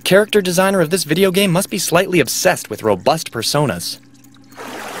 The character designer of this video game must be slightly obsessed with robust personas.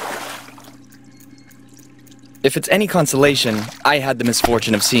 If it's any consolation, I had the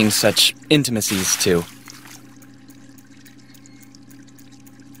misfortune of seeing such intimacies too.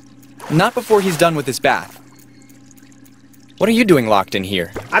 Not before he's done with his bath. What are you doing locked in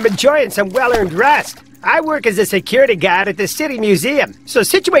here? I'm enjoying some well-earned rest. I work as a security guard at the City Museum, so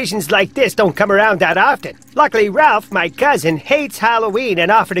situations like this don't come around that often. Luckily, Ralph, my cousin, hates Halloween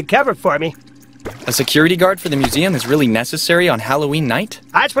and offered to cover for me. A security guard for the museum is really necessary on Halloween night?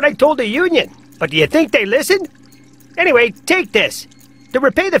 That's what I told the union. But do you think they listened? Anyway, take this. To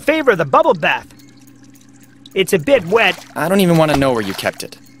repay the favor of the bubble bath. It's a bit wet. I don't even want to know where you kept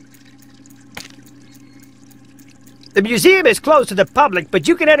it. The museum is closed to the public, but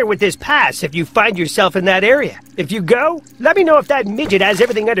you can enter with this pass if you find yourself in that area. If you go, let me know if that midget has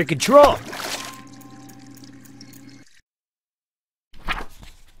everything under control.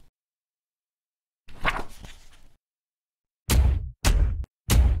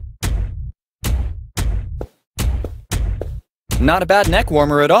 Not a bad neck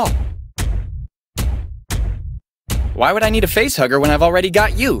warmer at all. Why would I need a face hugger when I've already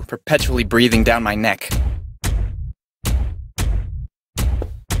got you, perpetually breathing down my neck?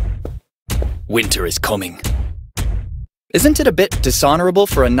 Winter is coming. Isn't it a bit dishonorable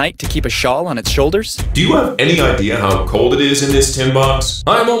for a knight to keep a shawl on its shoulders? Do you have any idea how cold it is in this tin box?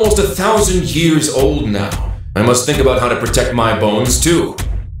 I am almost 1,000 years old now. I must think about how to protect my bones too.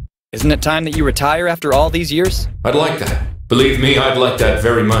 Isn't it time that you retire after all these years? I'd like that. Believe me, I'd like that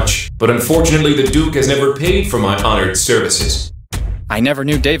very much. But unfortunately, the Duke has never paid for my honored services. I never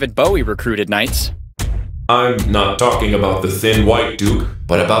knew David Bowie recruited knights. I'm not talking about the thin white Duke,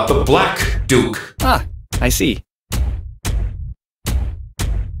 but about the black Duke. Ah, I see.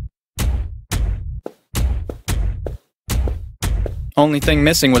 Only thing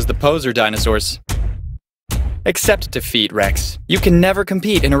missing was the poser dinosaurs. Accept defeat, Rex. You can never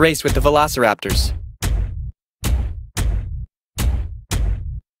compete in a race with the Velociraptors.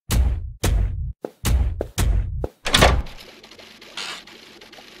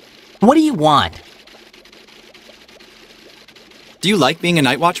 What do you want? Do you like being a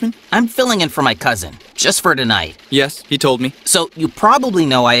night watchman? I'm filling in for my cousin, just for tonight. Yes, he told me. So you probably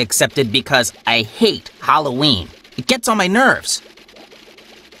know I accepted because I hate Halloween. It gets on my nerves.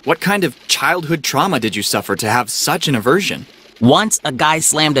 What kind of childhood trauma did you suffer to have such an aversion? Once a guy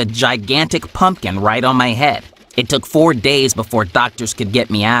slammed a gigantic pumpkin right on my head. It took 4 days before doctors could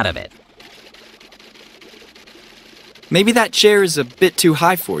get me out of it. Maybe that chair is a bit too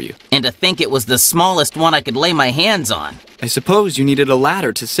high for you. And to think it was the smallest one I could lay my hands on. I suppose you needed a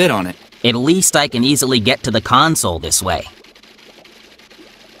ladder to sit on it. At least I can easily get to the console this way.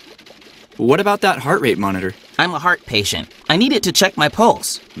 What about that heart rate monitor? I'm a heart patient. I need it to check my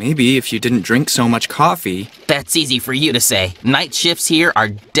pulse. Maybe if you didn't drink so much coffee. That's easy for you to say. Night shifts here are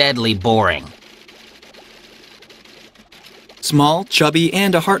deadly boring. Small, chubby,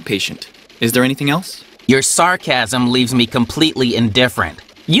 and a heart patient. Is there anything else? Your sarcasm leaves me completely indifferent.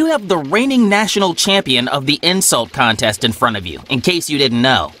 You have the reigning national champion of the insult contest in front of you, in case you didn't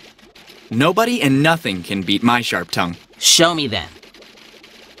know. Nobody and nothing can beat my sharp tongue. Show me then.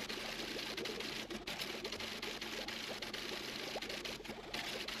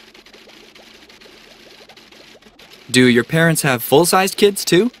 Do your parents have full-sized kids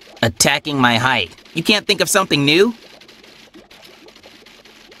too? Attacking my height. You can't think of something new?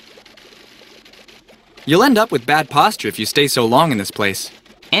 You'll end up with bad posture if you stay so long in this place.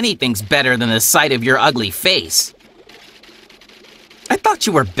 Anything's better than the sight of your ugly face. I thought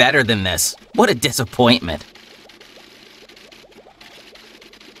you were better than this. What a disappointment.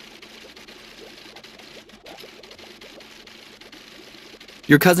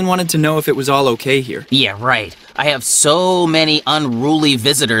 Your cousin wanted to know if it was all okay here. Yeah, right. I have so many unruly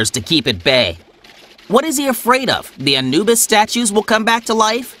visitors to keep at bay. What is he afraid of? The Anubis statues will come back to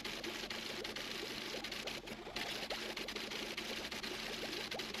life?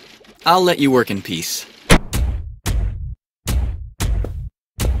 I'll let you work in peace.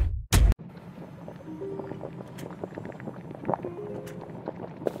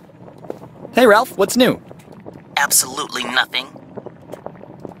 Hey Ralph, what's new? Absolutely nothing.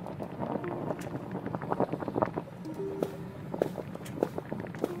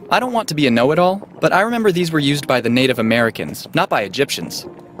 I don't want to be a know-it-all, but I remember these were used by the Native Americans, not by Egyptians.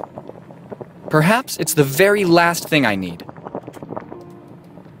 Perhaps it's the very last thing I need.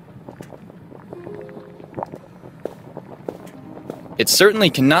 It certainly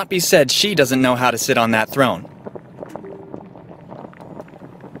cannot be said she doesn't know how to sit on that throne.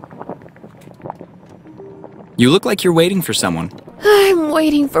 You look like you're waiting for someone. I'm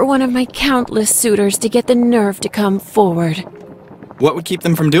waiting for one of my countless suitors to get the nerve to come forward. What would keep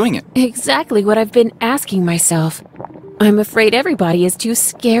them from doing it? Exactly what I've been asking myself. I'm afraid everybody is too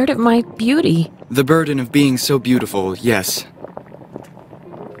scared of my beauty. The burden of being so beautiful, yes.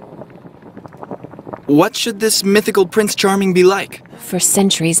 What should this mythical Prince Charming be like? For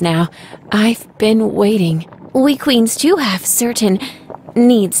centuries now, I've been waiting. We queens too have certain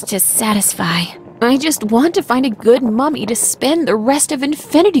needs to satisfy. I just want to find a good mummy to spend the rest of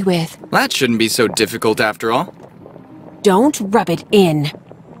infinity with. That shouldn't be so difficult after all. Don't rub it in.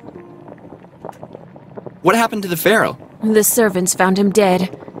 What happened to the pharaoh? The servants found him dead,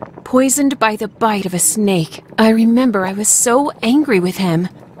 poisoned by the bite of a snake. I remember I was so angry with him.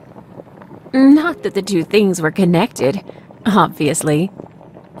 Not that the two things were connected, obviously.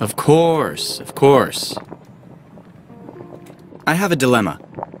 Of course, of course. I have a dilemma.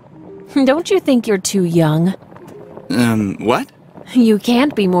 Don't you think you're too young? What? You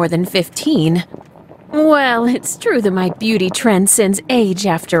can't be more than 15. Well, it's true that my beauty transcends age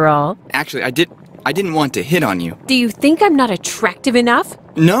after all. Actually, I didn't want to hit on you. Do you think I'm not attractive enough?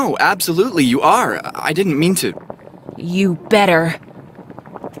 No, absolutely, you are. I didn't mean to. You better.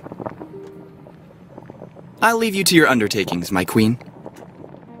 I'll leave you to your undertakings, my queen.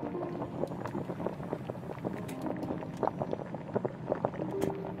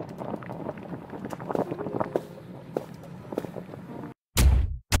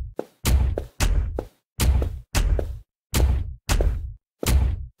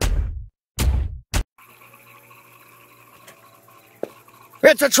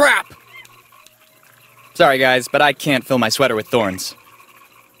 It's a trap! Sorry guys, but I can't fill my sweater with thorns.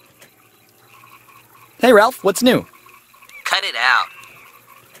 Hey Ralph, what's new? Cut it out.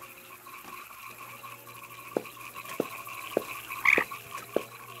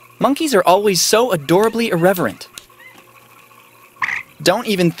 Monkeys are always so adorably irreverent. Don't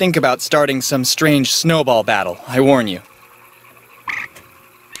even think about starting some strange snowball battle, I warn you.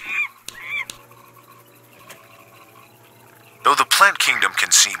 Though the plant kingdom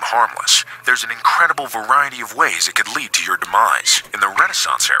can seem harmless, there's an incredible variety of ways it could lead to your demise. In the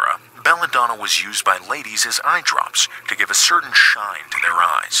Renaissance era, belladonna was used by ladies as eye drops to give a certain shine to their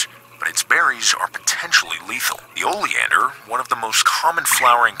eyes. But its berries are potentially lethal. The oleander, one of the most common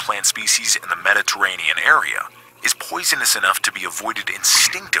flowering plant species in the Mediterranean area, is poisonous enough to be avoided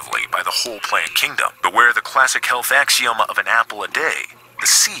instinctively by the whole plant kingdom. Beware the classic health axiom of an apple a day. The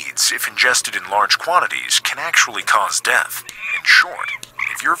seeds, if ingested in large quantities, can actually cause death. In short,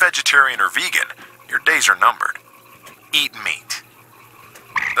 if you're vegetarian or vegan, your days are numbered. Eat meat.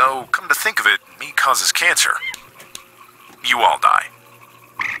 Though, come to think of it, meat causes cancer. You all die.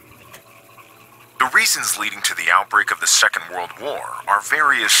 The reasons leading to the outbreak of the Second World War are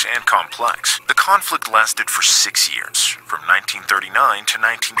various and complex. The conflict lasted for 6 years, from 1939 to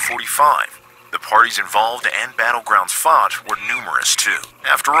 1945. The parties involved and battlegrounds fought were numerous too.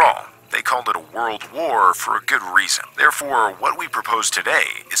 After all, they called it a world war for a good reason. Therefore, what we propose today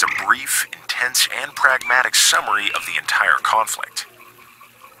is a brief, intense, and pragmatic summary of the entire conflict.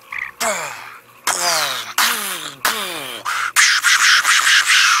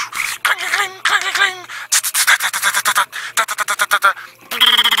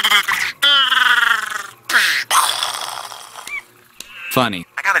 Funny.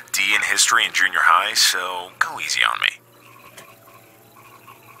 I got a D in history in junior high, so go easy on me.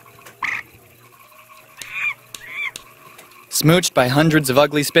 Smooched by hundreds of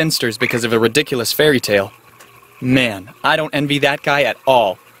ugly spinsters because of a ridiculous fairy tale. Man, I don't envy that guy at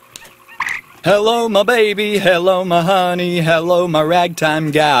all. Hello, my baby, hello, my honey, hello, my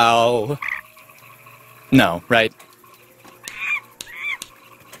ragtime gal. No, right?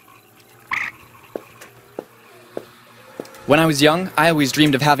 When I was young, I always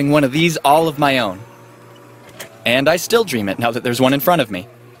dreamed of having one of these all of my own. And I still dream it now that there's one in front of me.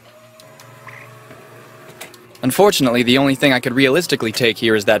 Unfortunately, the only thing I could realistically take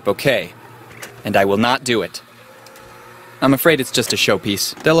here is that bouquet. And I will not do it. I'm afraid it's just a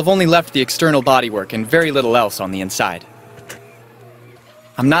showpiece. They'll have only left the external bodywork and very little else on the inside.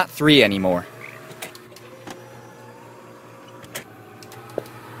 I'm not 3 anymore.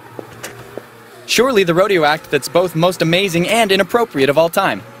 Surely the rodeo act that's both most amazing and inappropriate of all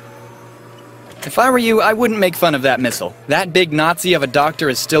time. If I were you, I wouldn't make fun of that missile. That big Nazi of a doctor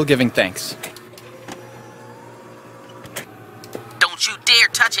is still giving thanks. Don't you dare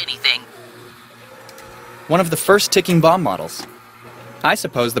touch anything! One of the first ticking bomb models. I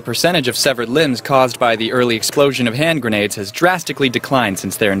suppose the percentage of severed limbs caused by the early explosion of hand grenades has drastically declined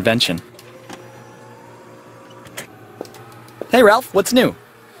since their invention. Hey Ralph, what's new?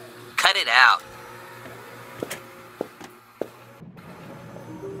 Cut it out.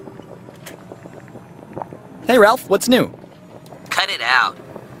 Hey Ralph, what's new? Cut it out.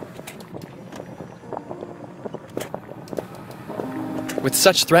 With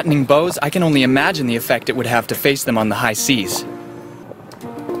such threatening bows, I can only imagine the effect it would have to face them on the high seas.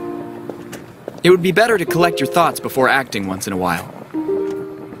 It would be better to collect your thoughts before acting once in a while.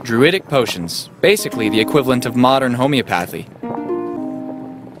 Druidic potions, basically the equivalent of modern homeopathy.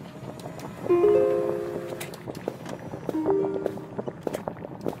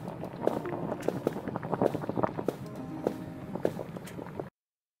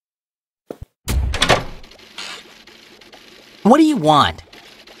 What do you want?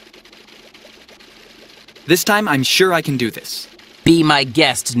 This time, I'm sure I can do this. Be my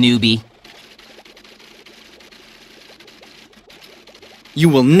guest, newbie. You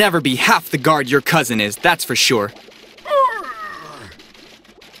will never be half the guard your cousin is, that's for sure.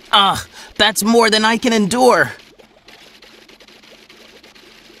 Ugh, that's more than I can endure.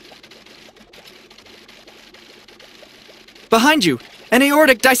 Behind you, an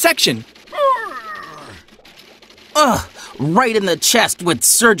aortic dissection. Ugh, right in the chest with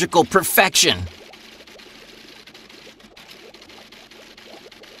surgical perfection.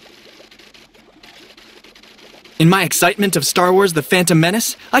 In my excitement of Star Wars: The Phantom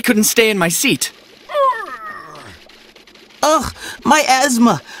Menace, I couldn't stay in my seat. Ugh, my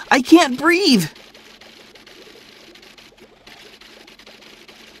asthma! I can't breathe!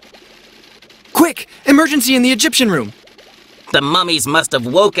 Quick! Emergency in the Egyptian room! The mummies must have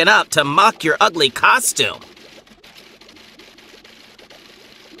woken up to mock your ugly costume.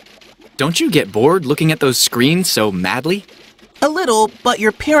 Don't you get bored looking at those screens so madly? A little, but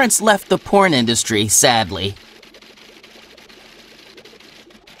your parents left the porn industry, sadly.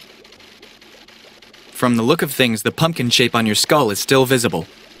 From the look of things, the pumpkin shape on your skull is still visible.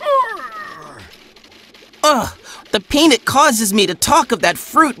 Ugh, The pain it causes me to talk of that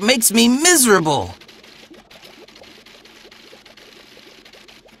fruit makes me miserable.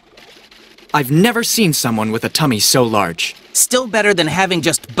 I've never seen someone with a tummy so large. Still better than having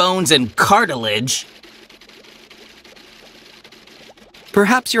just bones and cartilage.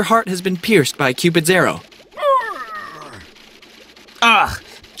 Perhaps your heart has been pierced by Cupid's arrow. Ugh,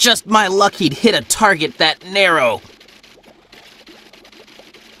 just my luck he'd hit a target that narrow.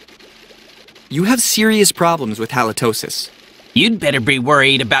 You have serious problems with halitosis. You'd better be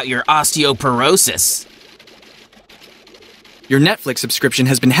worried about your osteoporosis. Your Netflix subscription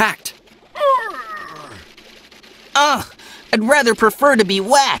has been hacked. Ugh, I'd rather prefer to be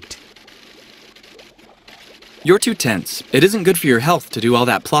whacked. You're too tense. It isn't good for your health to do all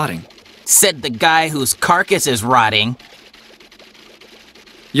that plotting. Said the guy whose carcass is rotting.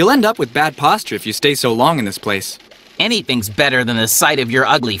 You'll end up with bad posture if you stay so long in this place. Anything's better than the sight of your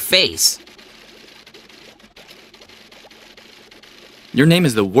ugly face. Your name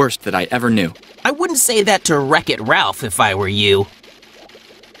is the worst that I ever knew. I wouldn't say that to Wreck-It Ralph if I were you.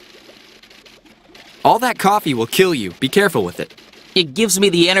 All that coffee will kill you. Be careful with it. It gives me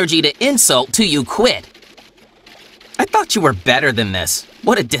the energy to insult till you quit. I thought you were better than this.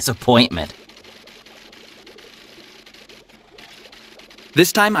 What a disappointment.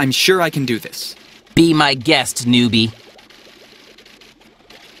 This time, I'm sure I can do this. Be my guest, newbie.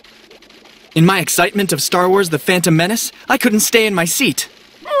 In my excitement of Star Wars: The Phantom Menace, I couldn't stay in my seat.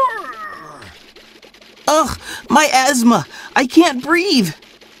 Ugh, my asthma. I can't breathe.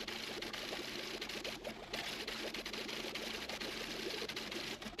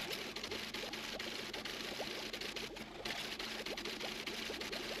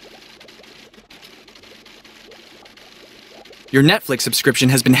 Your Netflix subscription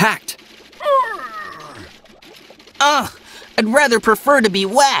has been hacked. Ugh, I'd rather prefer to be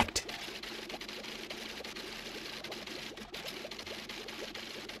whacked.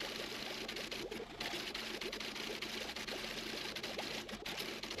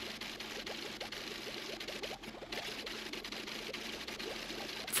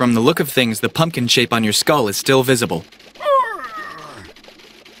 From the look of things, the pumpkin shape on your skull is still visible.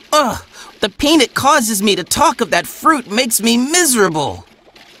 Ugh, the pain it causes me to talk of that fruit makes me miserable.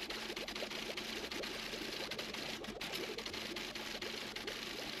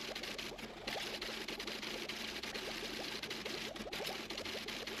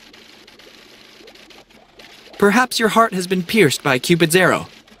 Perhaps your heart has been pierced by Cupid's arrow.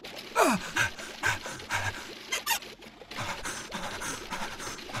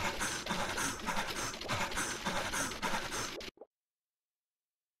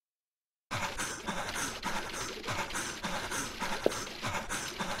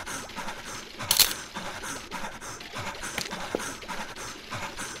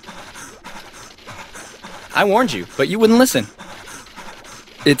 I warned you, but you wouldn't listen.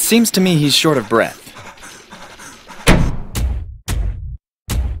 It seems to me he's short of breath.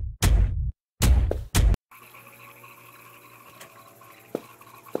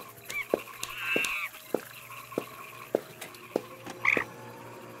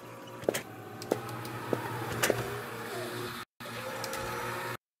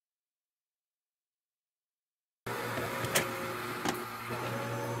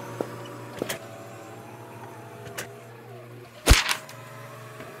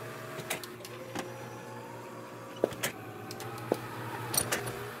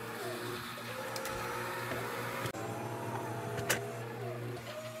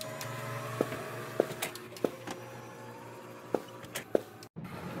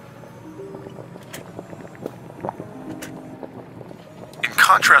 In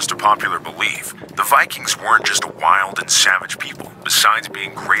contrast to popular belief, the Vikings weren't just a wild and savage people. Besides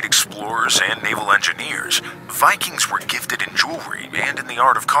being great explorers and naval engineers, Vikings were gifted in jewelry and in the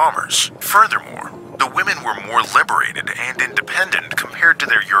art of commerce. Furthermore, the women were more liberated and independent compared to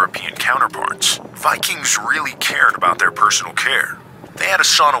their European counterparts. Vikings really cared about their personal care. They had a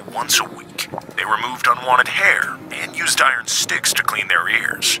sauna once a week. They removed unwanted hair and used iron sticks to clean their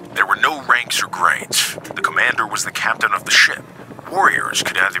ears. There were no ranks or grades. The commander was the captain of the ship. Warriors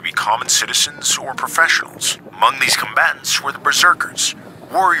could either be common citizens or professionals. Among these combatants were the berserkers,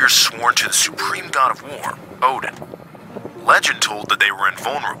 warriors sworn to the supreme god of war, Odin. Legend told that they were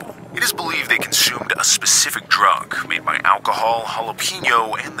invulnerable. It is believed they consumed a specific drug made by alcohol,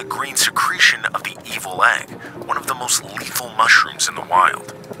 jalapeno, and the green secretion of the evil egg, one of the most lethal mushrooms in the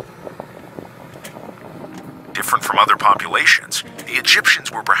wild. Different from other populations, the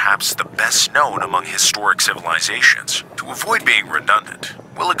Egyptians were perhaps the best known among historic civilizations. To avoid being redundant,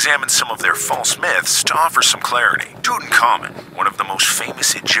 We'll examine some of their false myths to offer some clarity. Tutankhamun, one of the most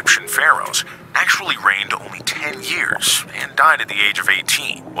famous Egyptian pharaohs, actually reigned only 10 years and died at the age of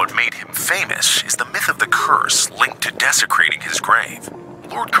 18. What made him famous is the myth of the curse linked to desecrating his grave.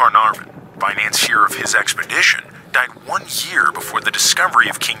 Lord Carnarvon, financier of his expedition, died 1 year before the discovery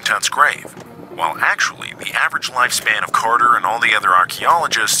of King Tut's grave, while actually the average lifespan of Carter and all the other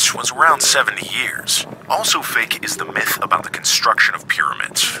archaeologists was around 70 years. Also fake is the myth about the construction of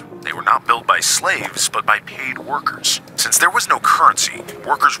pyramids. They were not built by slaves, but by paid workers. Since there was no currency,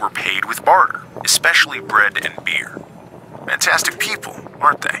 workers were paid with barter, especially bread and beer. Fantastic people,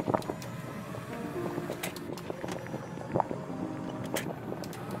 aren't they?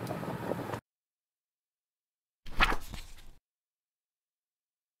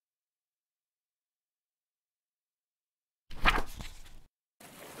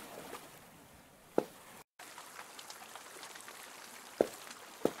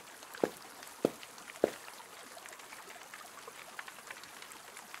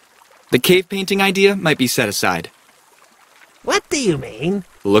 The cave painting idea might be set aside. What do you mean?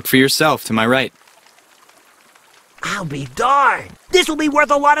 Look for yourself to my right. I'll be darned. This will be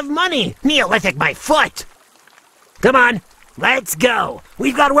worth a lot of money. Neolithic my foot. Come on, let's go.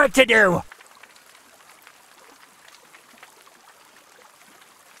 We've got work to do.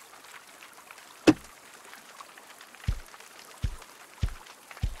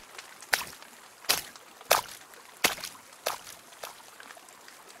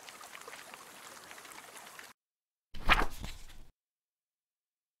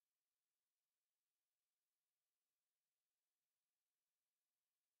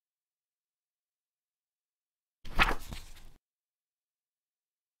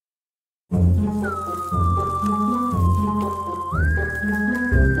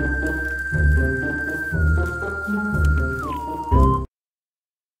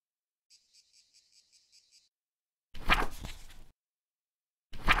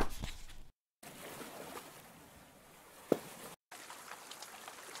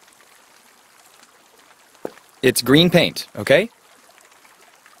 It's green paint, okay?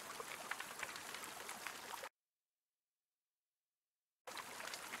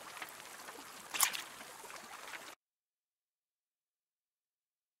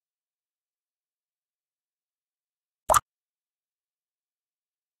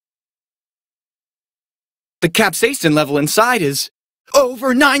 The capsaicin level inside is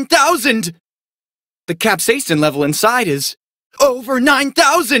over 9,000! The capsaicin level inside is over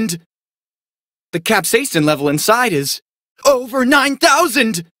 9,000! The capsaicin level inside is over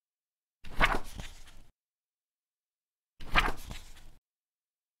 9,000!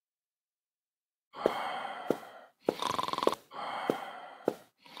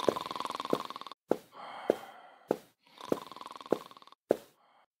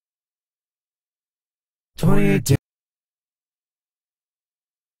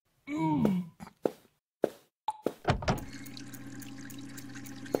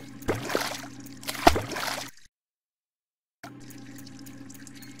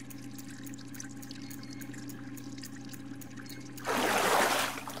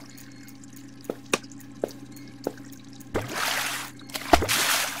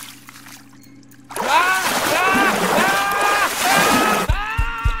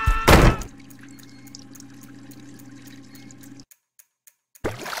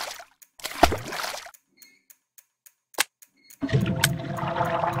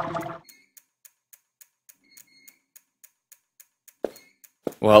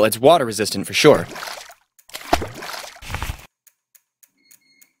 Well, it's water resistant for sure.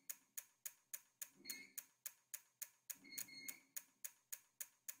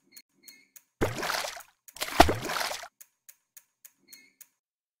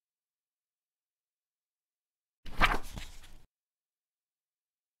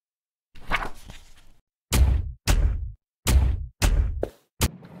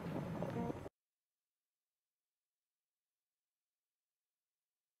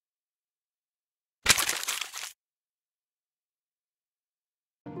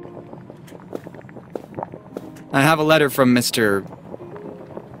 I have a letter from Mr.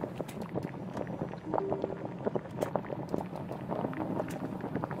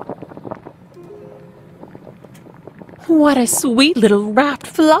 What a sweet little wrapped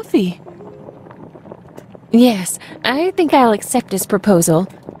fluffy. Yes, I think I'll accept his proposal.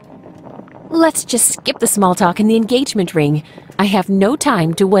 Let's just skip the small talk and the engagement ring. I have no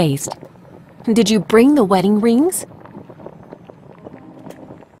time to waste. Did you bring the wedding rings?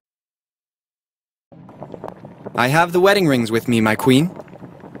 I have the wedding rings with me, my queen.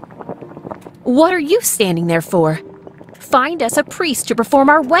 What are you standing there for? find us a priest to perform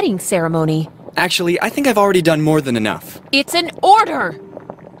our wedding ceremony. Actually, I think I've already done more than enough. It's an order!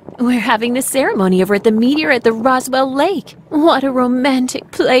 We're having the ceremony over at the meteor at the Roswell Lake. What a romantic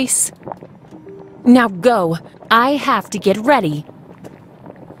place. Now go. I have to get ready.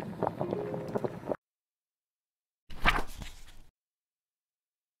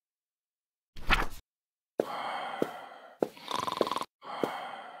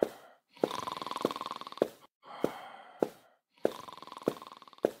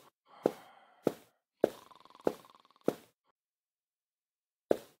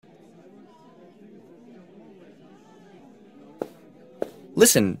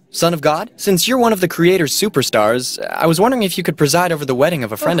 Listen, Son of God, since you're one of the Creator's superstars, I was wondering if you could preside over the wedding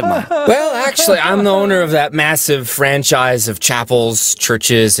of a friend of mine. Well, actually, I'm the owner of that massive franchise of chapels,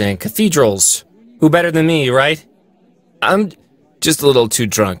 churches, and cathedrals. Who better than me, right? I'm just a little too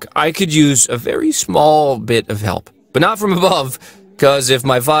drunk. I could use a very small bit of help, but not from above, because if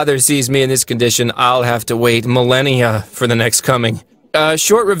my father sees me in this condition, I'll have to wait millennia for the next coming. A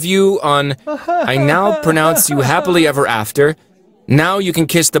short review on I now pronounce you happily ever after. Now you can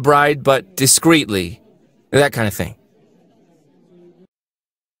kiss the bride, but discreetly. That kind of thing.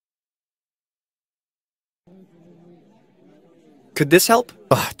 Could this help?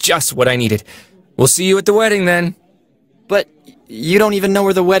 Oh, just what I needed. We'll see you at the wedding then. But you don't even know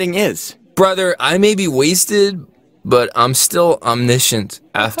where the wedding is. Brother, I may be wasted, but I'm still omniscient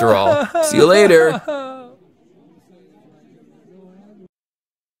after all. See you later.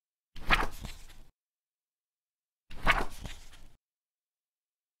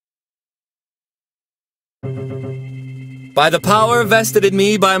 By the power vested in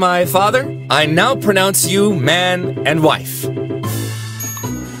me by my father, I now pronounce you man and wife.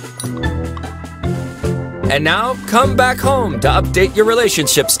 And now, come back home to update your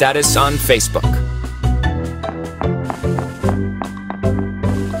relationship status on Facebook.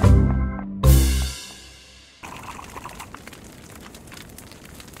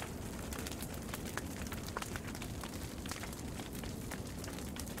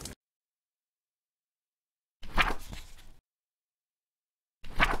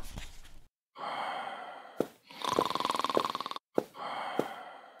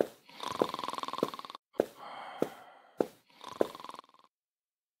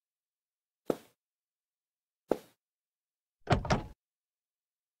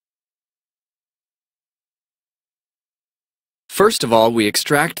 First of all, we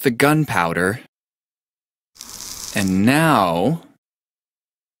extract the gunpowder. And now...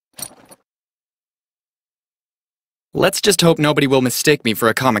 let's just hope nobody will mistake me for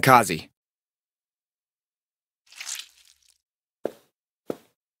a kamikaze.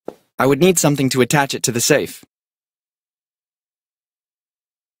 I would need something to attach it to the safe.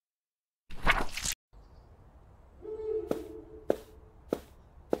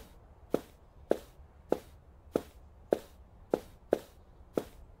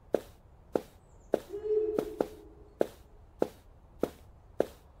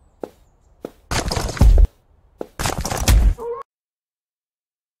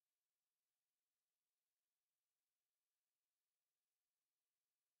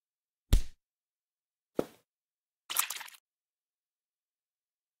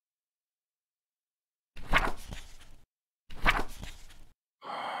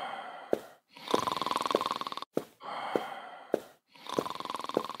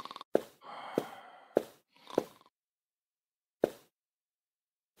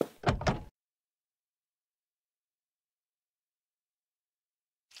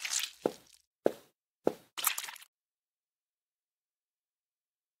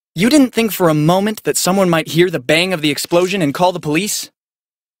 You didn't think for a moment that someone might hear the bang of the explosion and call the police?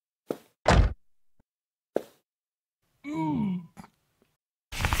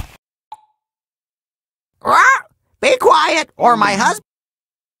 Be quiet, or my husband...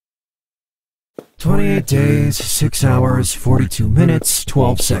 28 days, 6 hours, 42 minutes,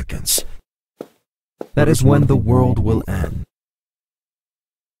 12 seconds. That is when the world will end.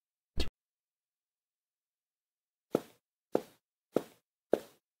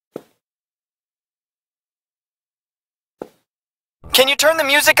 Can you turn the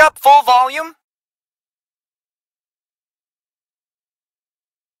music up full volume?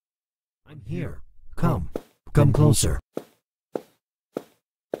 I'm here. Come. Come closer.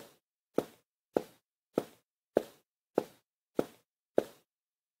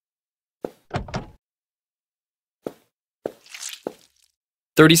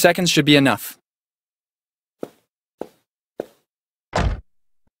 "30 seconds should be enough.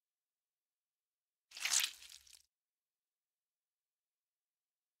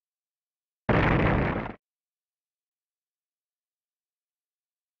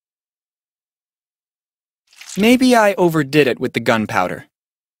 Maybe I overdid it with the gunpowder.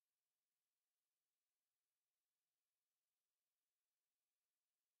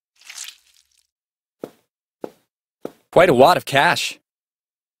 Quite a wad of cash.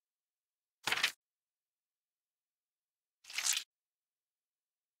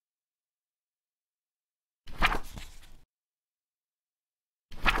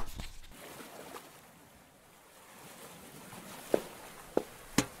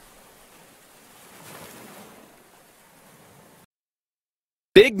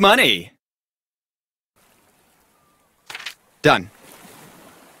 Big money! Done.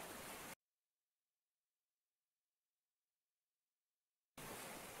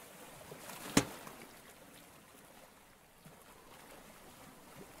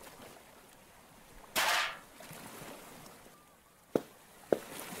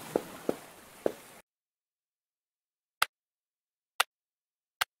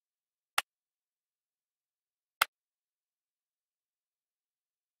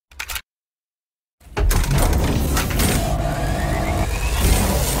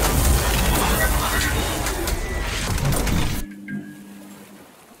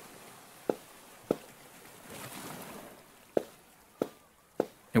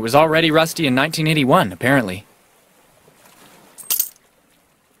 It was already rusty in 1981, apparently.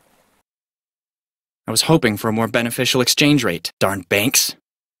 I was hoping for a more beneficial exchange rate. Darn banks.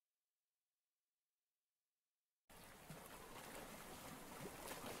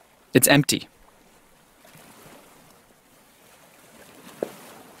 It's empty.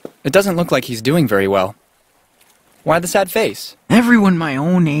 It doesn't look like he's doing very well. Why the sad face? Everyone my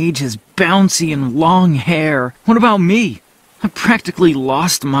own age has bouncy and long hair. What about me? I practically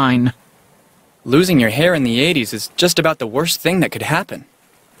lost mine. Losing your hair in the 80s is just about the worst thing that could happen.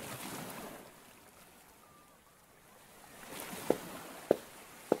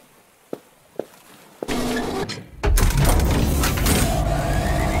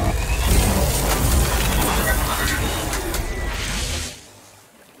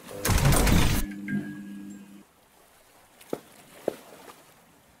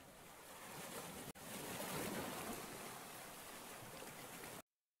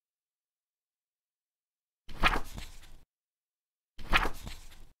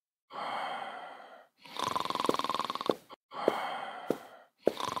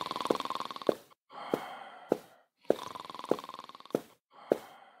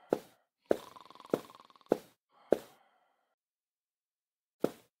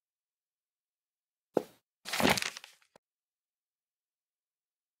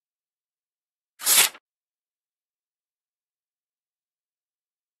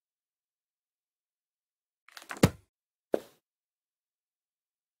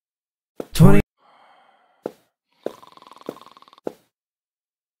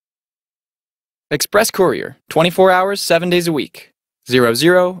 Express Courier, 24 hours, 7 days a week.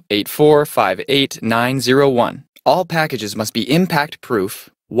 0084588901. All packages must be impact-proof,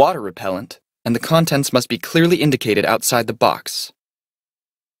 water-repellent, and the contents must be clearly indicated outside the box.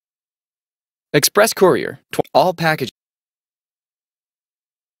 Express Courier, all packages.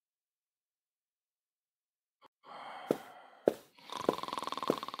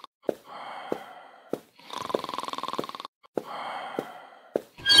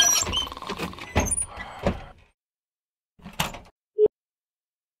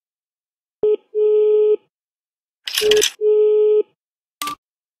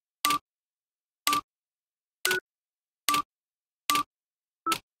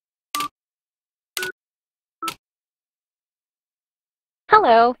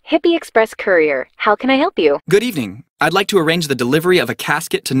 Hello, Hippie Express Courier. How can I help you? Good evening. I'd like to arrange the delivery of a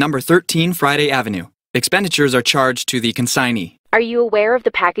casket to number 13 Friday Avenue. Expenditures are charged to the consignee. Are you aware of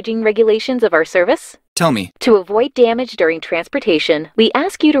the packaging regulations of our service? Tell me. To avoid damage during transportation, we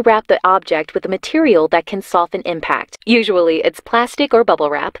ask you to wrap the object with a material that can soften impact. Usually it's plastic or bubble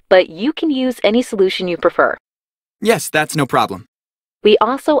wrap, but you can use any solution you prefer. Yes, that's no problem. We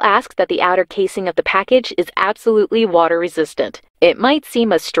also ask that the outer casing of the package is absolutely water resistant. It might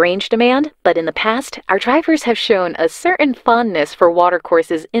seem a strange demand, but in the past, our drivers have shown a certain fondness for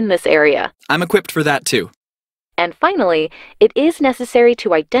watercourses in this area. I'm equipped for that too. And finally, it is necessary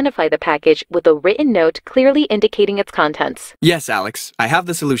to identify the package with a written note clearly indicating its contents. Yes, Alex, I have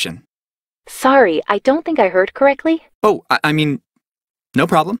the solution. Sorry, I don't think I heard correctly. Oh, I mean, no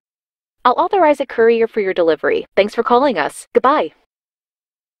problem. I'll authorize a courier for your delivery. Thanks for calling us. Goodbye.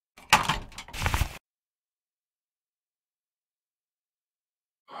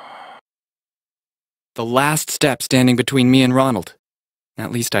 The last step standing between me and Ronald.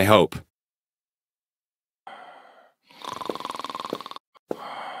 At least I hope.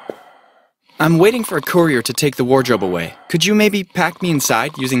 I'm waiting for a courier to take the wardrobe away. Could you maybe pack me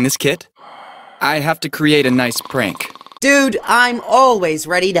inside using this kit? I have to create a nice prank. Dude, I'm always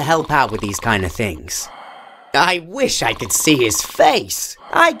ready to help out with these kind of things. I wish I could see his face.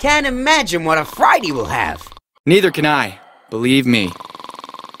 I can't imagine what a fright he will have. Neither can I. Believe me.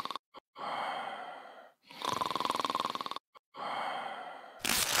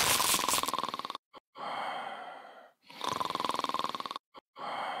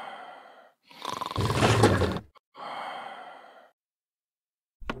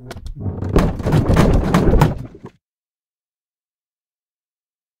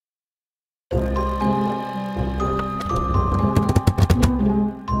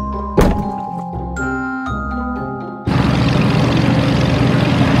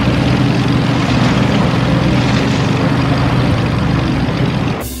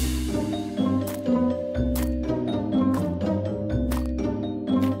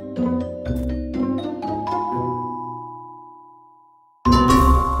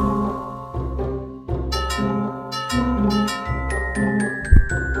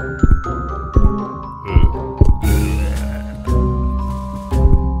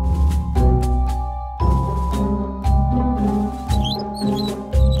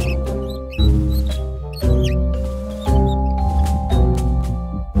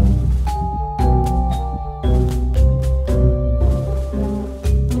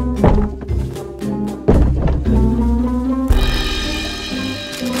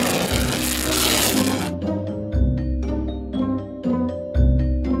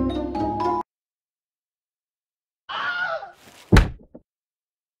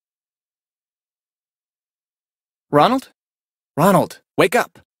 Ronald? Ronald, wake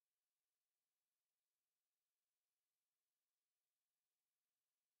up!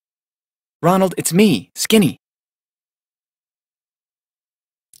 Ronald, it's me, Skinny.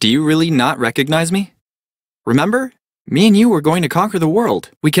 Do you really not recognize me? Remember? Me and you were going to conquer the world.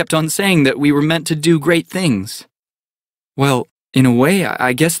 We kept on saying that we were meant to do great things. Well, in a way,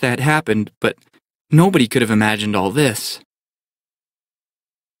 I guess that happened, but nobody could have imagined all this.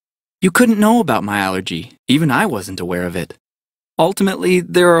 You couldn't know about my allergy. Even I wasn't aware of it. Ultimately,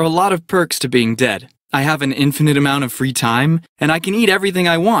 there are a lot of perks to being dead. I have an infinite amount of free time, and I can eat everything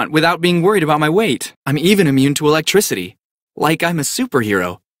I want without being worried about my weight. I'm even immune to electricity. Like I'm a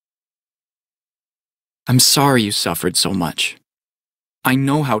superhero. I'm sorry you suffered so much. I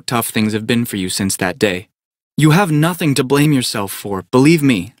know how tough things have been for you since that day. You have nothing to blame yourself for, believe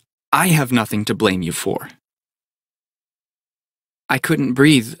me. I have nothing to blame you for. I couldn't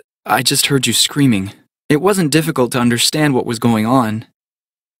breathe. I just heard you screaming. It wasn't difficult to understand what was going on.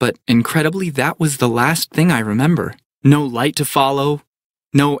 But incredibly, that was the last thing I remember. No light to follow,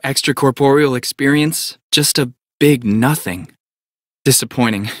 no extracorporeal experience, just a big nothing.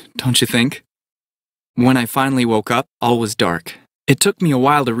 Disappointing, don't you think? When I finally woke up, all was dark. It took me a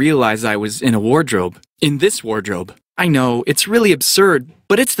while to realize I was in a wardrobe. In this wardrobe. I know, it's really absurd,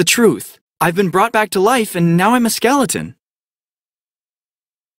 but it's the truth. I've been brought back to life and now I'm a skeleton.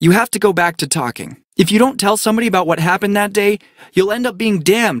 You have to go back to talking. If you don't tell somebody about what happened that day, you'll end up being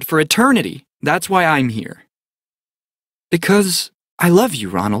damned for eternity. That's why I'm here. Because I love you,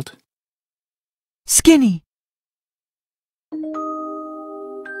 Ronald. Skinny!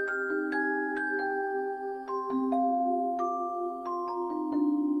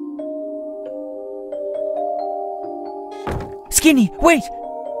 Skinny, wait!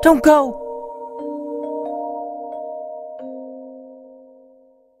 Don't go!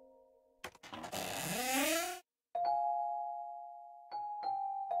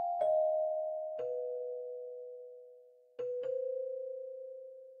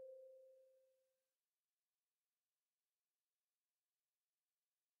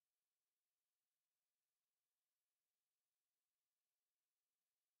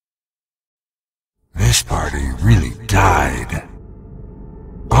 This party really died.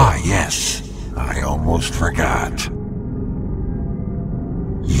 Ah, yes, I almost forgot.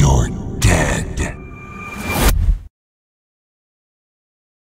 You're